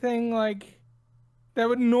anything like that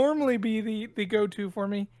would normally be the go-to for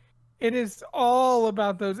me. It is all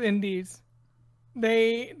about those indies.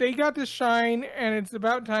 They got to shine, and it's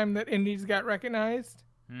about time that indies got recognized.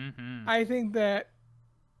 Mm-hmm. I think that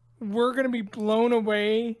we're going to be blown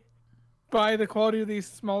away by the quality of these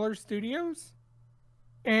smaller studios.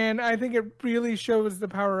 And I think it really shows the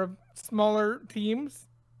power of smaller teams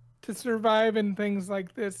to survive in things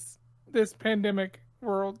like this pandemic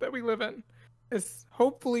world that we live in. This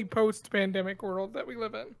hopefully post-pandemic world that we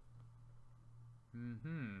live in.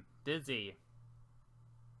 Mm-hmm. Dizzy.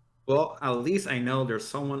 Well, at least I know there's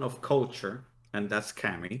someone of culture, and that's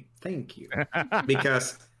Cammy. Thank you.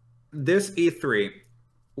 Because this E3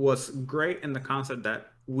 was great in the concept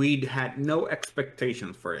that we had no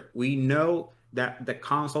expectations for it. We know that the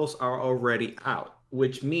consoles are already out,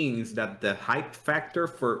 which means that the hype factor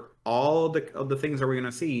for all of the things that we're going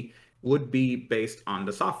to see would be based on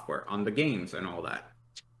the software, on the games and all that.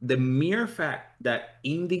 The mere fact that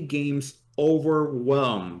indie games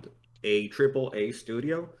overwhelmed a AAA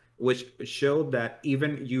studio, which showed that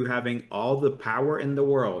even you having all the power in the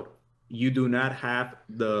world, you do not have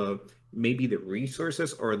maybe the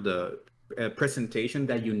resources or the presentation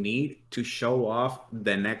that you need to show off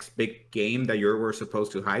the next big game that you were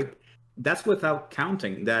supposed to hype. That's without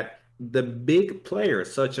counting that the big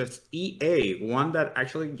players such as EA, one that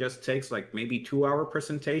actually just takes like maybe 2-hour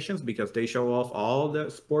presentations because they show off all the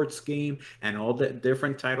sports game and all the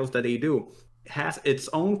different titles that they do, has its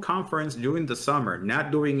own conference during the summer, not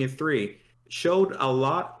doing E3, showed a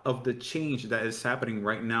lot of the change that is happening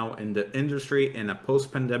right now in the industry in a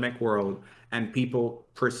post-pandemic world and people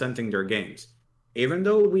presenting their games. Even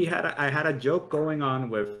though I had a joke going on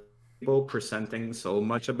with people presenting so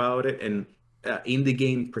much about it and indie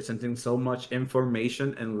game presenting so much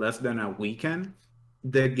information in less than a weekend,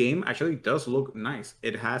 the game actually does look nice.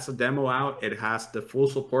 It has a demo out, it has the full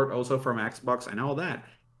support also from Xbox and all that.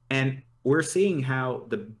 And we're seeing how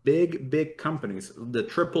the big companies, the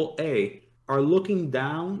AAA, are looking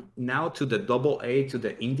down now to the AA, to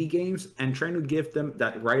the indie games, and trying to give them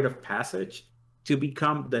that rite of passage to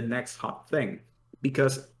become the next hot thing.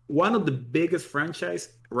 Because one of the biggest franchise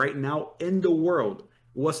right now in the world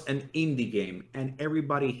was an indie game, and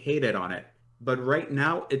everybody hated on it. But right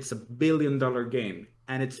now, it's $1 billion game,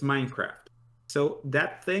 and it's Minecraft. So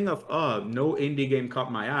that thing of, no indie game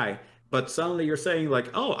caught my eye, but suddenly you're saying like,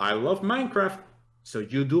 oh, I love Minecraft. So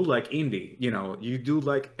you do like indie, you do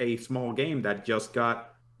like a small game that just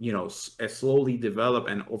got, slowly developed,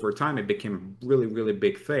 and over time it became a really, really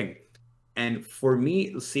big thing. And for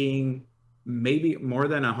me, seeing maybe more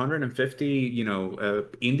than 150,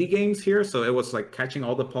 indie games here. So it was like catching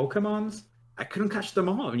all the Pokemons. I couldn't catch them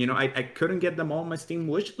all. I couldn't get them all on my Steam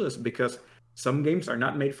wish list because some games are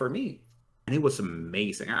not made for me. And it was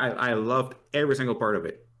amazing. I loved every single part of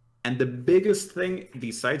it. And the biggest thing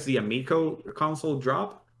besides the Amico console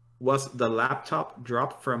drop was the laptop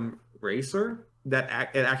drop from Razer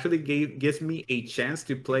it actually gives me a chance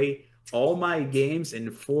to play all my games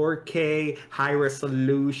in 4K, high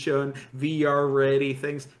resolution, VR ready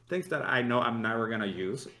things that I know I'm never gonna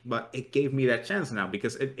use, but it gave me that chance now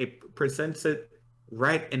because it presents it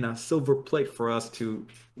right in a silver plate for us to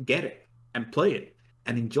get it and play it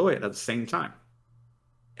and enjoy it at the same time.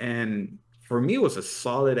 And for me, it was a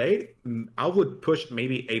solid 8. I would push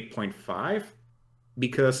maybe 8.5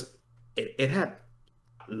 because it had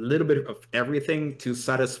a little bit of everything to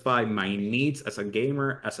satisfy my needs as a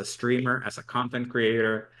gamer, as a streamer, as a content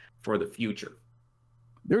creator for the future.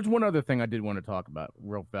 There's one other thing I did want to talk about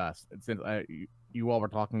real fast. Since you all were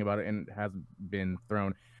talking about it and it hasn't been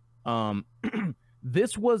thrown.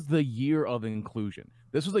 This was the year of inclusion.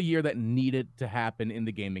 This was a year that needed to happen in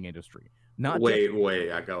the gaming industry. Not way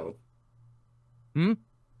ago.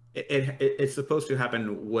 It's supposed to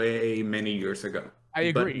happen way many years ago. I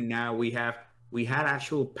agree. But now we had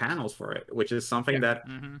actual panels for it, which is something that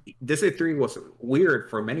this E3 was weird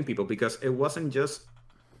for many people because it wasn't just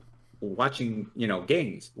watching,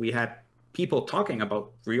 games. We had people talking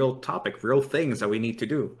about real things that we need to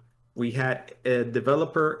do. We had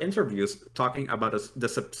developer interviews talking about the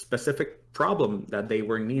specific problem that they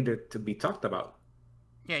were needed to be talked about.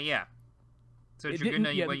 Yeah. So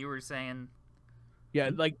Dragoona, what you were saying.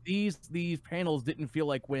 Yeah, like these panels didn't feel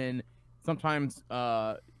like when sometimes when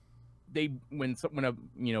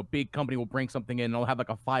a big company will bring something in and they'll have like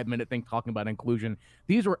a 5-minute thing talking about inclusion.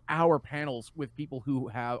 These were our panels with people who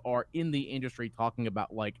are in the industry talking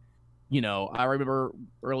about I remember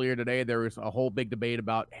earlier today there was a whole big debate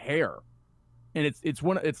about hair. And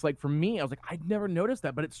it's like for me, I was like, I'd never noticed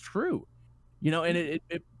that, but it's true. And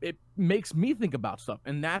it makes me think about stuff.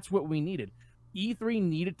 And that's what we needed. E3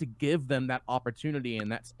 needed to give them that opportunity and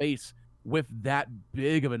that space with that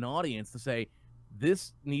big of an audience to say,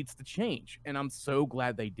 this needs to change. And I'm so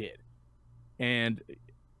glad they did. And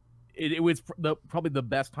it was probably the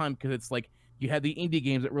best time because it's like you had the indie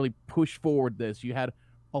games that really push forward this. You had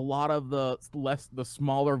a lot of the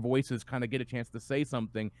smaller voices kind of get a chance to say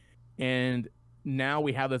something. And now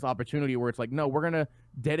we have this opportunity where it's like, no, we're going to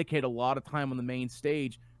dedicate a lot of time on the main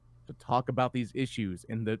stage to talk about these issues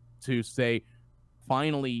and to say,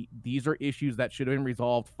 finally, these are issues that should have been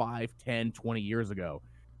resolved 5, 10, 20 years ago.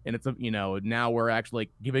 And it's, now we're actually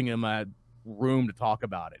giving them a room to talk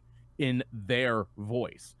about it in their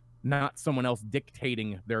voice, not someone else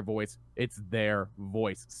dictating their voice. It's their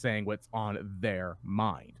voice saying what's on their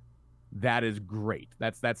mind. That is great.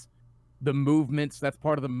 That's the movements. That's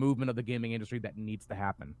part of the movement of the gaming industry that needs to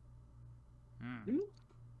happen.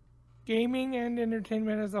 Gaming and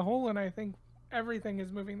entertainment as a whole, and I think everything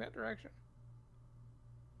is moving that direction.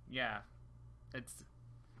 Yeah, it's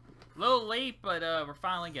a little late, but we're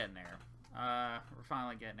finally getting there.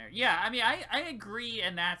 Yeah, I mean, I agree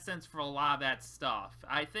in that sense for a lot of that stuff.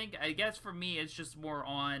 I guess for me, it's just more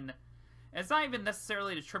on... It's not even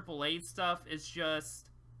necessarily the AAA stuff. It's just...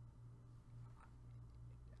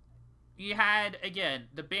 You had, again,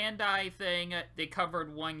 the Bandai thing. They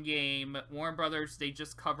covered one game. Warner Brothers, they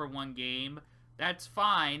just cover one game. That's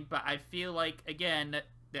fine, but I feel like, again...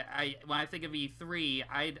 when I think of E3,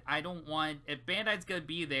 I don't want... If Bandai's gonna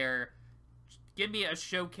be there, give me a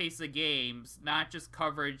showcase of games, not just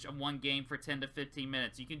coverage of one game for 10 to 15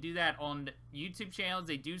 minutes. You can do that on YouTube channels.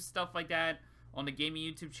 They do stuff like that on the gaming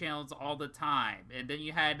YouTube channels all the time. And then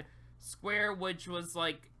you had Square, which was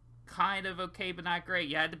like kind of okay, but not great.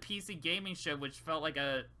 You had the PC Gaming Show, which felt like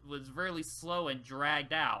was really slow and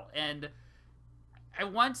dragged out. And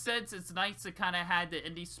in one sense, it's nice to kind of had the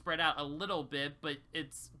indies spread out a little bit, but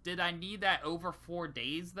did I need that over 4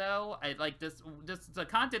 days, though? The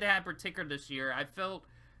content I had in particular this year, I felt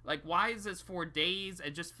like, why is this 4 days?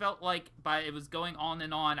 It just felt like it was going on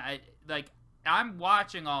and on. I'm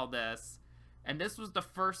watching all this, and this was the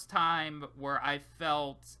first time where I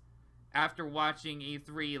felt, after watching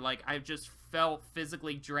E3, like I just felt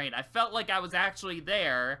physically drained. I felt like I was actually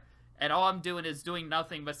there, and all I'm doing is doing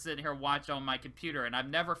nothing but sitting here watching on my computer. And I've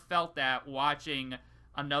never felt that watching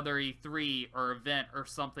another E3 or event or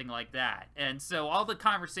something like that. And so all the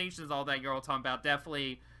conversations, all that you're all talking about,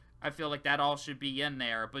 definitely, I feel like that all should be in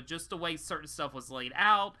there. But just the way certain stuff was laid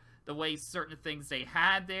out, the way certain things they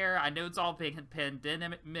had there. I know it's all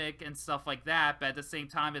pandemic and stuff like that, but at the same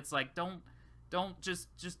time, it's like, don't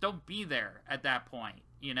just don't be there at that point,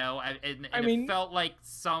 you know. And I mean, it felt like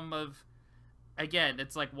some of, again,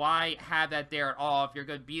 it's like, why have that there at all if you're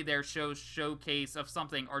going to be there, showcase of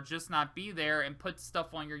something, or just not be there and put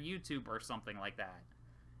stuff on your YouTube or something like that.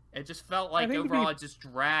 It just felt like overall it just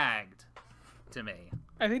dragged to me.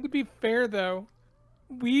 I think to be fair though,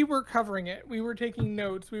 we were covering it. We were taking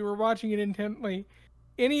notes. We were watching it intently.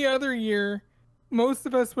 Any other year, most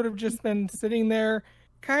of us would have just been sitting there,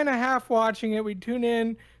 kind of half watching it. We'd tune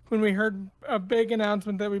in when we heard a big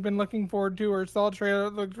announcement that we've been looking forward to, or saw a trailer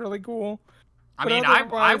that looked really cool. I mean,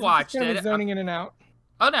 I watched it. Zoning in and out.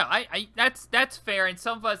 Oh no, I that's fair. And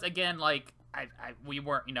some of us, again, like we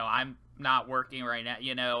weren't, you know, I'm not working right now,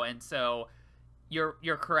 you know, and so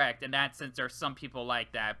you're correct in that sense. There's some people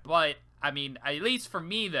like that, but I mean, at least for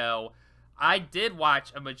me though, I did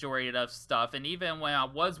watch a majority of stuff, and even when I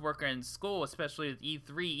was working in school, especially with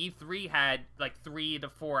E3 had like 3 to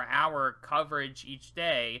 4 hour coverage each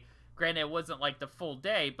day. Granted, it wasn't like the full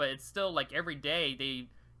day, but it's still like every day they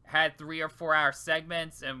had 3 or 4 hour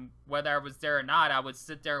segments, and whether I was there or not, I would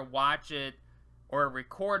sit there and watch it or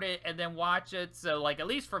record it and then watch it. So like, at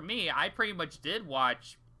least for me, I pretty much did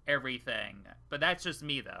watch everything, but that's just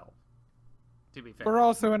me though, to be fair. We're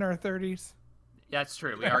also in our 30s. That's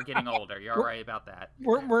true. We are getting older. You're right about that.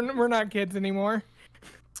 We're not kids anymore.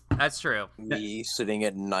 That's true. Me sitting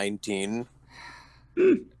at 19.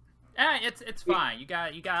 Yeah, it's fine. You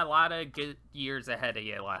got a lot of good years ahead of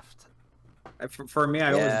you left. For me,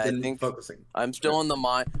 I always been focusing. I'm still in the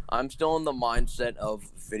mindset of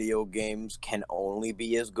video games can only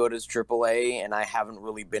be as good as AAA, and I haven't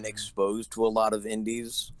really been exposed to a lot of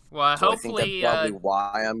indies. Well, so hopefully, I think that's probably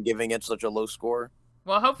why I'm giving it such a low score.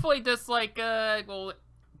 Well, hopefully this like will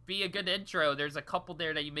be a good intro. There's a couple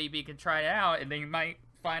there that you maybe can try out, and then you might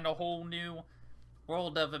find a whole new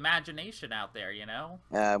world of imagination out there, you know?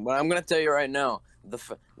 But I'm gonna tell you right now,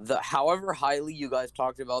 the however highly you guys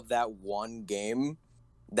talked about that one game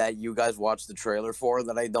that you guys watched the trailer for,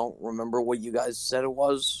 that I don't remember what you guys said it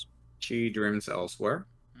was. She Dreams Elsewhere.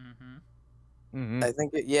 I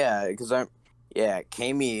think because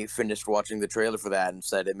Kami finished watching the trailer for that and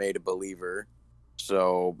said it made a believer.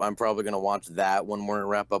 So I'm probably gonna watch that when we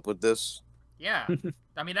wrap up with this. Yeah,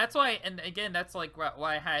 I mean that's why, and again that's like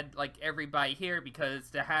why I had like everybody here,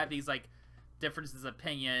 because to have these like differences of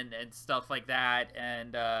opinion and stuff like that,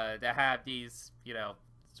 and to have these, you know,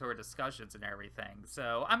 sort of discussions and everything.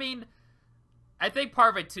 So I mean, I think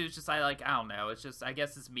part of it too is just I don't know. It's just, I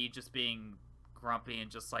guess it's me just being grumpy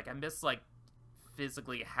and just like I miss like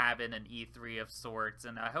physically having an E3 of sorts,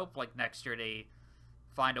 and I hope like next year they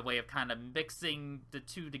find a way of kind of mixing the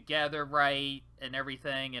two together right and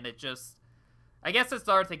everything. And it just, I guess that's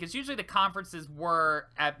the other thing, because usually the conferences were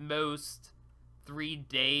at most 3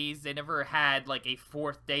 days. They never had like a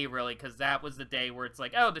 4th day really, because that was the day where it's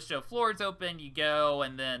like, oh, the show floor is open, you go,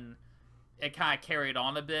 and then it kind of carried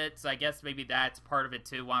on a bit. So I guess maybe that's part of it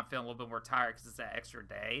too, why I'm feeling a little bit more tired, because it's that extra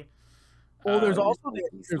day. Well, there's also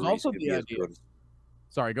the idea.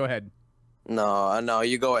 Sorry, go ahead. No,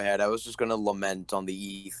 you go ahead. I was just gonna lament on the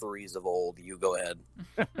E3s of old. You go ahead.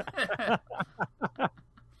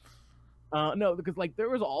 No, because like there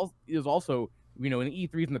was also, you know, in the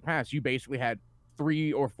E3s in the past, you basically had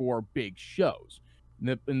 3 or 4 big shows.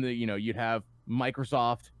 In the you know, you'd have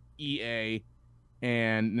Microsoft, EA,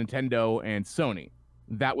 and Nintendo and Sony.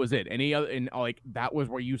 That was it. Any other, and like that was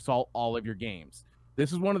where you saw all of your games.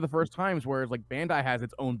 This is one of the first times where it's like Bandai has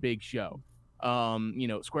its own big show. You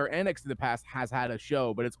know, Square Enix in the past has had a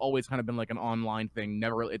show, but it's always kind of been like an online thing.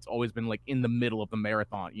 Never, it's always been like in the middle of the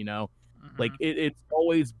marathon, you know? Like it's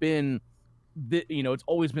always been, it's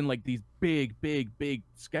always been like these big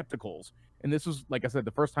skepticals. And this was, like I said,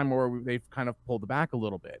 the first time where they've kind of pulled back a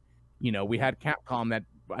little bit. You know, we had Capcom that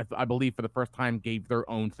I believe for the first time gave their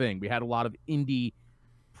own thing. We had a lot of indie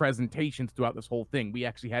presentations throughout this whole thing. We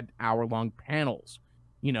actually had hour-long panels.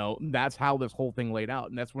 You know, that's how this whole thing laid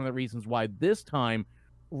out. And that's one of the reasons why this time,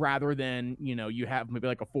 rather than, you know, you have maybe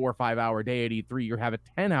like a 4 or 5 hour day at E3, you have a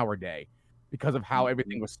 10-hour day because of how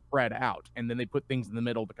everything was spread out. And then they put things in the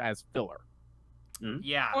middle as filler.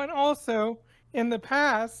 Yeah. And also, in the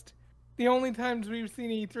past, the only times we've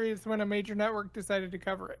seen E3 is when a major network decided to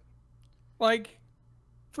cover it. Like,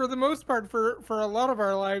 for the most part, for a lot of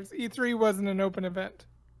our lives, E3 wasn't an open event.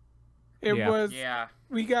 It was,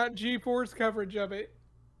 we got G4's coverage of it,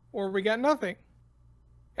 or we got nothing.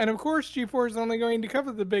 And of course, G4 is only going to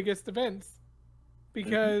cover the biggest events,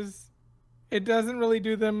 because it doesn't really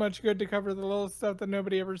do them much good to cover the little stuff that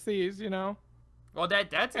nobody ever sees, you know? Well,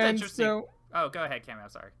 that's interesting. So, oh, go ahead, Cam. I'm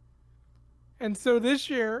sorry. And so this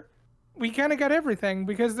year, we kind of got everything,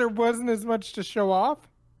 because there wasn't as much to show off.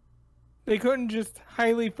 they couldn't just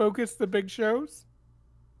highly focus the big shows.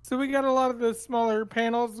 So we got a lot of the smaller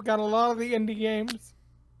panels, got a lot of the indie games.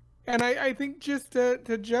 And I think just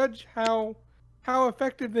to judge how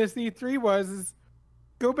effective this E3 was is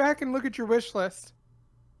go back and look at your wish list.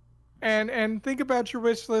 And think about your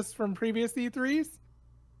wish list from previous E3s.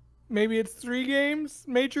 Maybe it's 3 games,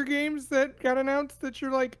 major games that got announced that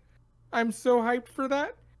you're like, I'm so hyped for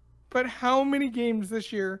that. But how many games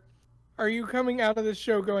this year are you coming out of this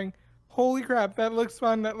show going, holy crap, that looks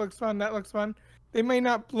fun, that looks fun, that looks fun? They may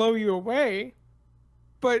not blow you away,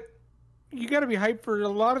 but you got to be hyped for a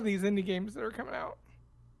lot of these indie games that are coming out.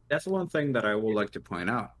 That's one thing that I would like to point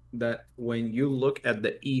out, that when you look at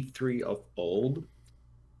the E3 of old,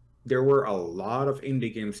 there were a lot of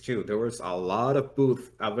indie games too. There was a lot of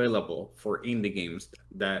booth available for indie games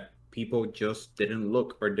that people just didn't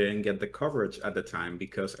look or didn't get the coverage at the time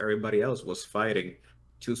because everybody else was fighting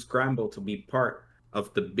to scramble to be part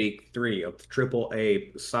of the big 3, of the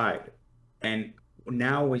AAA side. And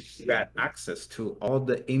now we got access to all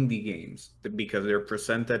the indie games because they're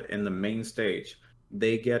presented in the main stage.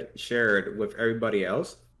 They get shared with everybody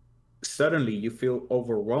else. Suddenly you feel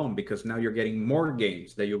overwhelmed because now you're getting more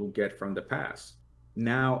games that you will get from the past.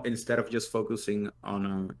 Now, instead of just focusing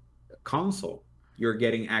on a console, you're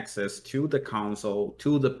getting access to the console,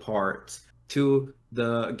 to the parts, to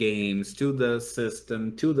the games, to the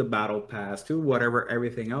system, to the battle pass, to whatever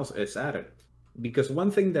everything else is added. Because one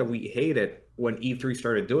thing that we hated when E3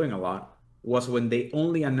 started doing a lot was when they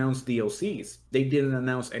only announced DLCs. They didn't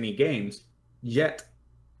announce any games, yet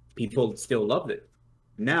people still loved it.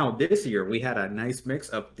 Now, this year, we had a nice mix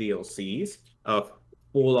of DLCs, of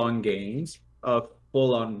full-on games, of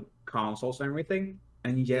full-on consoles and everything,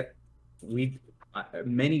 and yet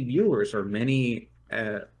many viewers or many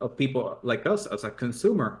of people like us as a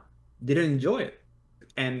consumer didn't enjoy it.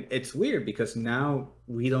 And it's weird because now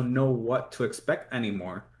we don't know what to expect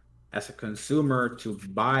anymore as a consumer to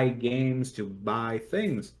buy games, to buy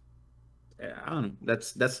things. I don't know.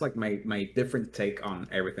 That's like my different take on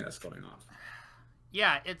everything that's going on.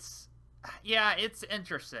 Yeah, it's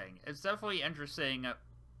interesting. It's definitely interesting,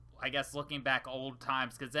 I guess, looking back old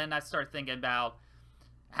times, because then I start thinking about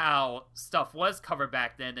how stuff was covered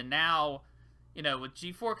back then, and now, you know, with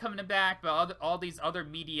G4 coming back, but all these other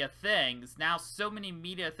media things, now so many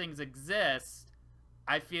media things exist,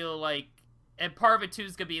 I feel like, and part of it too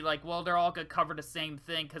is going to be like, well, they're all going to cover the same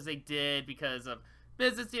thing because they did, because of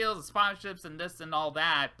business deals and sponsorships and this and all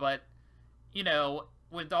that, but, you know,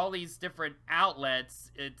 with all these different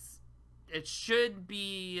outlets, it should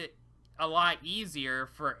be a lot easier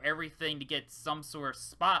for everything to get some sort of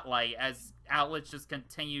spotlight as outlets just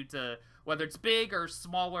continue to, whether it's big or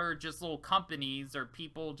smaller, just little companies or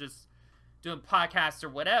people just doing podcasts or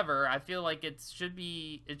whatever. I feel like it should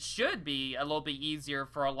be a little bit easier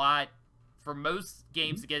for most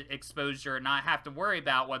games to get exposure and not have to worry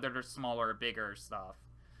about whether they're smaller or bigger stuff.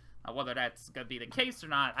 Whether that's going to be the case or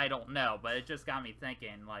not, I don't know, but it just got me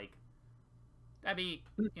thinking, like, that'd be,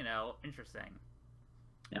 you know, interesting.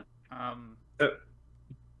 Yeah.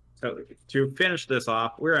 So to finish this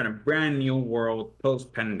off, we're in a brand new world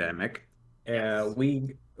post-pandemic. Yes.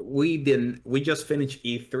 We just finished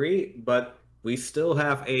E3, but we still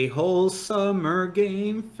have a whole summer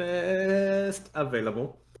game fest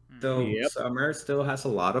available. So summer still has a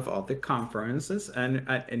lot of other conferences and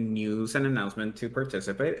news and announcement to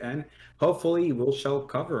participate, and hopefully we'll shall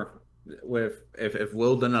cover with if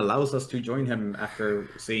Wilden allows us to join him after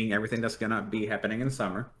seeing everything that's gonna be happening in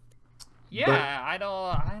summer. Yeah, but I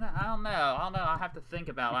don't know. I have to think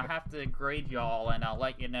about it. I have to grade y'all, and I'll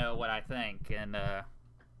let you know what I think, and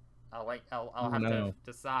I'll have to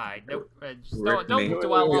decide. Don't dwell on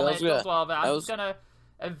it. Don't dwell on it. I'm just gonna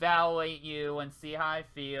evaluate you and see how I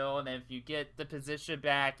feel, and if you get the position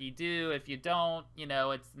back, you do. If you don't, you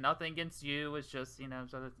know, it's nothing against you. It's just, you know,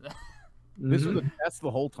 this was a test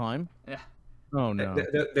the whole time. Yeah. Oh no.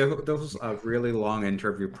 That was a really long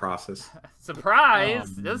interview process.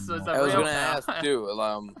 Surprise! This was a I was real... gonna ask too.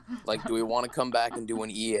 Like, do we want to come back and do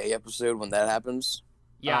an EA episode when that happens?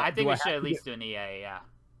 Yeah, I think we should at least do an EA. Yeah.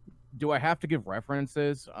 Do I have to give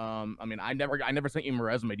references? I mean, I never sent you my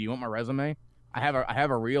resume. Do you want my resume? I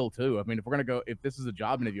have a reel too. I mean, if this is a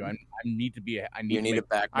job interview, I need a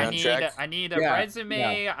background check. I need a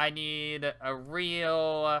resume. Yeah. I need a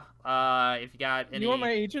reel. If you got any, you want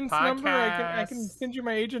my agent's podcasts. number? I can send you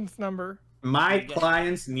my agent's number. My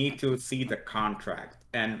clients need to see the contract,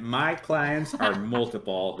 and my clients are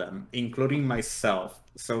multiple of them, including myself.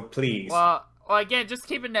 So please. Well, Well, again, just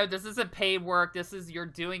keep it note. This isn't paid work. This is you're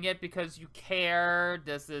doing it because you care.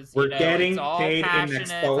 This is We're getting it's all paid in passionate.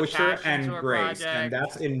 It's a exposure passion and to a grace, and project.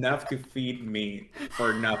 that's enough to feed me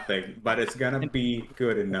for nothing. But it's gonna be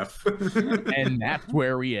good enough. And that's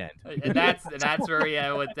where we end. And that's where we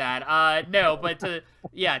end with that. No, but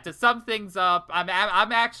to sum things up, I'm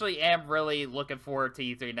actually am really looking forward to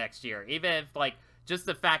E3 next year. Even if like just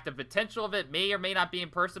the fact the potential of it may or may not be in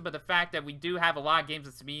person, but the fact that we do have a lot of games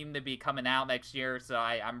that seem to be coming out next year, so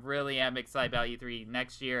I'm really excited about E3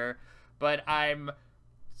 next year. But I'm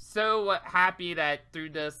so happy that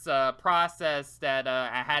through this process that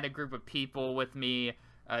I had a group of people with me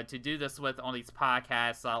to do this with on these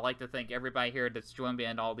podcasts. So I'd like to thank everybody here that's joined me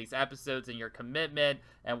in all these episodes and your commitment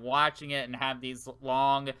and watching it and have these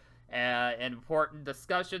long and important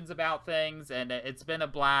discussions about things, and it's been a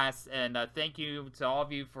blast, and thank you to all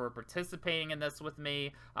of you for participating in this with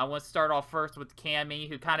me. I want to start off first with Cammy,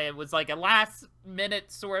 who kind of was like a last minute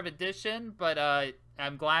sort of addition, but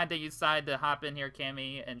I'm glad that you decided to hop in here,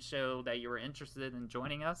 Cammy, and show that you were interested in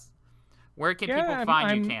joining us. Where can people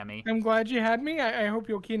find you, Cammy? I'm glad you had me. I hope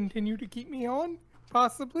you'll continue to keep me on,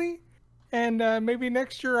 possibly, and maybe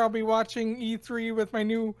next year I'll be watching E3 with my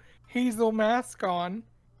new Hazel mask on.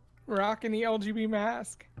 Rocking the LGB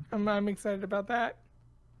mask. I'm excited about that.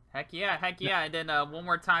 Heck yeah. And then one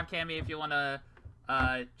more time, Cammy, if you want to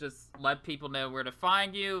just let people know where to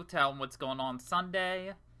find you, tell them what's going on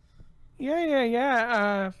Sunday.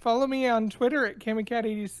 Yeah. Follow me on Twitter at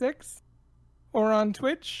CammyCat86 or on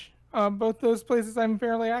Twitch. Both those places I'm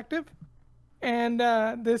fairly active. And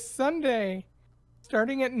this Sunday,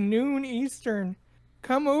 starting at noon Eastern,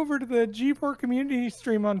 come over to the G4 community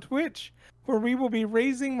stream on Twitch, where we will be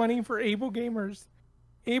raising money for Able Gamers.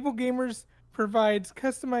 Able Gamers provides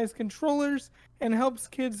customized controllers and helps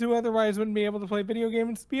kids who otherwise wouldn't be able to play video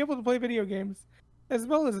games be able to play video games, as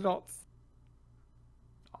well as adults.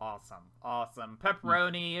 Awesome.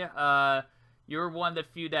 Pepperoni, you're one of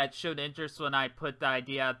the few that showed interest when I put the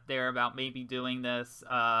idea out there about maybe doing this,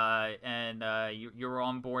 and you were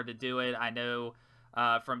on board to do it. I know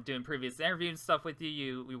from doing previous interviews and stuff with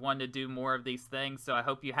you, we wanted to do more of these things, so I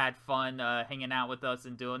hope you had fun hanging out with us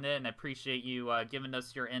and doing it, and I appreciate you giving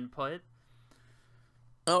us your input.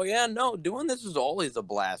 Oh yeah, no, doing this is always a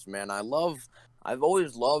blast, man. I've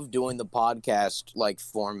always loved doing the podcast like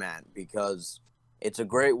format because it's a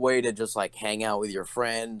great way to just like hang out with your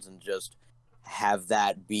friends and just have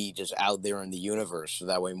that be just out there in the universe, so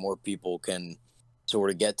that way more people can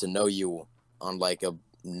sort of get to know you on like a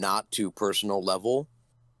not too personal level.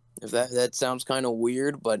 If that sounds kind of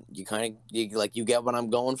weird, but you get what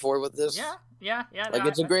I'm going for with this. Yeah. Like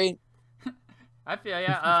it's a great. I feel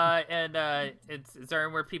yeah. And is there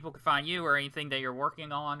anywhere people can find you or anything that you're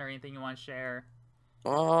working on or anything you want to share?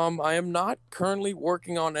 I am not currently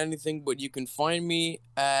working on anything, but you can find me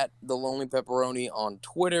at The Lonely Pepperoni on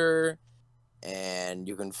Twitter, and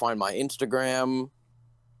you can find my Instagram.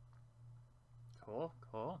 Cool.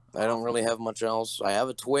 I don't really have much else. I have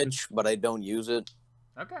a Twitch, but I don't use it.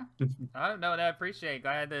 Okay. I don't know that. I appreciate it.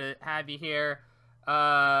 Glad to have you here.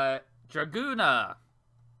 Dragoona.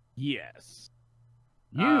 Yes.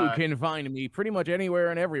 You can find me pretty much anywhere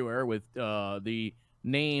and everywhere with the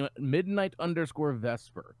name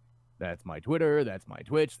Midnight_Vesper. That's my Twitter. That's my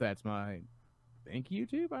Twitch. That's my, I think,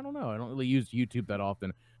 YouTube. I don't know. I don't really use YouTube that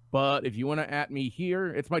often. But if you want to @me here,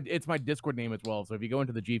 it's my Discord name as well. So if you go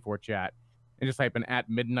into the G4 chat and just type in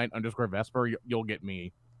 @Midnight_Vesper, you'll get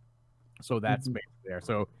me. So that's there.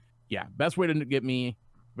 So yeah, best way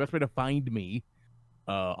to find me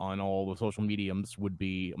on all the social mediums would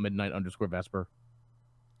be Midnight_Vesper.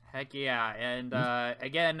 Heck yeah. And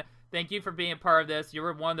again, thank you for being a part of this. You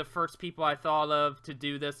were one of the first people I thought of to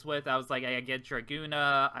do this with. I was like, I get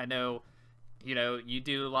Dragoona. I know, you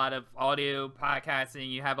do a lot of audio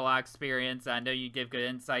podcasting. You have a lot of experience. I know you give good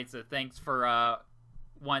insights. So thanks for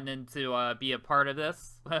wanting to be a part of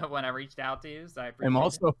this when I reached out to you. So I appreciate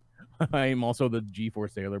it. I'm also the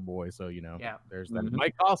G4 Sailor Boy. So, yeah. There's that. My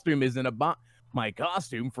costume is in a My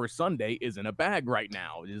costume for Sunday is in a bag right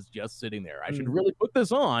now. It is just sitting there. I should really put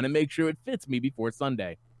this on and make sure it fits me before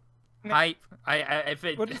Sunday. What a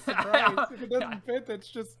surprise. If it doesn't fit, that's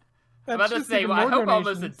just... I'm about to say, I hope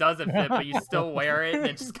almost it doesn't fit, but you still wear it, and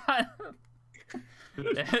it just kind of...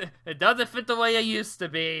 it doesn't fit the way it used to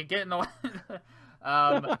be. Getting away.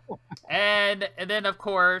 And then, of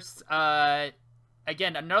course,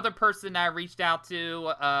 again, another person I reached out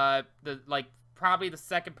to, probably the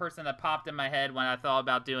second person that popped in my head when I thought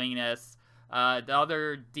about doing this. The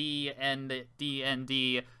other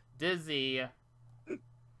DND, Dizzy.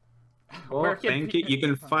 Well, thank you. You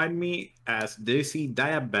can find me as Dizzy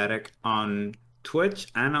Diabetic on Twitch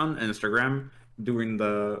and on Instagram. during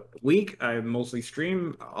the week, I mostly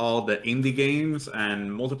stream all the indie games and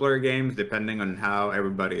multiplayer games, depending on how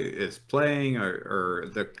everybody is playing or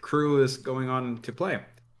the crew is going on to play.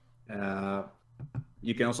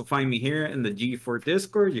 You can also find me here in the G4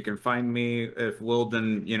 Discord. You can find me if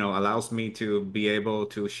Wilden, allows me to be able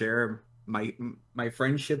to share my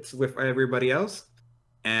friendships with everybody else.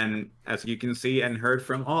 And as you can see and heard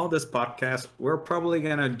from all this podcast, we're probably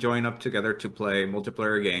gonna join up together to play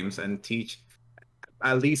multiplayer games and teach.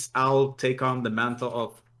 At least I'll take on the mantle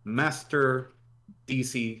of Master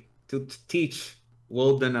DC to teach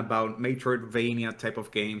Wilden about Metroidvania type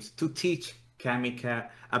of games, to teach Kamikat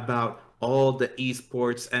about all the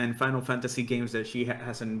esports and Final Fantasy games that she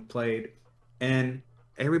hasn't played, and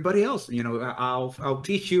everybody else. I'll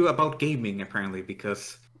teach you about gaming apparently,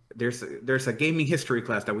 because there's a gaming history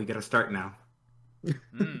class that we gotta start now. Yeah.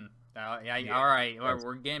 All right.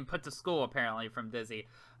 We're getting put to school apparently from Dizzy.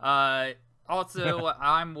 Also,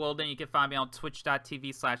 I'm Wilden. You can find me on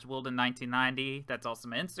twitch.tv/Wilden1990. That's also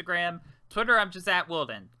my Instagram. Twitter, I'm just at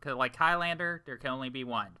Wilden. Cause like Highlander, there can only be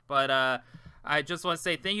one. But I just want to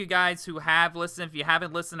say thank you guys who have listened. If you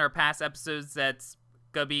haven't listened to our past episodes, that's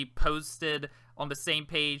gonna be posted on the same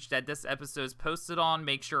page that this episode is posted on.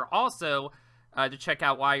 Make sure also to check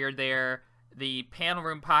out while you're there the Panel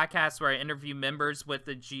Room podcast, where I interview members with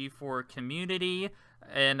the G4 community.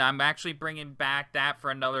 And I'm actually bringing back that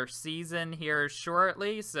for another season here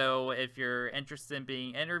shortly. So if you're interested in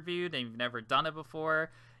being interviewed and you've never done it before,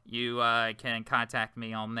 you can contact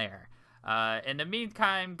me on there. In the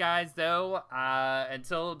meantime, guys, though,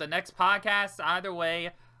 until the next podcast, either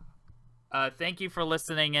way, thank you for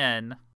listening in.